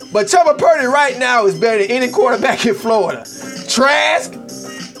 but Chubba Purdy right now is better than any quarterback in Florida. Trask,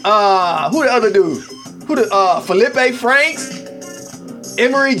 who the other dude? Felipe Franks?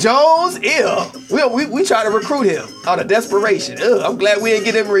 Emory Jones? Ew. We try to recruit him out of desperation. I'm glad we didn't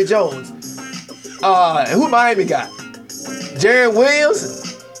get Emory Jones. And who Miami got? Jared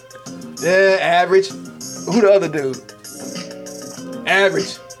Williams? Yeah, average. Who the other dude?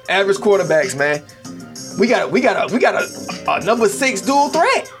 Average quarterbacks, man. We got a number 6 dual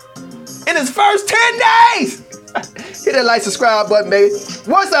threat in his first 10 days. Hit that like, subscribe button, baby.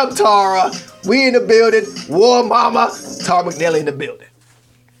 What's up, Tara? We in the building. War Mama. Tara McNally in the building.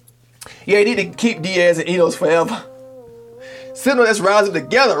 Yeah, you need to keep Diaz and Enos forever. Signal, let's rise up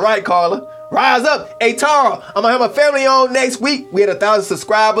together, right, Carla? Rise up. Hey, Tara, I'm going to have my family on next week. We had 1,000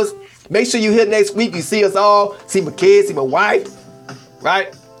 subscribers. Make sure you hit next week. You see us all. See my kids, see my wife.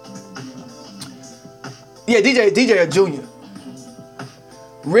 Right? Yeah, DJ a junior.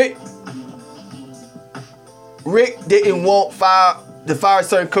 Rick didn't want to fire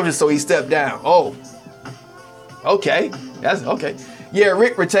certain coaches, so he stepped down. Oh. Okay. That's okay. Yeah,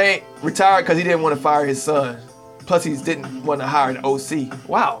 Rick retired because he didn't want to fire his son. Plus, he didn't want to hire an OC.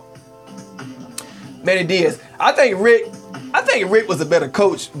 Wow. Manny Diaz. I think Rick was a better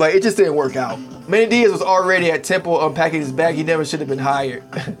coach, but it just didn't work out. Manny Diaz was already at Temple unpacking his bag. He never should have been hired.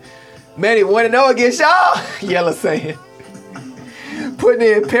 Manny 1-0 against y'all. Yella saying. Putting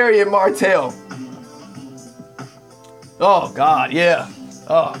in Perry and Martell. Oh, God, yeah.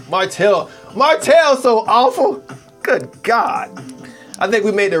 Oh, Martell so awful. Good God. I think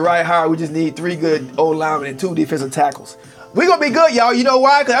we made the right hire. We just need 3 good old linemen and 2 defensive tackles. We're going to be good, y'all. You know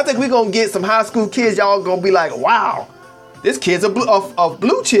why? Because I think we're going to get some high school kids. Y'all going to be like, wow, this kid's a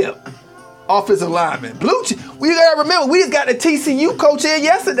blue chip offensive lineman. Blue chip. We got to remember, we just got the TCU coach in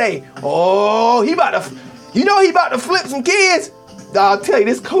yesterday. Oh, he about to flip some kids. I'll tell you,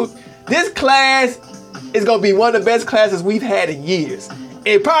 this class is going to be one of the best classes we've had in years.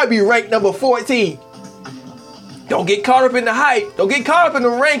 It'll probably be ranked number 14. Don't get caught up in the hype. Don't get caught up in the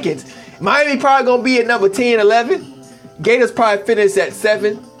rankings. Miami probably going to be at number 10, 11. Gators probably finish at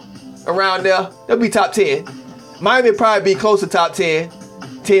 7, around there. They'll be top 10. Miami will probably be close to top 10,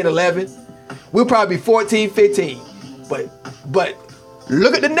 10, 11. We'll probably be 14, 15. But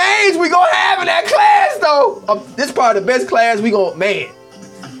look at the names we going to have in that class, though. This is probably the best class we going to, man.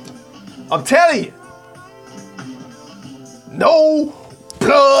 I'm telling you. No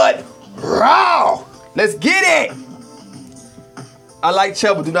blood raw. Let's get it. I like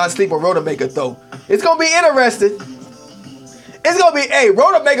Chubb, do not sleep on Rodemaker, though. It's going to be interesting. It's going to be, hey,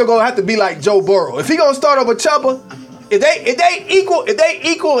 Rodemaker going to have to be like Joe Burrow. If he going to start over Chubba, if they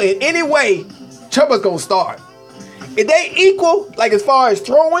equal in any way, Chubba's going to start. If they equal, like as far as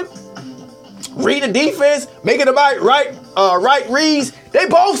throwing, reading defense, making the right reads, they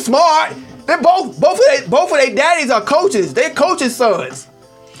both smart. They're both of their daddies are coaches. They're coaches' sons.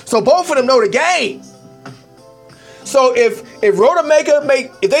 So both of them know the game. So if Rodemaker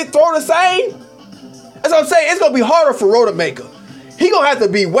if they throw the same, that's what I'm saying. It's gonna be harder for Rodemaker. He gonna have to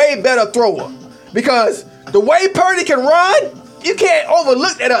be way better thrower because the way Purdy can run, you can't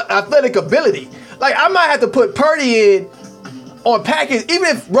overlook that athletic ability. Like I might have to put Purdy in on package,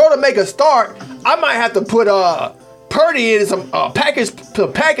 even if Rodemaker start, I might have to put Purdy in some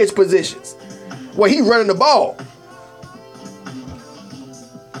package positions where he running the ball.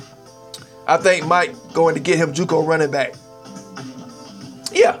 I think Mike going to get him JUCO running back.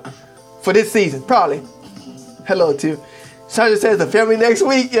 Yeah, for this season, probably. Hello, Tim. Sandra says the family next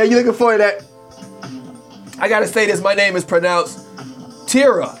week. Yeah, you looking forward to that? I gotta say this. My name is pronounced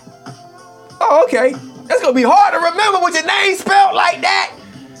Tira. Oh, okay. That's gonna be hard to remember with your name spelled like that.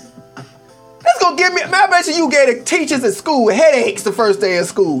 That's gonna give me. Man, I bet you gave the teachers at school headaches the first day of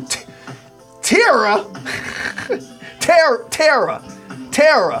school. Tara. Tara.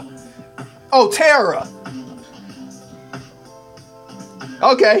 Oh, Tara.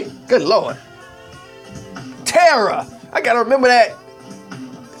 Okay, good Lord. Tara. I gotta remember that.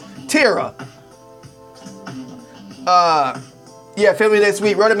 Tara. Yeah, family next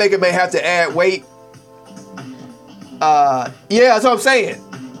week. Rodemaker may have to add weight. Yeah, that's what I'm saying.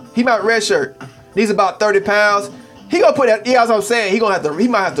 He might redshirt. He's about 30 pounds. He gonna put that. Yeah, that's what I'm saying. He might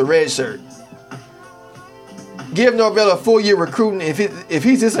have to redshirt. Give Norvell a full year recruiting. If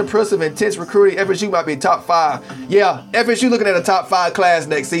he's this impressive, intense recruiting, FSU might be top 5. Yeah, FSU looking at a top 5 class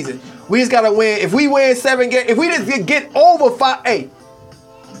next season. We just gotta win. If we win 7 games, if we just get over 5,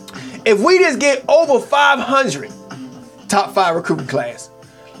 if we just get over 500, top 5 recruiting class.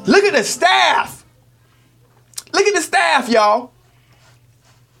 Look at the staff. Look at the staff, y'all.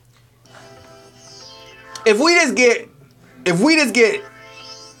 If we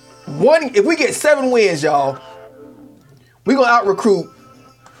get 7 wins, y'all, we gonna out-recruit.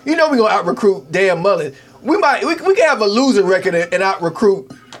 You know we gonna out-recruit Dan Mullen. We can have a losing record and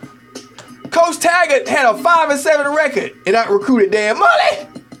out-recruit. Coach Taggart had a 5-7 record and out-recruited Dan Mullen.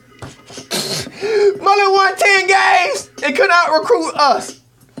 Mullen won 10 games and couldn't out-recruit us.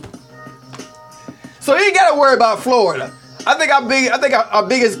 So he ain't gotta worry about Florida. I think our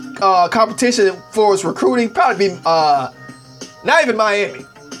biggest competition for us recruiting probably be not even Miami.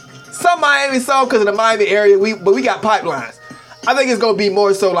 Some Miami, some because of the Miami area. But we got pipelines. I think it's gonna be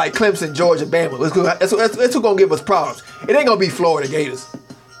more so like Clemson, Georgia, Bama. That's what's gonna give us problems. It ain't gonna be Florida Gators.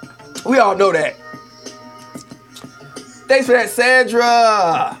 We all know that. Thanks for that,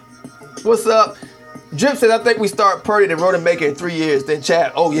 Sandra. What's up? Drip says, I think we start Purdy and Rodemaker in 3 years. Then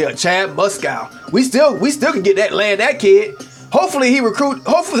Chad. Oh yeah, Chad Muskow. We still can get that land that kid. Hopefully he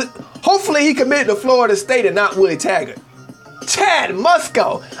Hopefully he committed to Florida State and not Willie Taggart. Chad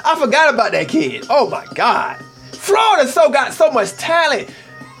Muskow. I forgot about that kid. Oh my God. Florida got so much talent.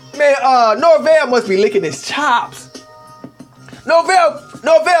 Man, Norvell must be licking his chops. Norvell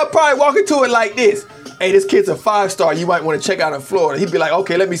probably walking to it like this. Hey, this kid's a 5-star. You might want to check out in Florida. He'd be like,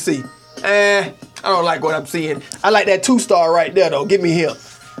 okay, let me see. I don't like what I'm seeing. I like that 2-star right there, though. Give me him.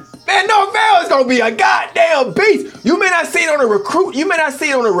 Man, Norvell is gonna be a goddamn beast. You may not see it on the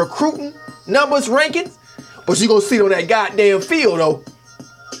recruiting numbers rankings, but you gonna see it on that goddamn field, though.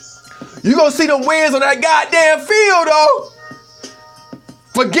 You gonna see them wins on that goddamn field, though.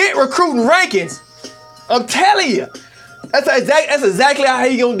 Forget recruiting rankings. I'm telling you. That's exactly how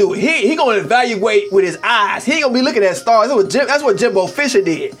he gonna do it. He gonna evaluate with his eyes. He ain't gonna be looking at stars. That's what Jimbo Fisher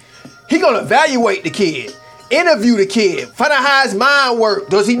did. He gonna evaluate the kid, interview the kid, find out how his mind works.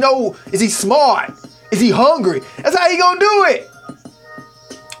 Does he know? Is he smart? Is he hungry? That's how he gonna do it.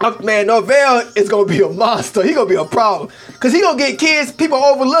 Man, Norvell is gonna be a monster. He gonna be a problem because he gonna get kids people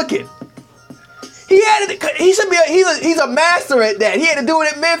overlooking. He's a master at that. He had to do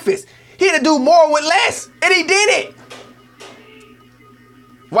it at Memphis. He had to do more with less, and he did it.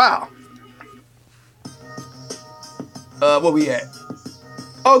 Wow. Where we at?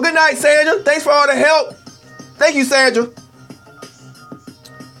 Oh, good night, Sandra. Thanks for all the help. Thank you, Sandra.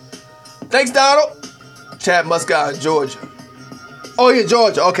 Thanks, Donald. Chad Muskow, Georgia. Oh, yeah,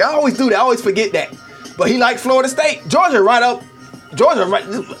 Georgia. Okay, I always do that. I always forget that. But he liked Florida State. Georgia right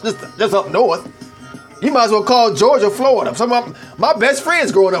just up north. You might as well call Georgia Florida. Some of my best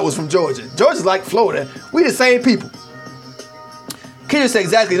friends growing up was from Georgia. Georgia's like Florida. We the same people. Kendra said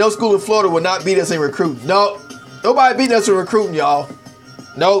exactly, no school in Florida will not beat us in recruiting. No, nobody beating us in recruiting, y'all.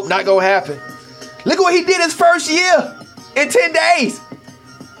 No, not gonna happen. Look at what he did his first year in 10 days.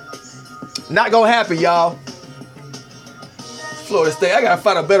 Not gonna happen, y'all. Florida State, I gotta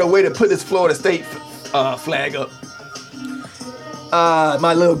find a better way to put this Florida State flag up.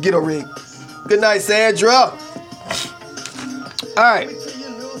 My little ghetto rig. Good night, Sandra. All right,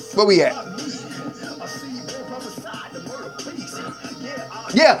 where we at?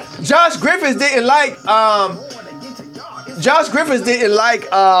 Yeah, Josh Griffiths didn't like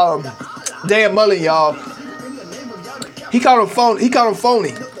Dan Mullen, y'all. He called him phony.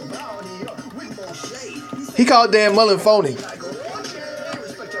 He called Dan Mullen phony.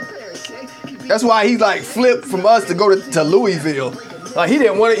 That's why he like flipped from us to go to Louisville. Like he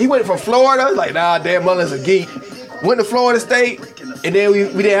didn't want it. He went from Florida, like nah, Dan Mullen's a geek. Went to Florida State, and then we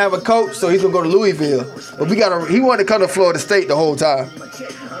didn't have a coach, so he's gonna go to Louisville. But he wanted to come to Florida State the whole time.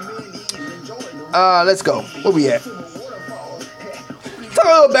 Let's go. Where we at? Talk a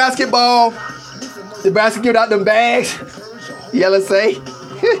little basketball. The basket give out them bags. Yellow say.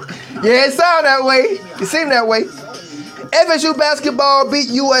 Yeah, it sound that way. It seemed that way. FSU basketball beat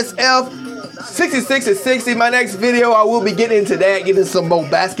USF 66-60. My next video, I will be getting into that, getting some more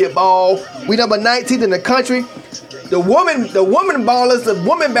basketball. We number 19th in the country. The woman ballers, the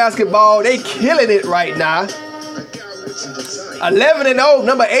women basketball, they killing it right now. 11-0,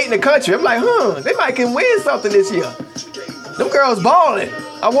 number 8 in the country. I'm like, they might can win something this year. Them girls balling.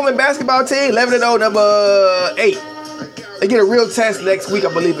 Our women basketball team, 11-0, number 8. They get a real test next week,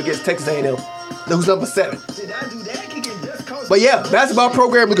 I believe, against Texas A&M, who's number 7. But yeah, basketball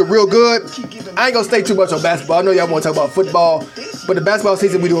program looking real good. I ain't gonna stay too much on basketball. I know y'all want to talk about football, but the basketball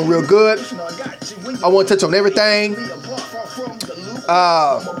season we doing real good. I want to touch on everything.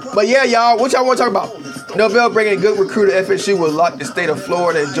 But yeah, y'all, what y'all want to talk about? Norvell bringing a good recruiter. FSU will lock the state of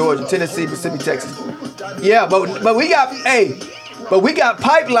Florida and Georgia, Tennessee, Mississippi, Texas. Yeah, but we got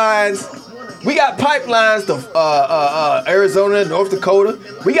pipelines. We got pipelines to Arizona, North Dakota.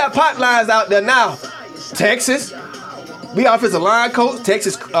 We got pipelines out there now. Texas. We offensive line coach,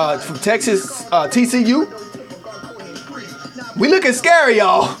 Texas from Texas TCU. We looking scary,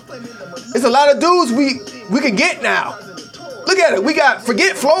 y'all. It's a lot of dudes we can get now. Look at it.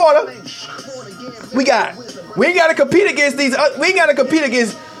 Forget Florida. We ain't got to compete against these. We ain't got to compete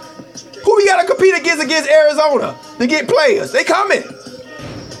against. Who we got to compete against Arizona to get players? They coming.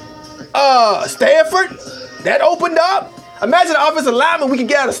 Stanford, that opened up. Imagine the offensive lineman we can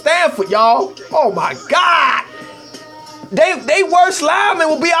get out of Stanford, y'all. Oh my God. They worst linemen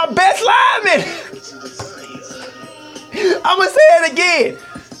will be our best linemen. I'm gonna say it again.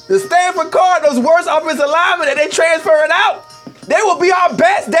 The Stanford Cardinals, worst offensive linemen that they transferring out, they will be our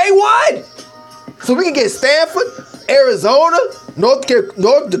best day one. So we can get Stanford, Arizona, North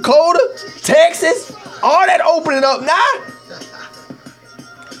Dakota, Texas, all that opening up now.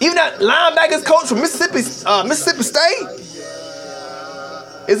 Even that linebackers coach from Mississippi State.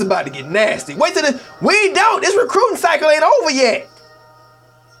 It's about to get nasty. Wait till this recruiting cycle ain't over yet.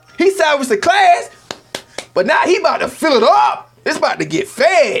 He salvaged the class, but now he about to fill it up. It's about to get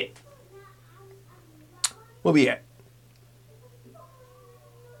fed. Where we at?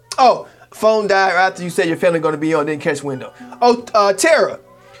 Oh, phone died right after you said your family going to be on, didn't catch window. Oh, Tara,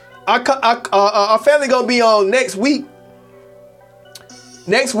 our family going to be on next week.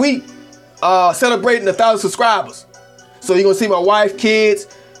 Next week, celebrating 1,000 subscribers. So you're going to see my wife, kids.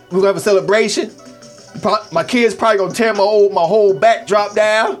 We're going to have a celebration. My kids probably going to tear my whole backdrop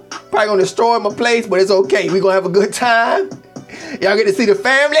down. Probably going to destroy my place, but it's okay. We're going to have a good time. Y'all get to see the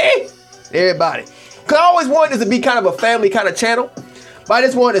family. Everybody. Because I always wanted this to be kind of a family kind of channel. But I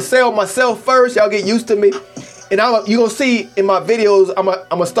just wanted to sell myself first. Y'all get used to me. And you're going to see in my videos, I'm going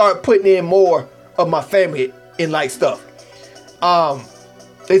to start putting in more of my family in like stuff.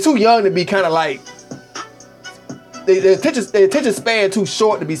 They're too young to be kind of like, their attention span too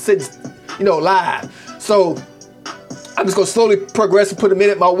short to be sitting, live. So I'm just going to slowly progress and put them in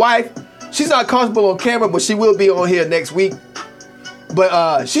it. My wife, she's not comfortable on camera, but she will be on here next week.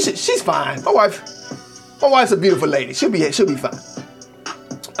 But she's fine. My wife's a beautiful lady. She'll be fine.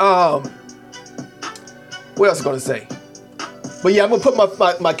 What else am I gonna say? But yeah, I'm gonna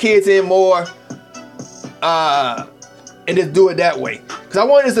put my kids in more, and just do it that way. Cause I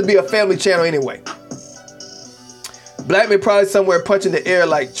want this to be a family channel anyway. Blackman probably somewhere punching the air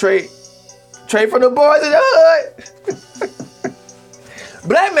like Trey from the boys in the hood.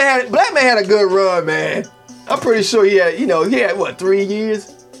 Blackman had a good run, man. I'm pretty sure he had what, 3 years?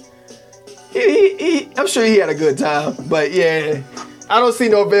 I'm sure he had a good time, but yeah, I don't see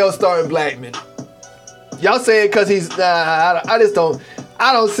Norvell starting Blackman. Y'all say it because he's, I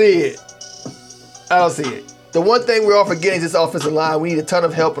don't see it. I don't see it. The one thing we're all forgetting is this offensive line. We need a ton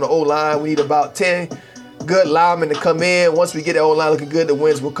of help on the O-line. We need about 10 good linemen to come in. Once we get the O-line looking good, the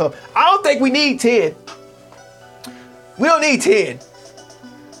wins will come. I don't think we need 10. We don't need 10.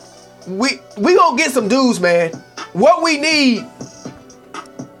 We gonna get some dudes, man. What we need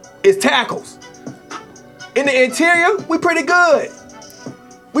is tackles. In the interior, we pretty good.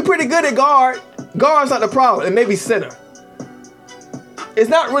 We pretty good at guard. Guard's not the problem, and maybe center. It's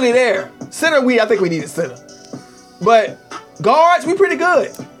not really there. Center, I think we need a center. But guards, we pretty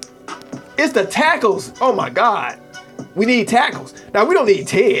good. It's the tackles. Oh my God. We need tackles. Now, we don't need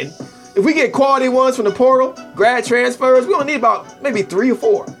 10. If we get quality ones from the portal, grad transfers, we don't need about maybe 3 or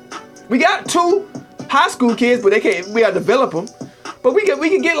 4. We got 2 high school kids, but we gotta develop them. But we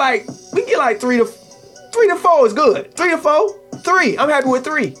can get like 3 to 4 is good. 3 to 4, 3. I'm happy with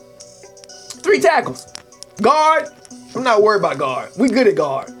 3. 3 tackles. Guard, I'm not worried about guard. We good at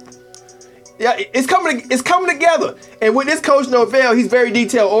guard. Yeah, it's coming together. And with this coach Norvell, he's very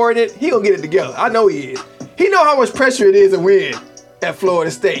detail oriented. He gonna get it together. I know he is. He know how much pressure it is to win at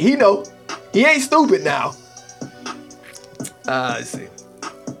Florida State. He know. He ain't stupid now. Let's see.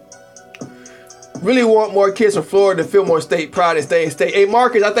 Really want more kids from Florida to feel more state pride and stay in state. Hey,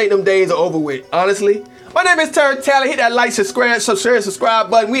 Marcus, I think them days are over with, honestly. My name is TURNTTALLY. Hit that like, subscribe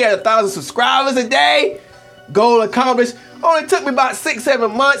button. We had 1,000 subscribers a day. Goal accomplished. Only took me about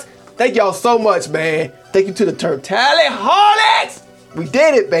 6-7 months. Thank y'all so much, man. Thank you to the TURNTTALLY Hornets. We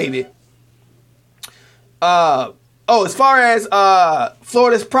did it, baby. As far as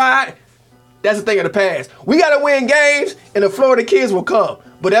Florida's pride, that's a thing of the past. We gotta win games, and the Florida kids will come.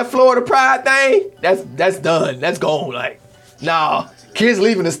 But that Florida pride thing, that's done. That's gone. Like, nah, kids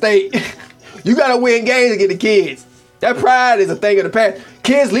leaving the state. You gotta win games to get the kids. That pride is a thing of the past.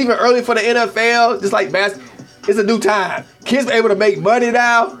 Kids leaving early for the NFL, just like basketball. It's a new time. Kids are able to make money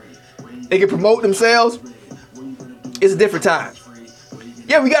now. They can promote themselves. It's a different time.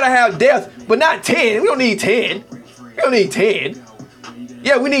 Yeah, we gotta have depth, but not 10. We don't need 10. We don't need 10.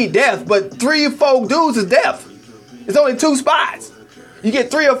 Yeah, we need depth, but 3 or 4 dudes is depth. It's only 2 spots. You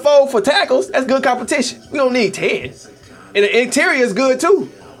get 3 or 4 for tackles, that's good competition. We don't need 10. And the interior is good too.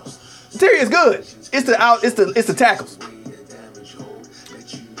 Interior is good. It's the tackles.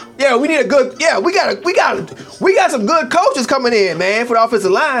 Yeah, we need a good, yeah, we got some good coaches coming in, man, for the offensive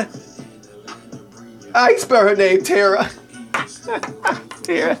line. I spell her name, Tara.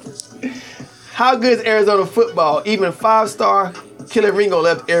 Tara. How good is Arizona football? Even 5-star Killer Ringo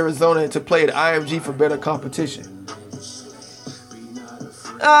left Arizona to play at IMG for better competition.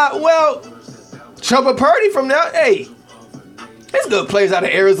 Well, Chubba Purdy from there. Hey, There's good players out of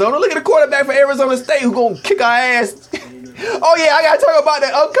Arizona. Look at the quarterback for Arizona State who gonna kick our ass. Oh yeah, I gotta talk about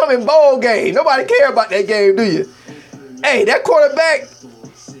that upcoming bowl game. Nobody care about that game, do you? Hey, that quarterback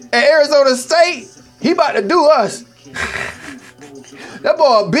at Arizona State, he about to do us. That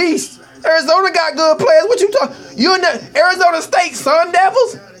boy a beast. Arizona got good players. What you talking? You in the Arizona State Sun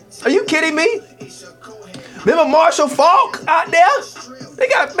Devils? Are you kidding me? Remember Marshall Faulk out there? They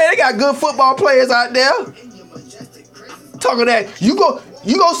got good football players out there. Talking that, you go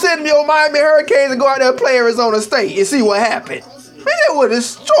send your Miami Hurricanes and go out there and play Arizona State and see what happened. Man, they will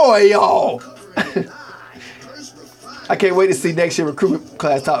destroy y'all. I can't wait to see next year recruitment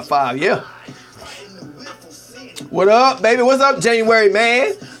class top 5. Yeah. What up, baby? What's up, January,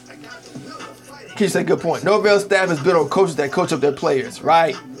 man? Can you say good point? Norvell's staff is built on coaches that coach up their players,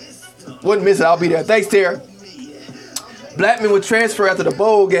 right? Wouldn't miss it. I'll be there. Thanks, Tara. Blackman will transfer after the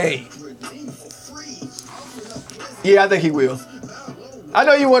bowl game. Yeah, I think he will. I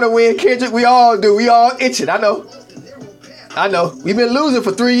know you want to win, Kendrick. We all do. We all itching. I know. We've been losing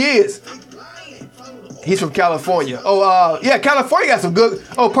for 3 years. He's from California. Oh, yeah, California got some good.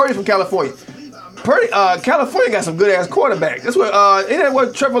 Oh, Purdy's from California. California got some good ass quarterbacks. That's where. Isn't that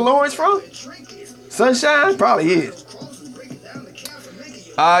where Trevor Lawrence from? Sunshine? Probably is.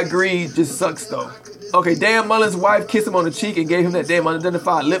 I agree. Just sucks though. Okay, Dan Mullen's wife kissed him on the cheek and gave him that damn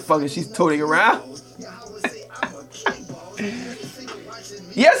unidentified lip fucking she's toting around.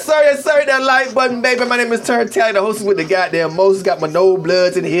 Yes, sir. Yes, sir. That like button, baby. My name is TURNTTALLY, the host with the goddamn Moses. Got my NOLE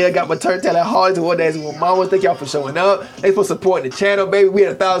bloods in here. Got my TURNTTALLY hearts and what that's with mamas. Thank y'all for showing up. Thanks for supporting the channel, baby. We had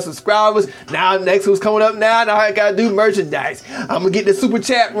 1,000 subscribers. Now, next who's coming up now I gotta do merchandise. I'm gonna get the super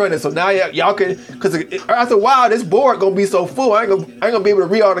chat running. So now y'all can, because after a while, this board gonna be so full. I ain't gonna be able to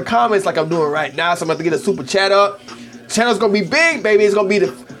read all the comments like I'm doing right now. So I'm gonna have to get a super chat up. Channel's gonna be big, baby. It's gonna be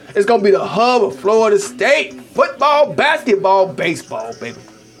the hub of Florida State. Football, basketball, baseball, baby.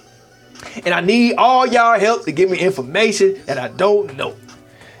 And I need all y'all help to give me information that I don't know.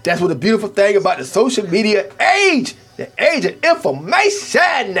 That's what the beautiful thing about the social media age, the age of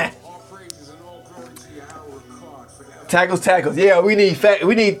information. Tackles. Yeah, we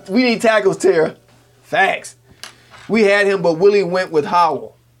need tackles, Tara. Facts. We had him, but Willie went with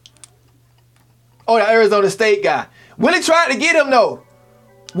Howell. Oh, the Arizona State guy. Willie tried to get him though.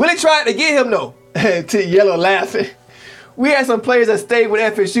 To Yellow laughing. We had some players that stayed with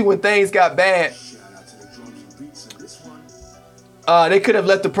FSU when things got bad. They could have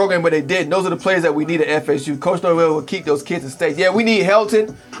left the program, but they didn't. Those are the players that we need at FSU. Coach Norvell will keep those kids in state. Yeah, we need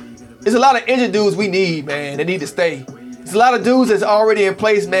Helton. There's a lot of injured dudes we need, man. They need to stay. There's a lot of dudes that's already in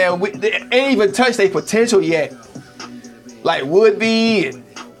place, man. They ain't even touched their potential yet. Like Woodby and,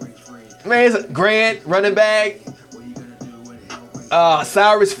 man, it's Grant, running back.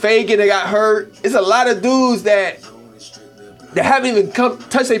 Cyrus Fagan, they got hurt. It's a lot of dudes that haven't even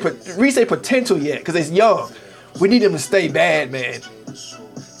reached their potential yet because they're young. We need them to stay bad, man.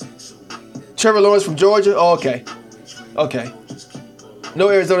 Trevor Lawrence from Georgia? Oh, okay. No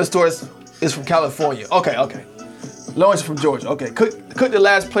Arizona stores is from California. Okay. Lawrence from Georgia. Okay. Cook the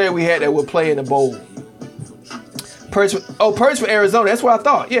last player we had that would play in the bowl. Purdy from Arizona. That's what I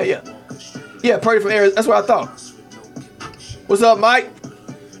thought. Yeah. Yeah, Purdy from Arizona. That's what I thought. What's up, Mike?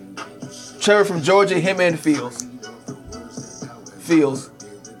 Trevor from Georgia, him and Fields.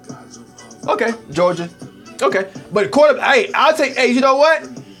 Okay, Georgia. Okay, but quarterback. Hey, you know what?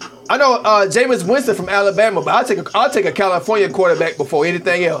 I know Jameis Winston from Alabama, but I'll take a California quarterback before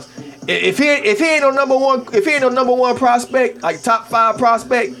anything else. If he ain't no number one prospect, like top 5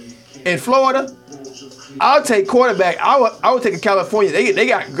 prospect in Florida, I'll take quarterback. I would take a California. They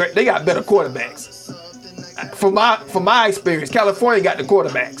got better quarterbacks. From my experience, California got the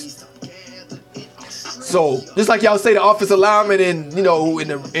quarterbacks. So just like y'all say, the offensive lineman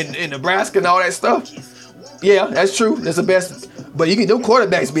in Nebraska and all that stuff. Yeah, that's true. That's the best. But you can do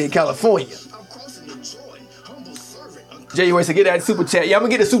quarterbacks be in California. January said, get that super chat. Yeah, I'm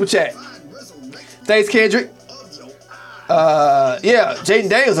gonna get the super chat. Thanks, Kendrick. Yeah, Jaden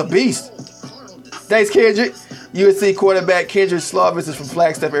Daniels a beast. Thanks, Kendrick. USC quarterback Kendrick Slovis is from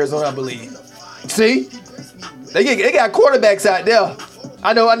Flagstaff, Arizona, I believe. See? They got quarterbacks out there.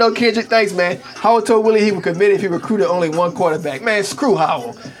 I know, Kendrick. Thanks, man. Howell told Willie he would commit if he recruited only one quarterback. Man, screw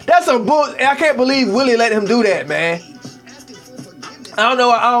Howell. That's some bull. I can't believe Willie let him do that, man. I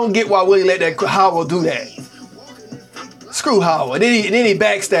don't get why Willie let that Howell do that. Screw Howell. And then he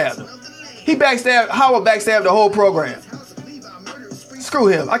backstabbed him. Howell backstabbed the whole program. Screw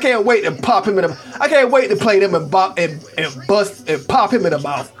him. I can't wait to pop him in the. I can't wait to play them and pop him in the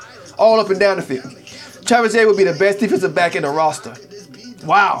mouth, all up and down the field. Travis J would be the best defensive back in the roster.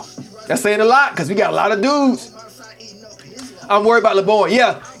 Wow, that's saying a lot because we got a lot of dudes. I'm worried about LeBron.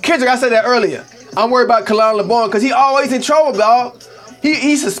 Yeah, Kendrick, I said that earlier. I'm worried about Kalon LeBron because he always in trouble, dog.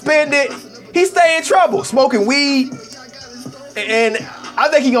 He's suspended. He stay in trouble, smoking weed. And I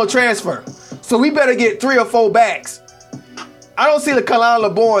think he gonna transfer. So we better get 3 or 4 backs. I don't see the Kalon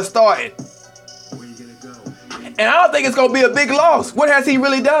LeBron starting. And I don't think it's gonna be a big loss. What has he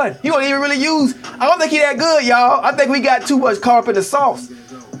really done? He don't even really use. I don't think he that good, y'all. I think we got too much caught up in the sauce.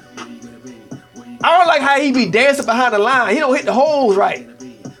 I don't like how he be dancing behind the line. He don't hit the holes right.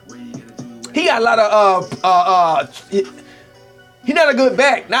 He got a lot of he not a good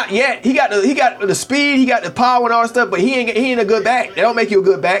back, not yet. He got the speed, he got the power and all that stuff, but he ain't a good back. They don't make you a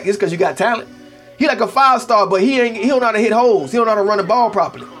good back just because you got talent. He like a 5-star, but he don't know how to hit holes. He don't know how to run the ball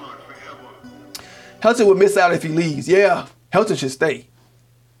properly. Helton would miss out if he leaves. Yeah, Helton should stay.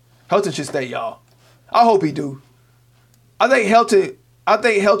 Helton should stay, y'all. I hope he do. I think Helton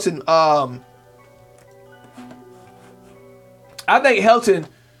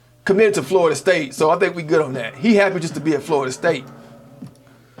committed to Florida State, so I think we good on that. He happy just to be at Florida State.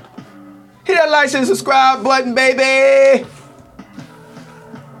 Hit that like, share, and subscribe button, baby.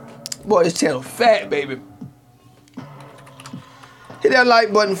 Boy, this channel fat, baby. Hit that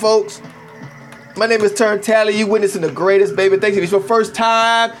like button, folks. My name is TURNTTALLY. You witnessing the greatest, baby. Thanks if it's your first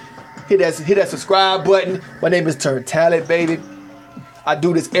time. Hit that subscribe button. My name is TURNTTALLY, baby. I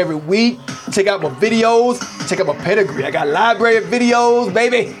do this every week. Check out my videos. Check out my pedigree. I got library of videos,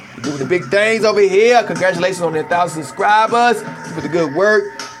 baby. Doing the big things over here. Congratulations on their 1,000 subscribers. Keep up the good work.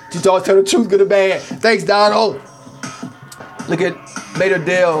 You always tell the truth, good or bad. Thanks, Donald. Look at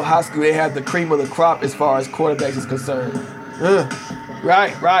Mayderdale High School. They have the cream of the crop as far as quarterbacks is concerned.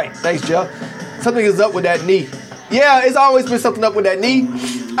 Right. Thanks, Jeff. Something is up with that knee. Yeah, it's always been something up with that knee.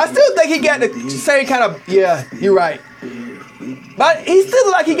 I still think he got the same kind of, yeah, you're right. But he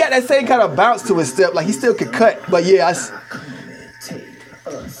still like he got that same kind of bounce to his step. Like he still could cut. But yeah,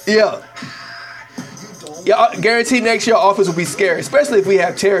 yeah, guaranteed next year offense will be scary. Especially if we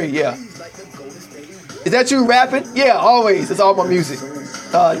have Terry, yeah. Is that you rapping? Yeah, always. It's all my music.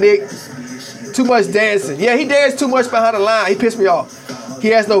 Nick, too much dancing. Yeah, he danced too much behind the line. He pissed me off. He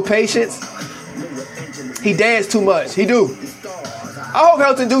has no patience. He danced too much. He do. I hope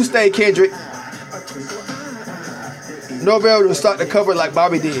Helton do stay, Kendrick. Norvell will start the cover like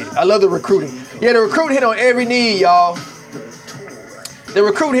Bobby did. I love the recruiting. Yeah, the recruit hit on every need, y'all. The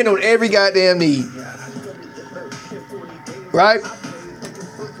recruit hit on every goddamn need. Right?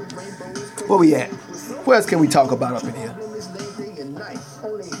 Where we at? What else can we talk about up in here?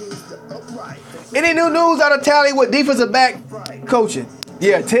 Any new news out of Tally with defensive back coaching?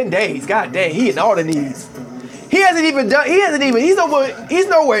 Yeah, 10 days. God dang, he hitting all the needs. He's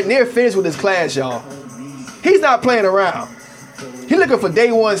nowhere near finished with his class, y'all. He's not playing around. He's looking for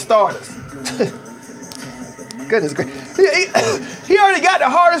day one starters. Goodness gracious. He already got the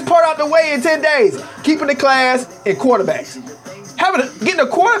hardest part out the way in 10 days. Keeping the class and quarterbacks. Getting a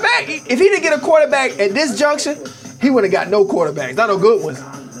quarterback, if he didn't get a quarterback at this junction, he wouldn't have got no quarterbacks. Not no good ones.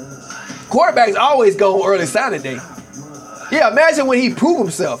 Quarterbacks always go early signing day. Yeah, imagine when he proved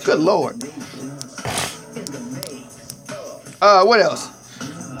himself. Good Lord. What else?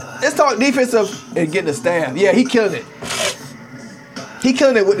 Let's talk defensive and getting the staff. Yeah, he killing it. He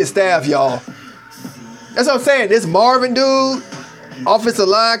killing it with the staff, y'all. That's what I'm saying. This Marvin dude, offensive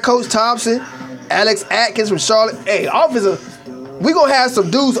line coach Thompson, Alex Atkins from Charlotte. Hey, offensive, we gonna have some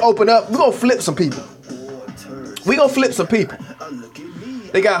dudes open up. We gonna flip some people.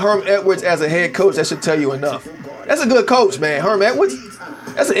 They got Herm Edwards as a head coach. That should tell you enough. That's a good coach, man. Herm Edwards.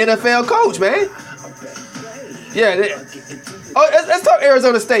 That's an NFL coach, man. Yeah. Let's talk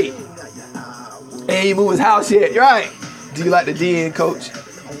Arizona State. Ain't he moved his house yet? You're right. Do you like the DN coach?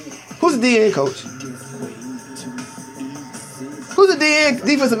 Who's the DN coach? Who's the DN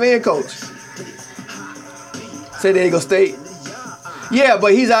defensive end coach? San Diego State. Yeah,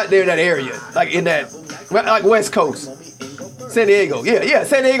 but he's out there in that area, like in that, like West Coast. San Diego. Yeah,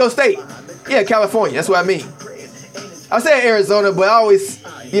 San Diego State. Yeah, California. That's what I mean. I say Arizona, but I always,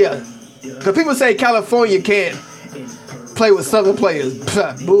 yeah. Because people say California can't play with Southern players.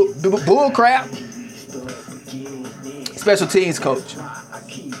 Bull crap. Special teams coach.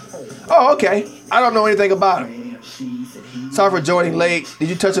 Oh, okay. I don't know anything about him. Sorry for joining late. Did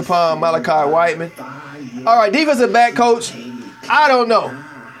you touch upon Malachi Whiteman? All right, defensive back coach. I don't know.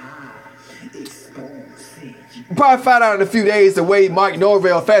 We'll probably find out in a few days the way Mike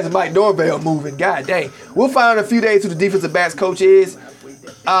Norvell, fast as Mike Norvell moving. God dang. We'll find out in a few days who the defensive backs coach is.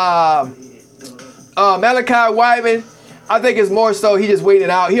 Malachi Whiteman, I think it's more so he just waiting it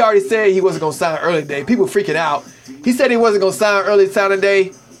out. He already said he wasn't going to sign early today. People freaking out. He said he wasn't going to sign early signing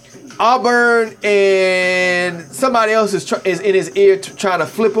day Auburn and somebody else is in his ear trying to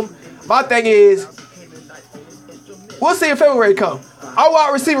flip him. My thing is, we'll see if February comes. Our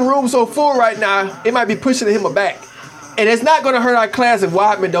wide receiver room so full right now, it might be pushing him back. And it's not going to hurt our class if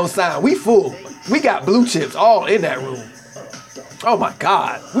Weidman don't sign. We full. We got blue chips all in that room. Oh my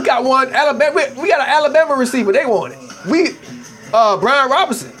God. We got one Alabama. We got an Alabama receiver. They want it. Brian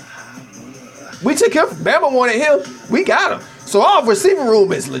Robinson. We took him. Bama wanted him. We got him. So our receiver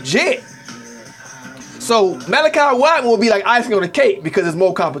room is legit. So Malachi Weidman will be like icing on the cake because there's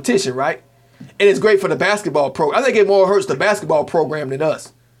more competition, right? And it's great for the basketball program. I think it more hurts the basketball program than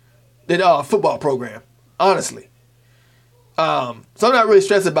us, than football program, honestly. So I'm not really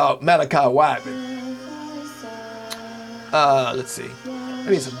stressed about Malachi Weidman. Let's see. I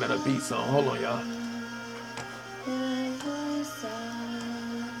need some better beats on. Hold on, y'all.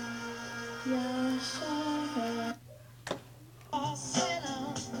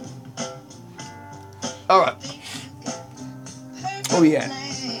 All right. Where we at?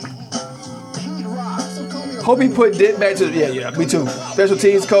 Hope he put Dick back to, yeah, me too. Special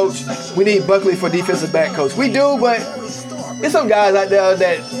teams coach. We need Buckley for defensive back coach. We do, but there's some guys out there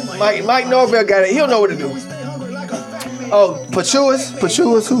that Mike Norvell got it. He don't know what to do. Oh,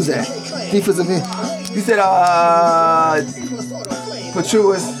 Pachuas, who's that? Defensive end. He said,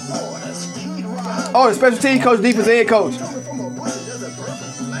 Pachuas. Oh, the special team coach, defensive end coach.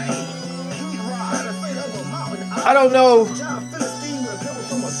 I don't know.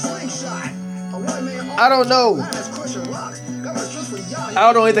 I don't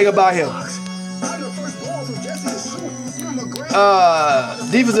know anything about him.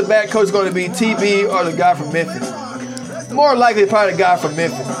 Defensive back coach is going to be TB or the guy from Memphis. More likely, probably the guy from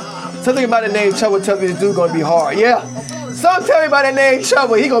Memphis. Something about the name Trouble tells me this dude's going to be hard. Yeah. Some tell me about the name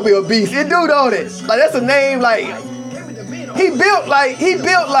Trouble, he going to be a beast. It dude on it. Like, that's a name, like, he built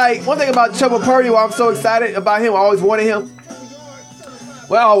like, one thing about Trouble Purdy, why I'm so excited about him, I always wanted him.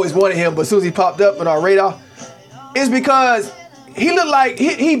 Well, I always wanted him, but as soon as he popped up on our radar, is because he looked like,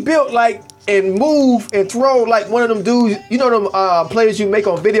 he built like, and move and throw like one of them dudes, you know them players you make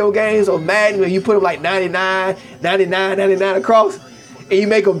on video games or Madden where you put them like 99 across and you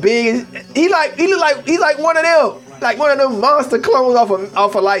make them big. He's like one of them, like one of them monster clones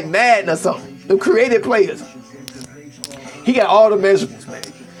off of like Madden or something. The creative players. He got all the measurements, man.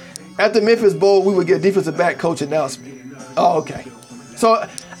 At the Memphis Bowl, we would get a defensive back coach announcement. Oh, okay. So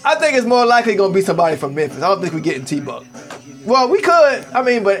I think it's more likely going to be somebody from Memphis. I don't think we're getting T-Buck. Well, we could. I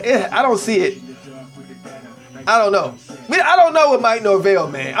mean, but I don't see it. I don't know. I don't know with Mike Norvell,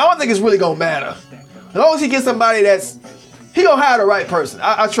 man. I don't think it's really going to matter. As long as he gets somebody he going to hire the right person.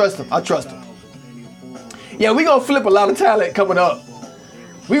 I trust him. Yeah, we going to flip a lot of talent coming up.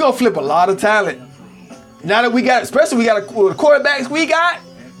 We going to flip a lot of talent. Now that we got, especially we got the quarterbacks we got,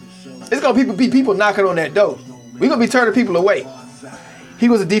 it's going to be people knocking on that door. We're going to be turning people away. He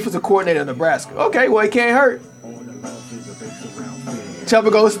was a defensive coordinator in Nebraska. Okay, well, it can't hurt.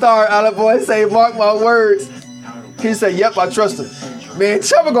 Chubba gonna start. Olive Boy say, mark my words. He say, yep, I trust him. Man,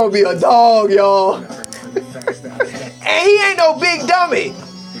 Chubba gonna be a dog, y'all. And he ain't no big dummy.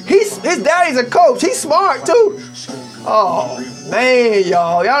 His daddy's a coach. He's smart, too. Oh, man,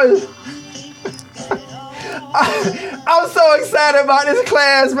 y'all. I'm so excited about this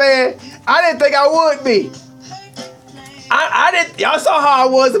class, man. I didn't think I would be. I didn't. Y'all saw how I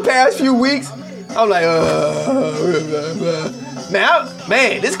was the past few weeks. I'm like,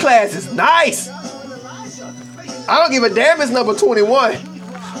 man, this class is nice. I don't give a damn it's number 21.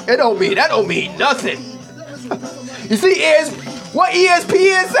 That don't mean nothing. You see what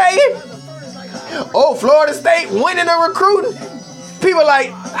ESPN saying? Oh, Florida State winning a recruiting. People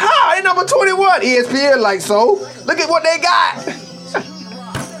like, how? They number 21. ESPN like, so look at what they got.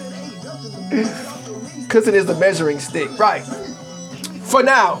 Clemson is the measuring stick, right? For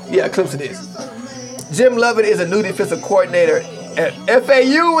now, yeah, Clemson is. Jim Lovett is a new defensive coordinator at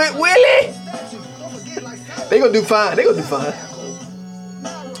FAU with Willie. They gonna do fine.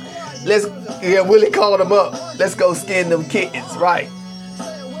 Willie called them up. Let's go skin them kittens, right?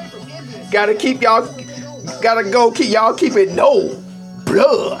 Gotta keep y'all keep it no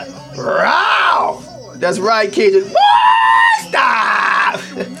blood. Row. That's right, kids. Stop.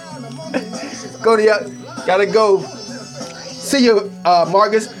 Gotta go. See you,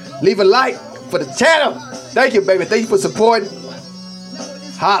 Marcus. Leave a like for the channel. Thank you, baby. Thank you for supporting.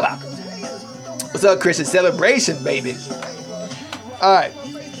 Holla. What's up, Christian? Celebration, baby. All right.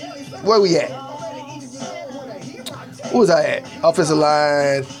 Where we at? Who was I at? Offensive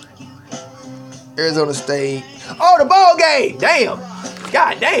line. Arizona State. Oh, the ball game. Damn.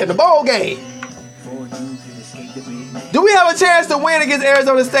 God damn, the ball game. Do Do we have a chance to win against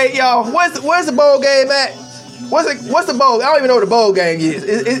Arizona State, y'all? Where's the bowl game at? What's the bowl? I don't even know what the bowl game is.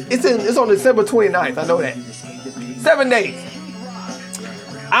 It's on December 29th. I know that. 7 days.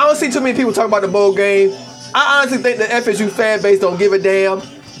 I don't see too many people talk about the bowl game. I honestly think the FSU fan base don't give a damn.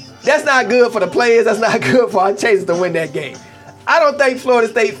 That's not good for the players. That's not good for our chances to win that game. I don't think Florida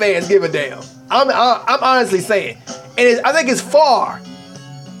State fans give a damn. I'm honestly saying. And I think it's far.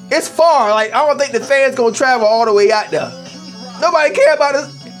 It's far. Like, I don't think the fans gonna travel all the way out there. Nobody care about this.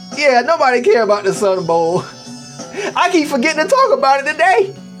 Yeah, nobody care about the Sun Bowl. I keep forgetting to talk about it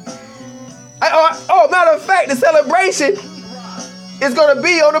today. Matter of fact, the celebration is gonna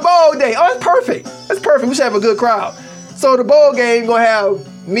be on the bowl day. Oh, that's perfect. That's perfect. We should have a good crowd. So the bowl game gonna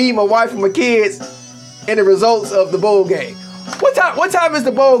have me, my wife, and my kids, and the results of the bowl game. What time is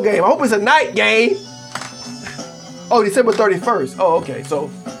the bowl game? I hope it's a night game. Oh, December 31st. Oh, okay.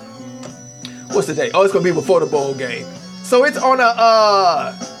 So what's the date? Oh, it's gonna be before the bowl game. So it's on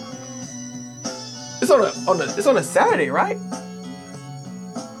a it's on a Saturday, right?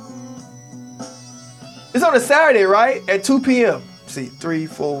 It's on a Saturday, right? At 2 p.m. See, 3,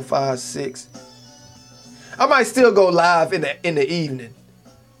 4, 5, 6. I might still go live in the evening.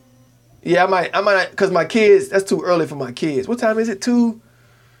 Yeah, I might, because my kids, that's too early for my kids. What time is it? 2?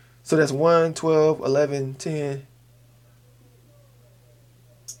 So that's 1, 12, 11, 10,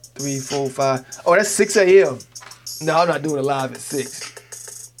 3, 4, 5. Oh, that's 6 a.m. No, I'm not doing it live at 6.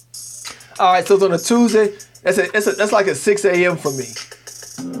 All right, so it's on a Tuesday. That's like a 6 a.m. for me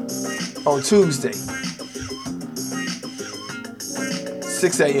on Tuesday.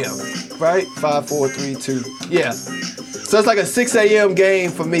 6 a.m. right? 5, 4, 3, 2. Yeah. So it's like a 6 a.m.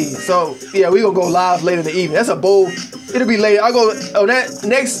 game for me. So yeah, we gonna go live later in the evening. That's a bowl. It'll be late. I'll go on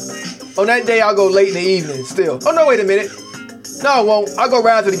that day. I'll go late in the evening still. Oh no, wait a minute. No, I won't. I'll go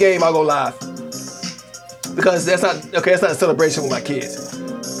right after the game. I'll go live because that's not okay. That's not a celebration with my kids.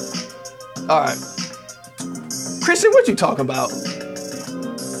 All right, Christian, what you talking about?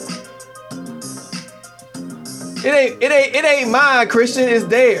 It ain't mine, Christian. It's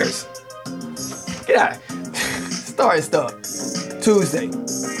theirs. Get out. Starting stuff. Tuesday.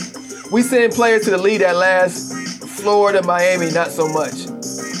 We send players to the league that last. Florida, Miami, not so much.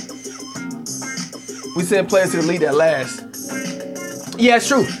 We send players to the league that last. Yeah, it's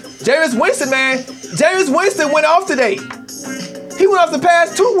true. Jameis Winston, man. Jameis Winston went off today. He went off the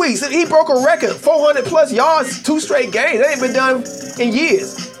past 2 weeks. He broke a record. 400 plus yards, 2 straight games. That ain't been done in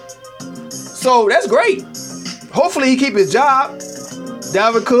years. So that's great. Hopefully he keep his job.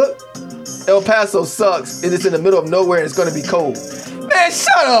 Dalvin Cook. El Paso sucks. It is in the middle of nowhere and it's going to be cold. Man,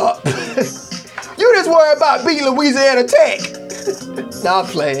 shut up. You just worry about beating Louisiana Tech. Nah, I'm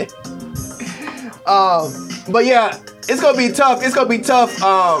playing. But yeah, it's going to be tough. It's going to be tough.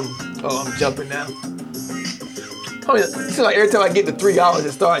 Oh, I'm jumping now. It seems like every time I get to 3 hours,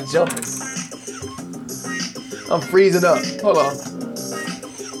 it starts jumping. I'm freezing up. Hold on.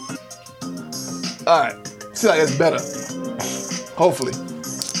 All right. Seems like it's better. Hopefully.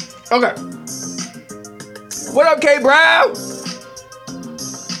 Okay. What up, K Brown?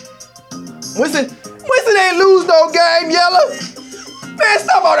 Winston ain't lose no game, Yellow. Man,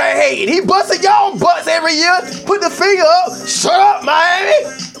 stop all that hating. He busted y'all butts every year. Put the finger up. Shut up, Miami.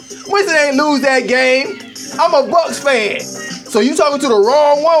 Winston ain't lose that game. I'm a Bucks fan. So you talking to the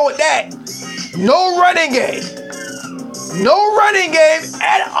wrong one with that. No running game. No running game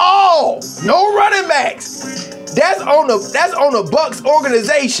at all. No running backs. That's on the Bucks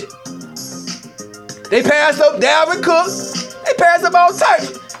organization. They passed up Dalvin Cook. They passed up all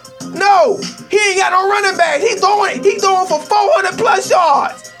types. No, he ain't got no running back. He throwing for 400 plus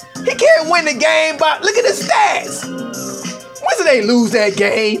yards. He can't win the game, but look at the stats. Winston ain't lose that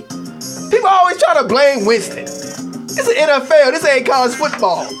game. People always try to blame Winston. It's the NFL. This ain't college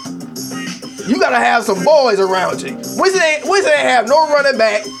football. You gotta have some boys around you. Winston ain't have no running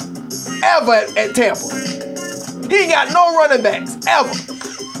back ever at Tampa. He ain't got no running backs ever.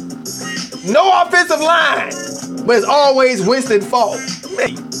 No offensive line, but it's always Winston's fault.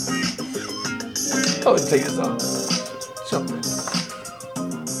 Man. Oh, take this off. Jump in.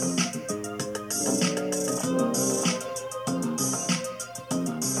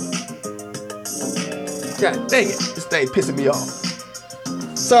 God dang it, this thing pissing me off.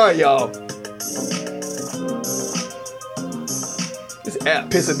 Sorry, y'all. This app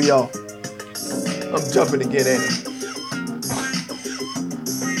pissing me off. I'm jumping again, ain't it?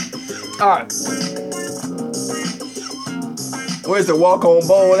 All right. Where's the walk-on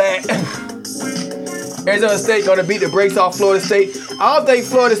bowl at? Arizona State gonna beat the brakes off Florida State. I don't think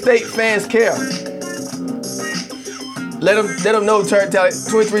Florida State fans care. Let them know TURNTTALLY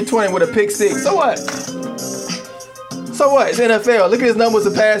 23-20 with a pick 6. So what? So what? It's NFL. Look at his numbers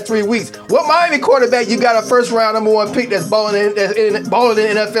the past 3 weeks. What Miami quarterback you got a first round #1 pick that's balling in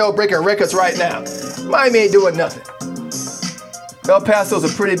NFL, breaking records right now? Miami ain't doing nothing. El Paso's a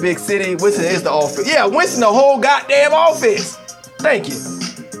pretty big city. Winston is the offense. Yeah, Winston the whole goddamn offense. Thank you.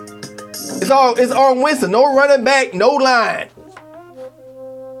 It's on Winston. No running back, no line.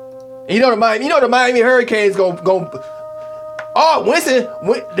 You know the Miami Hurricanes Winston.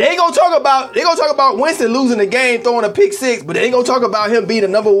 They ain't gonna talk about Winston losing the game, throwing a pick 6, but they ain't gonna talk about him being the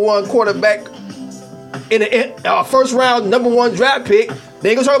 #1 quarterback in the first round #1 draft pick.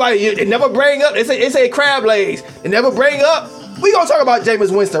 They ain't gonna talk about it. They never bring up. They say crab legs. They never bring up. We gonna talk about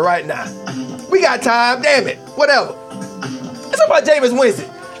Jameis Winston right now. We got time. Damn it. Whatever. Let's talk about Jameis Winston.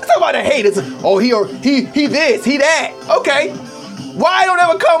 Let's talk about the haters. Oh, he this, he that. Okay. Why don't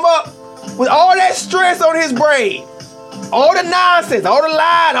ever come up with all that stress on his brain? All the nonsense, all the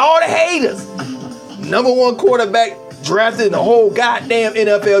lies, all the haters. #1 quarterback drafted in the whole goddamn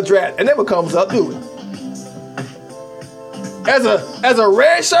NFL draft. It never comes up, do it. As a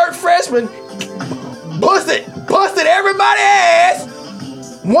red shirt freshman, busted everybody's ass,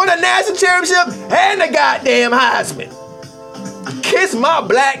 won a national championship and the goddamn Heisman. Kiss my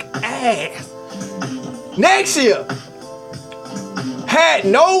black ass. Next year,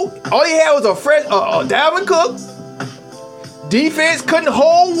 all he had was a fresh Dalvin Cook. Defense couldn't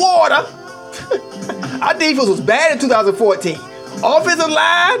hold water. Our defense was bad in 2014. Offensive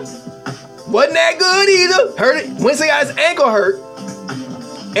line wasn't that good either. Hurt it. Winston got his ankle hurt.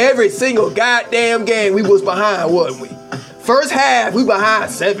 Every single goddamn game we was behind, wasn't we? First half, we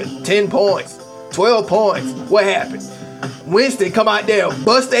behind 7, 10 points, 12 points. What happened? Winston come out there,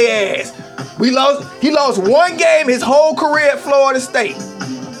 bust their ass. He lost one game his whole career at Florida State.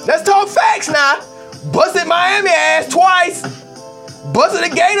 Let's talk facts now. Busted Miami ass twice. Busted the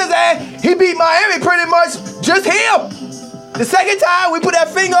Gators ass. He beat Miami pretty much just him. The second time we put that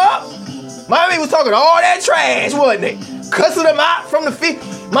finger up, Miami was talking all that trash, wasn't they? Cussing them out from the field.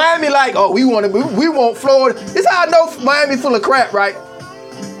 Miami like, oh, we want Florida. This how I know Miami full of crap, right?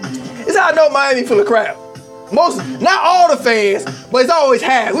 This how I know Miami full of crap. Not all the fans, but it's always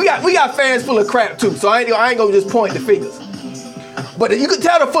half. We got fans full of crap too, so I ain't gonna just point the fingers. But you can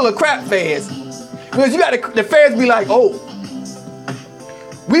tell they're full of crap fans. Because you got the fans be like, oh,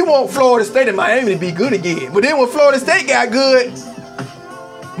 we want Florida State and Miami to be good again. But then when Florida State got good,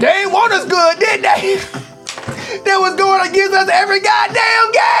 they ain't want us good, did they? They was going against us every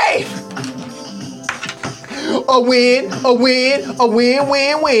goddamn game. A win,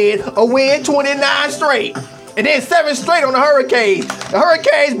 29 straight. And then 7 straight on the Hurricanes. The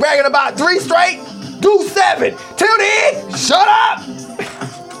Hurricanes bragging about 3 straight, do 7. Till then, shut up.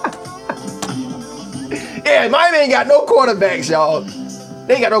 Yeah, Miami ain't got no quarterbacks, y'all.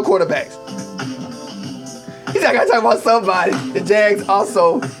 They ain't got no quarterbacks. He's not gonna talk about somebody. The Jags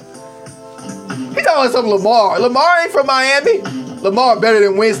also. He's talking about some Lamar. Lamar ain't from Miami. Lamar better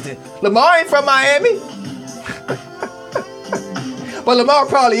than Winston. Lamar ain't from Miami. But Lamar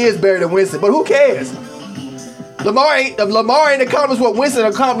probably is better than Winston. But who cares? Lamar ain't accomplished what Winston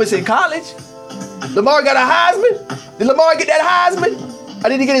accomplished in college. Lamar got a Heisman. Did Lamar get that Heisman? Or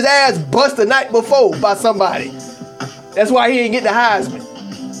did he get his ass bust the night before by somebody? That's why he didn't get the Heisman.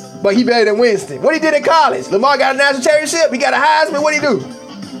 But he better than Winston. What he did in college? Lamar got a national championship. He got a Heisman. What did he do?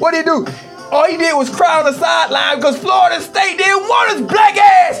 What did he do? All he did was cry on the sideline because Florida State didn't want his black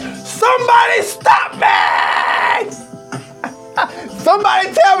ass. Somebody stop me! Somebody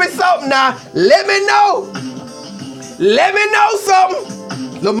tell me something now. Let me know. Let me know something.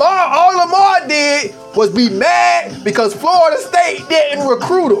 All Lamar did was be mad because Florida State didn't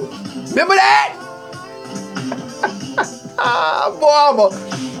recruit him. Remember that?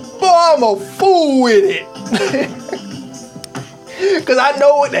 I'm a fool with it. Because I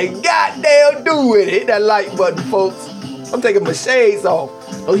know what they goddamn do with it. Hit that like button, folks. I'm taking my shades off.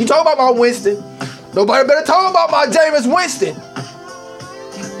 Don't you talk about my Winston. Nobody better talk about my Jameis Winston.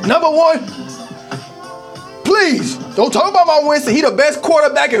 #1, please, don't talk about my Winston. He the best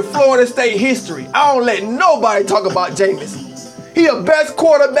quarterback in Florida State history. I don't let nobody talk about Jameis. He the best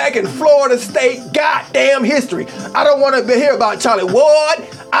quarterback in Florida State goddamn history. I don't want to hear about Charlie Ward.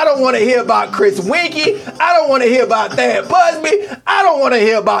 I don't want to hear about Chris Winkie. I don't want to hear about Thad Busby. I don't want to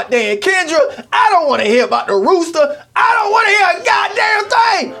hear about Dan Kendra. I don't want to hear about the Rooster. I don't want to hear a goddamn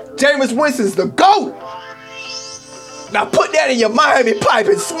thing. Jameis Winston's the GOAT. Now put that in your Miami pipe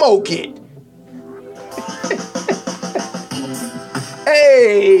and smoke it.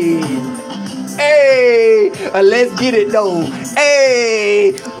 Hey, let's get it though.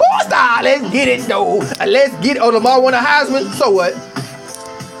 Hey, let's get it though. Let's get it. Oh, Lamar won a Heisman. So what?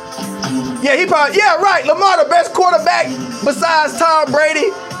 Yeah, he probably, yeah, right. Lamar the best quarterback besides Tom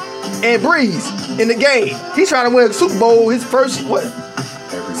Brady and Breeze in the game. He's trying to win a Super Bowl his first, what,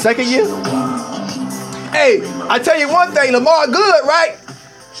 second year? Hey, I tell you one thing, Lamar good, right?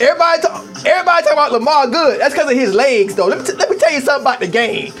 Everybody talk about Lamar good. That's because of his legs, though. Let me tell you something about the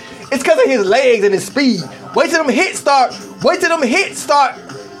game. It's because of his legs and his speed. Wait till them hits start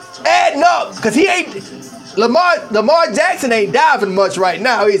adding up. Because he ain't, Lamar Jackson ain't diving much right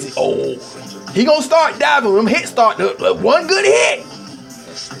now, is he? Oh, he gonna start diving. When them hits start, one good hit,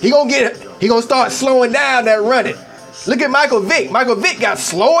 he gonna start slowing down that running. Look at Michael Vick. Michael Vick got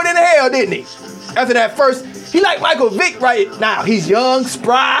slower than hell, didn't he? After that first, he like Michael Vick right now. He's young,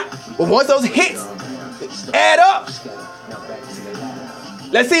 spry, but once those hits add up,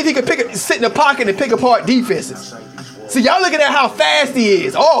 let's see if he can sit in the pocket and pick apart defenses. See, y'all looking at how fast he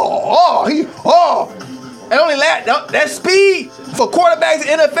is. And only that speed for quarterbacks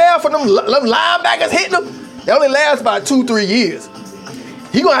in the NFL, for them linebackers hitting them, they only last about 2-3 years.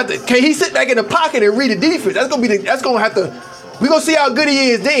 He gonna have to, can he sit back in the pocket and read the defense? We gonna see how good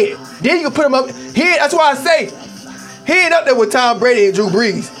he is then. Then you can put him up. That's why I say, he ain't up there with Tom Brady and Drew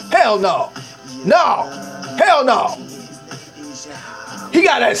Brees. Hell no. Hell no. He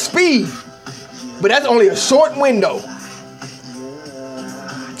got that speed, but that's only a short window.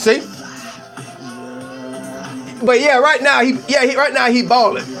 See? But yeah, right now he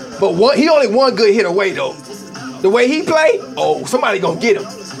balling. But he only one good hit away though. The way he play, somebody gonna get him.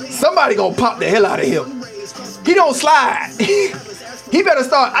 Somebody gonna pop the hell out of him. He don't slide. He better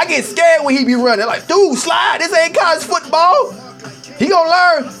start. I get scared when he be running. Like, dude, slide. This ain't college football. He gonna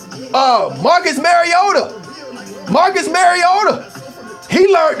learn Marcus Mariota. He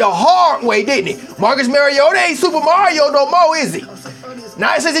learned the hard way, didn't he? Marcus Mariota ain't Super Mario no more, is he?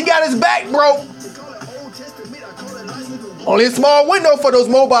 Now since he got his back broke, only a small window for those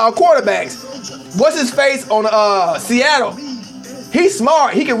mobile quarterbacks. What's his face on Seattle? He's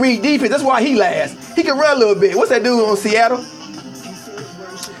smart. He can read defense. That's why he lasts. He can run a little bit. What's that dude on Seattle?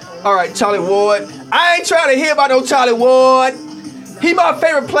 All right, Charlie Ward. I ain't trying to hear about no Charlie Ward. He my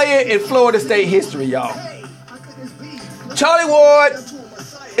favorite player in Florida State history, y'all. Charlie Ward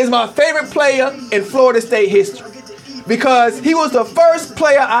is my favorite player in Florida State history because he was the first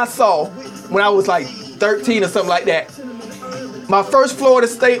player I saw when I was like 13 or something like that. My first Florida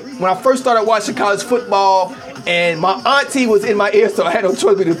State, when I first started watching college football, and my auntie was in my ear, so I had no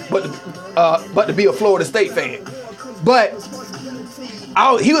choice but to be a Florida State fan. But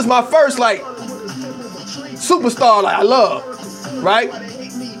he was my first like superstar, like I love, right?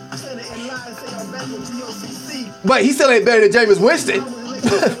 But he still ain't better than Jameis Winston.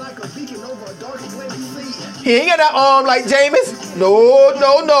 He ain't got that arm like Jameis. No,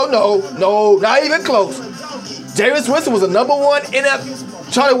 not even close. Jameis Winston was the #1 in that.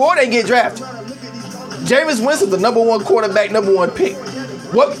 Charlie Ward ain't get drafted. Jameis Winston was the #1 quarterback, #1 pick.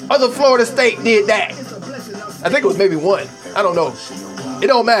 What other Florida State did that? I think it was maybe one. I don't know. It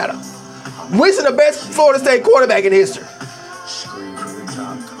don't matter. Winston the best Florida State quarterback in history.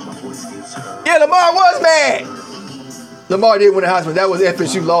 Yeah, Lamar was mad. Lamar did win the Heisman. That was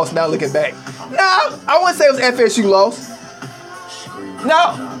FSU loss now looking back. No, I wouldn't say it was FSU loss.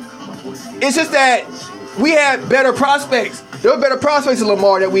 No. It's just that we had better prospects. There were better prospects than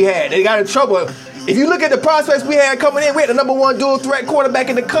Lamar that we had. They got in trouble. If you look at the prospects we had coming in, we had the #1 dual threat quarterback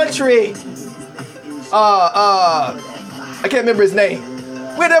in the country. I can't remember his name.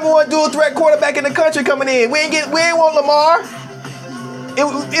 We had the #1 dual threat quarterback in the country coming in. We ain't want Lamar.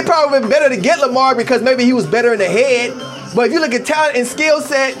 It probably been better to get Lamar because maybe he was better in the head. But if you look at talent and skill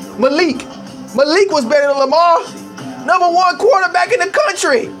set, Malik was better than Lamar. #1 quarterback in the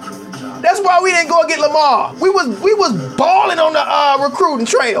country. That's why we didn't go and get Lamar. We was balling on the recruiting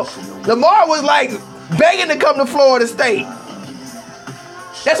trail. Lamar was like begging to come to Florida State.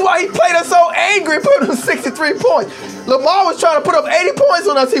 That's why he played us so angry, put him 63 points. Lamar was trying to put up 80 points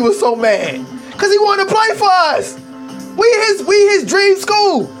on us. He was so mad because he wanted to play for us. We his dream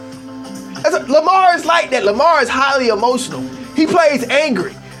school. Lamar is like that. Lamar is highly emotional. He plays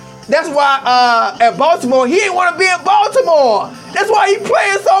angry. That's why at Baltimore, he didn't want to be in Baltimore. That's why he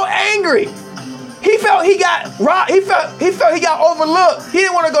playing so angry. He felt he got robbed. He felt he got overlooked. He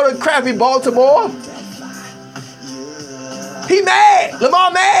didn't want to go to crappy Baltimore. He mad.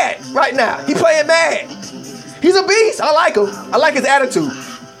 Lamar mad right now. He playing mad. He's a beast. I like him. I like his attitude.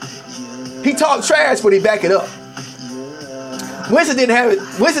 He talk trash, but he back it up. Winston didn't have it.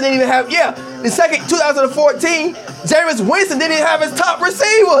 Winston didn't even have, the second 2014, Jameis Winston didn't even have his top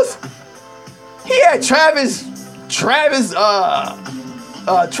receivers. He had Travis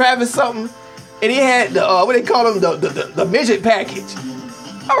something, and he had the what they call him, the midget package.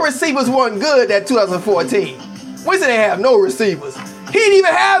 Our receivers weren't good that 2014. Winston didn't have no receivers. He didn't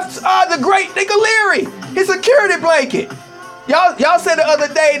even have the great Nick O'Leary, his security blanket. Y'all said the other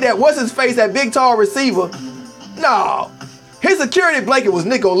day that what's his face, that big tall receiver. No, his security blanket was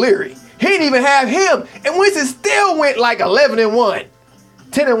Nick O'Leary. He didn't even have him, and Winston still went like 11-1,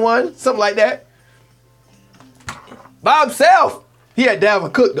 10-1, something like that. By himself. He had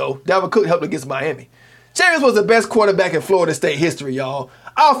Dalvin Cook though. Dalvin Cook helped against Miami. Jameis was the best quarterback in Florida State history, y'all.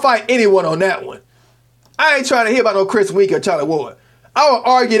 I'll fight anyone on that one. I ain't trying to hear about no Chris Wink or Charlie Ward. I will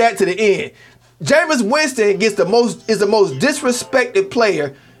argue that to the end. Jameis Winston is the most disrespected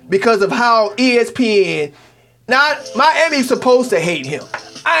player because of how ESPN. Now Miami's supposed to hate him.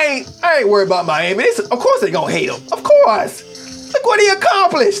 I ain't worried about Miami. Of course they gonna hate him. Of course. Look what he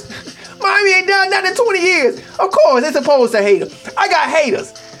accomplished. Miami ain't done nothing in 20 years. Of course they're supposed to hate him. I got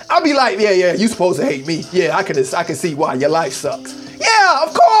haters. I'll be like, yeah, you supposed to hate me. Yeah, I can see why your life sucks. Yeah,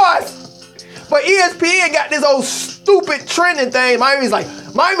 of course. But ESPN got this old stupid trending thing. Miami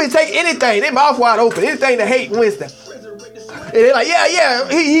take anything. Their mouth wide open. Anything to hate Winston. And they're like, yeah,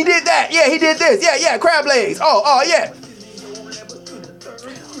 he did that. Yeah, he did this. Yeah, crab legs. Oh, yeah.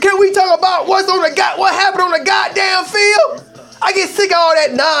 Can we talk about what happened on the goddamn field? I get sick of all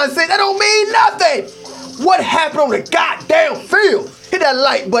that nonsense. That don't mean nothing. What happened on the goddamn field? Hit that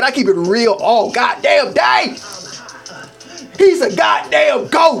like button. I keep it real all goddamn day. He's a goddamn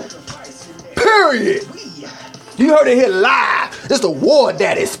GOAT. Period. You heard it here live. This is the War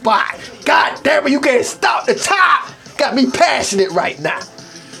Daddy spot. God damn it, you can't stop the top. Got me passionate right now.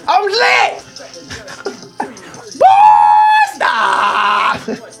 I'm lit.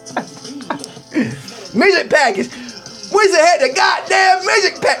 Midget package. Winston had the goddamn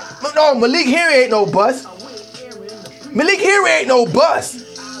midget package. No, Malik Henry ain't no bust. Malik Henry ain't no bust.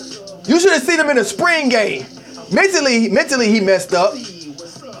 You should have seen him in the spring game. Mentally he messed up.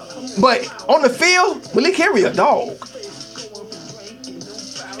 But on the field, Malik Henry a dog.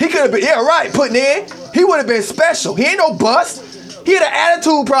 He could have been, putting in. He would have been special. He ain't no bust. He had an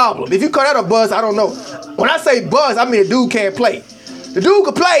attitude problem. If you call that a bust, I don't know. When I say bust, I mean the dude can't play. The dude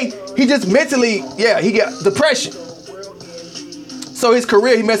could play, he just mentally, he got depression. So he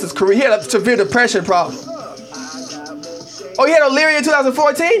messed his career. He had a severe depression problem. Oh, he had O'Leary in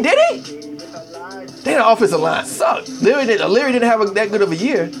 2014, did he? They the offensive line sucked. O'Leary didn't have that good of a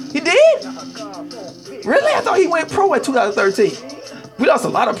year. He did? Really? I thought he went pro in 2013. We lost a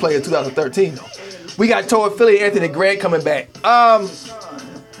lot of players in 2013 though. We got toward Philly, Anthony Grant coming back. Grant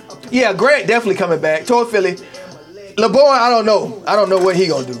definitely coming back. Toward Philly. LeBron, I don't know. I don't know what he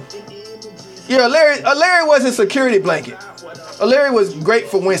gonna do. Yeah, O'Leary was his security blanket. O'Leary was great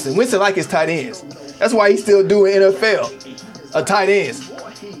for Winston. Winston liked his tight ends. That's why he's still doing NFL. Tight ends.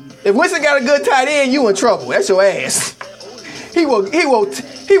 If Winston got a good tight end, you in trouble. That's your ass. He will 10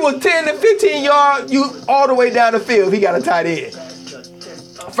 to 15 yards you all the way down the field if he got a tight end.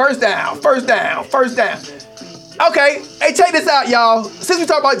 First down. Okay, hey, check this out, y'all. Since we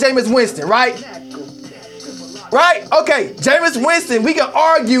talk about Jameis Winston, right? Okay, Jameis Winston, we can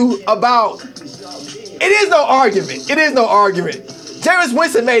argue about. It is no argument. Jameis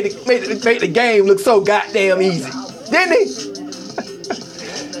Winston made the game look so goddamn easy, didn't he?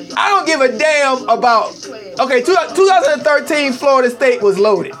 I don't give a damn about. Okay, 2013 Florida State was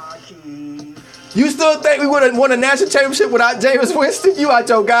loaded. You still think we would have won a national championship without Jameis Winston? You out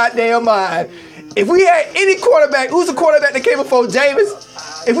your goddamn mind. If we had any quarterback, who's the quarterback that came before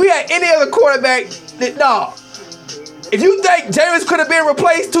Jameis? If we had any other quarterback, no. If you think Jameis could have been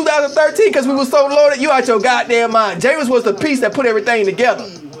replaced 2013 because we were so loaded, you out your goddamn mind. Jameis was the piece that put everything together.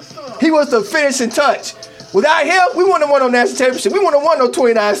 He was the finishing touch. Without him, we wouldn't have won no national championship. We wouldn't have won no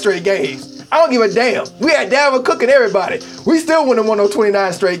 29 straight games. I don't give a damn. We had Dalvin Cook and everybody. We still wouldn't have won no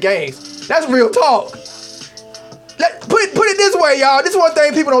 29 straight games. That's real talk. Put it this way, y'all. This is one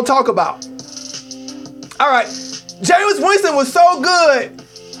thing people don't talk about. All right. Jameis Winston was so good,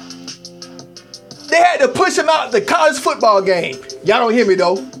 they had to push him out the college football game. Y'all don't hear me,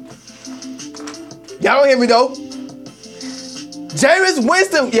 though. Jameis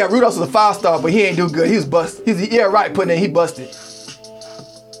Winston, Rudolph was a 5-star, but he ain't do good. He was busted. He busted.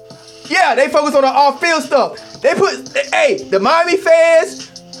 Yeah, they focus on the off-field stuff. The Miami fans,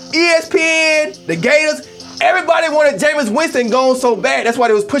 ESPN, the Gators, everybody wanted Jameis Winston gone so bad. That's why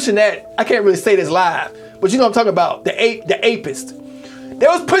they was pushing that. I can't really say this live, but you know what I'm talking about, the apist. They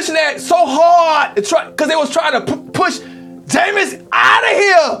was pushing that so hard because they was trying to push Jameis out of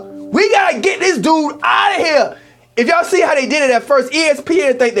here. We got to get this dude out of here. If y'all see how they did it at first,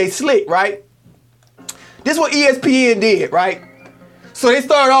 ESPN think they slick, right? This is what ESPN did, right? So they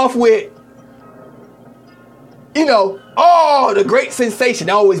started off with, Oh, the great sensation.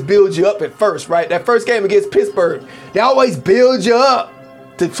 They always build you up at first, right? That first game against Pittsburgh, they always build you up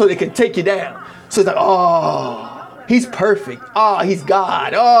so they can take you down. So it's like, oh, he's perfect. Oh, he's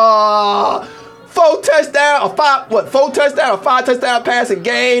God. Oh, 4 touchdown or 5 touchdown passing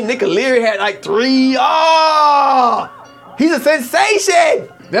game. Nick Leary had like 3. Oh, he's a sensation.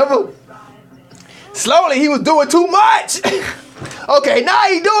 Remember? Slowly, he was doing too much. Okay, now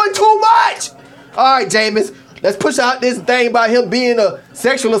he's doing too much. All right, Jameis. Let's push out this thing about him being a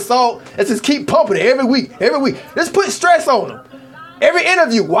sexual assault. Let's just keep pumping it every week. Let's put stress on him. Every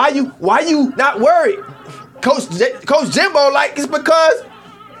interview. Why you not worried? Coach Jimbo, like, it's because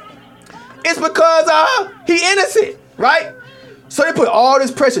he innocent, right? So they put all this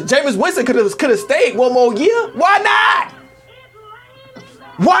pressure. Jameis Winston could have stayed 1 more year. Why not?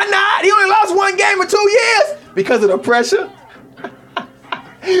 Why not? He only lost 1 game in 2 years because of the pressure.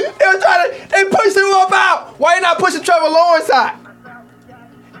 They pushed him up out. Why they not pushing Trevor Lawrence out?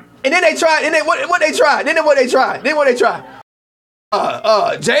 And then they tried. And then what they tried?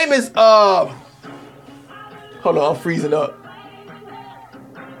 Jameis. Hold on, I'm freezing up.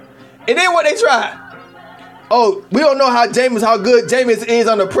 And then what they tried? Oh, we don't know how good Jameis is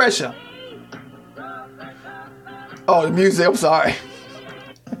under pressure. Oh, the music. I'm sorry.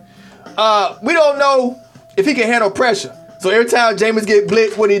 We don't know if he can handle pressure. So every time Jameis get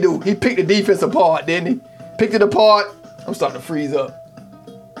blitzed, what did he do? He picked the defense apart, didn't he? Picked it apart. I'm starting to freeze up.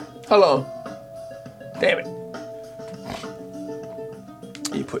 Hold on. Damn it.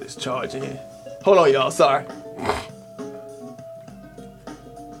 He put his charge in. Hold on, y'all. Sorry.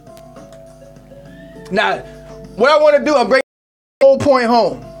 Now, what I want to do, I'm bringing the whole point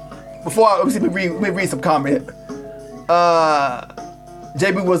home. Before let me read some comment.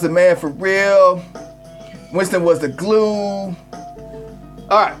 JB was the man for real. Winston was the glue. All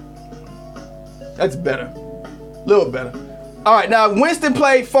right. That's better. A little better. All right. Now, Winston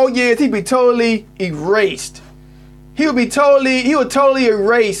played 4 years. He'd be totally erased. He would totally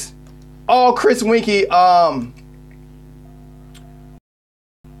erase all Chris Winkie, all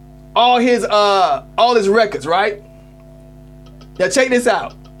his records, right? Now, check this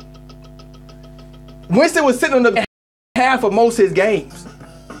out. Winston was sitting on the half of most of his games.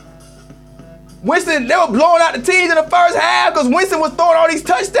 Winston, they were blowing out the teams in the first half because Winston was throwing all these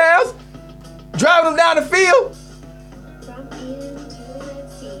touchdowns, driving them down the field.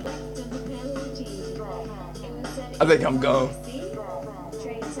 I think I'm gone.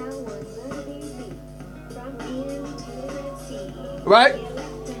 Right?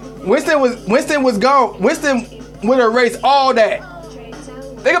 Winston was gone. Winston would have erased all that.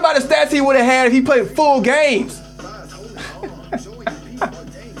 Think about the stats he would have had if he played full games.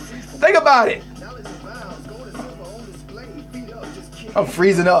 Think about it. I'm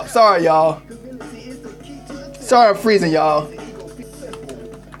freezing up. Sorry, y'all. Sorry, I'm freezing, y'all.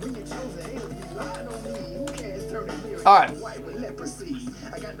 All right.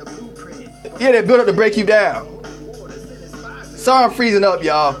 Yeah, they built up to break you down. Sorry, I'm freezing up,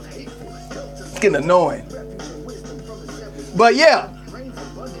 y'all. It's getting annoying. But yeah,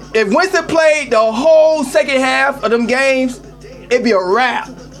 if Winston played the whole second half of them games, it'd be a wrap.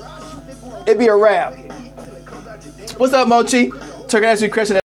 It'd be a wrap. What's up, Mochi? Turkey asked you a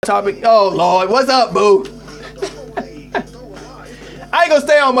question on that topic. Oh, Lord. What's up, boo? I ain't gonna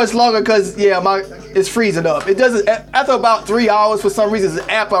stay on much longer because, yeah, it's freezing up. It doesn't, after about 3 hours, for some reason, it's an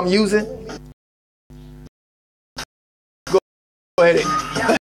app I'm using. Go ahead.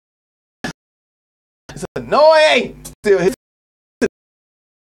 It's annoying. Still, if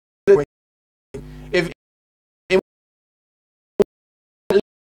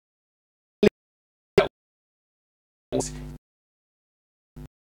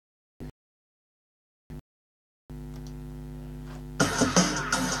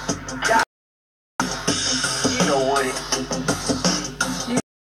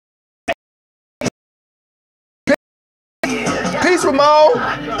Peace, Ramon.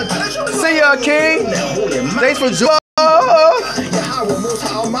 See ya, King. Thanks for joining.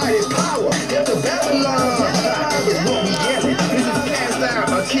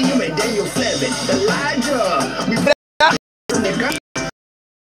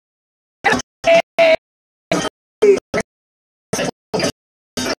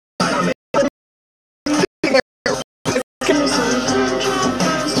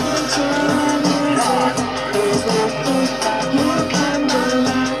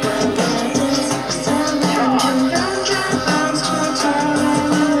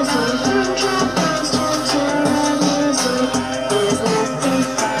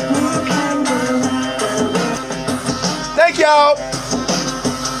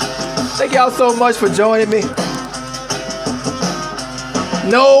 Thank y'all so much for joining me.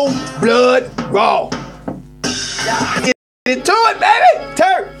 No blood raw.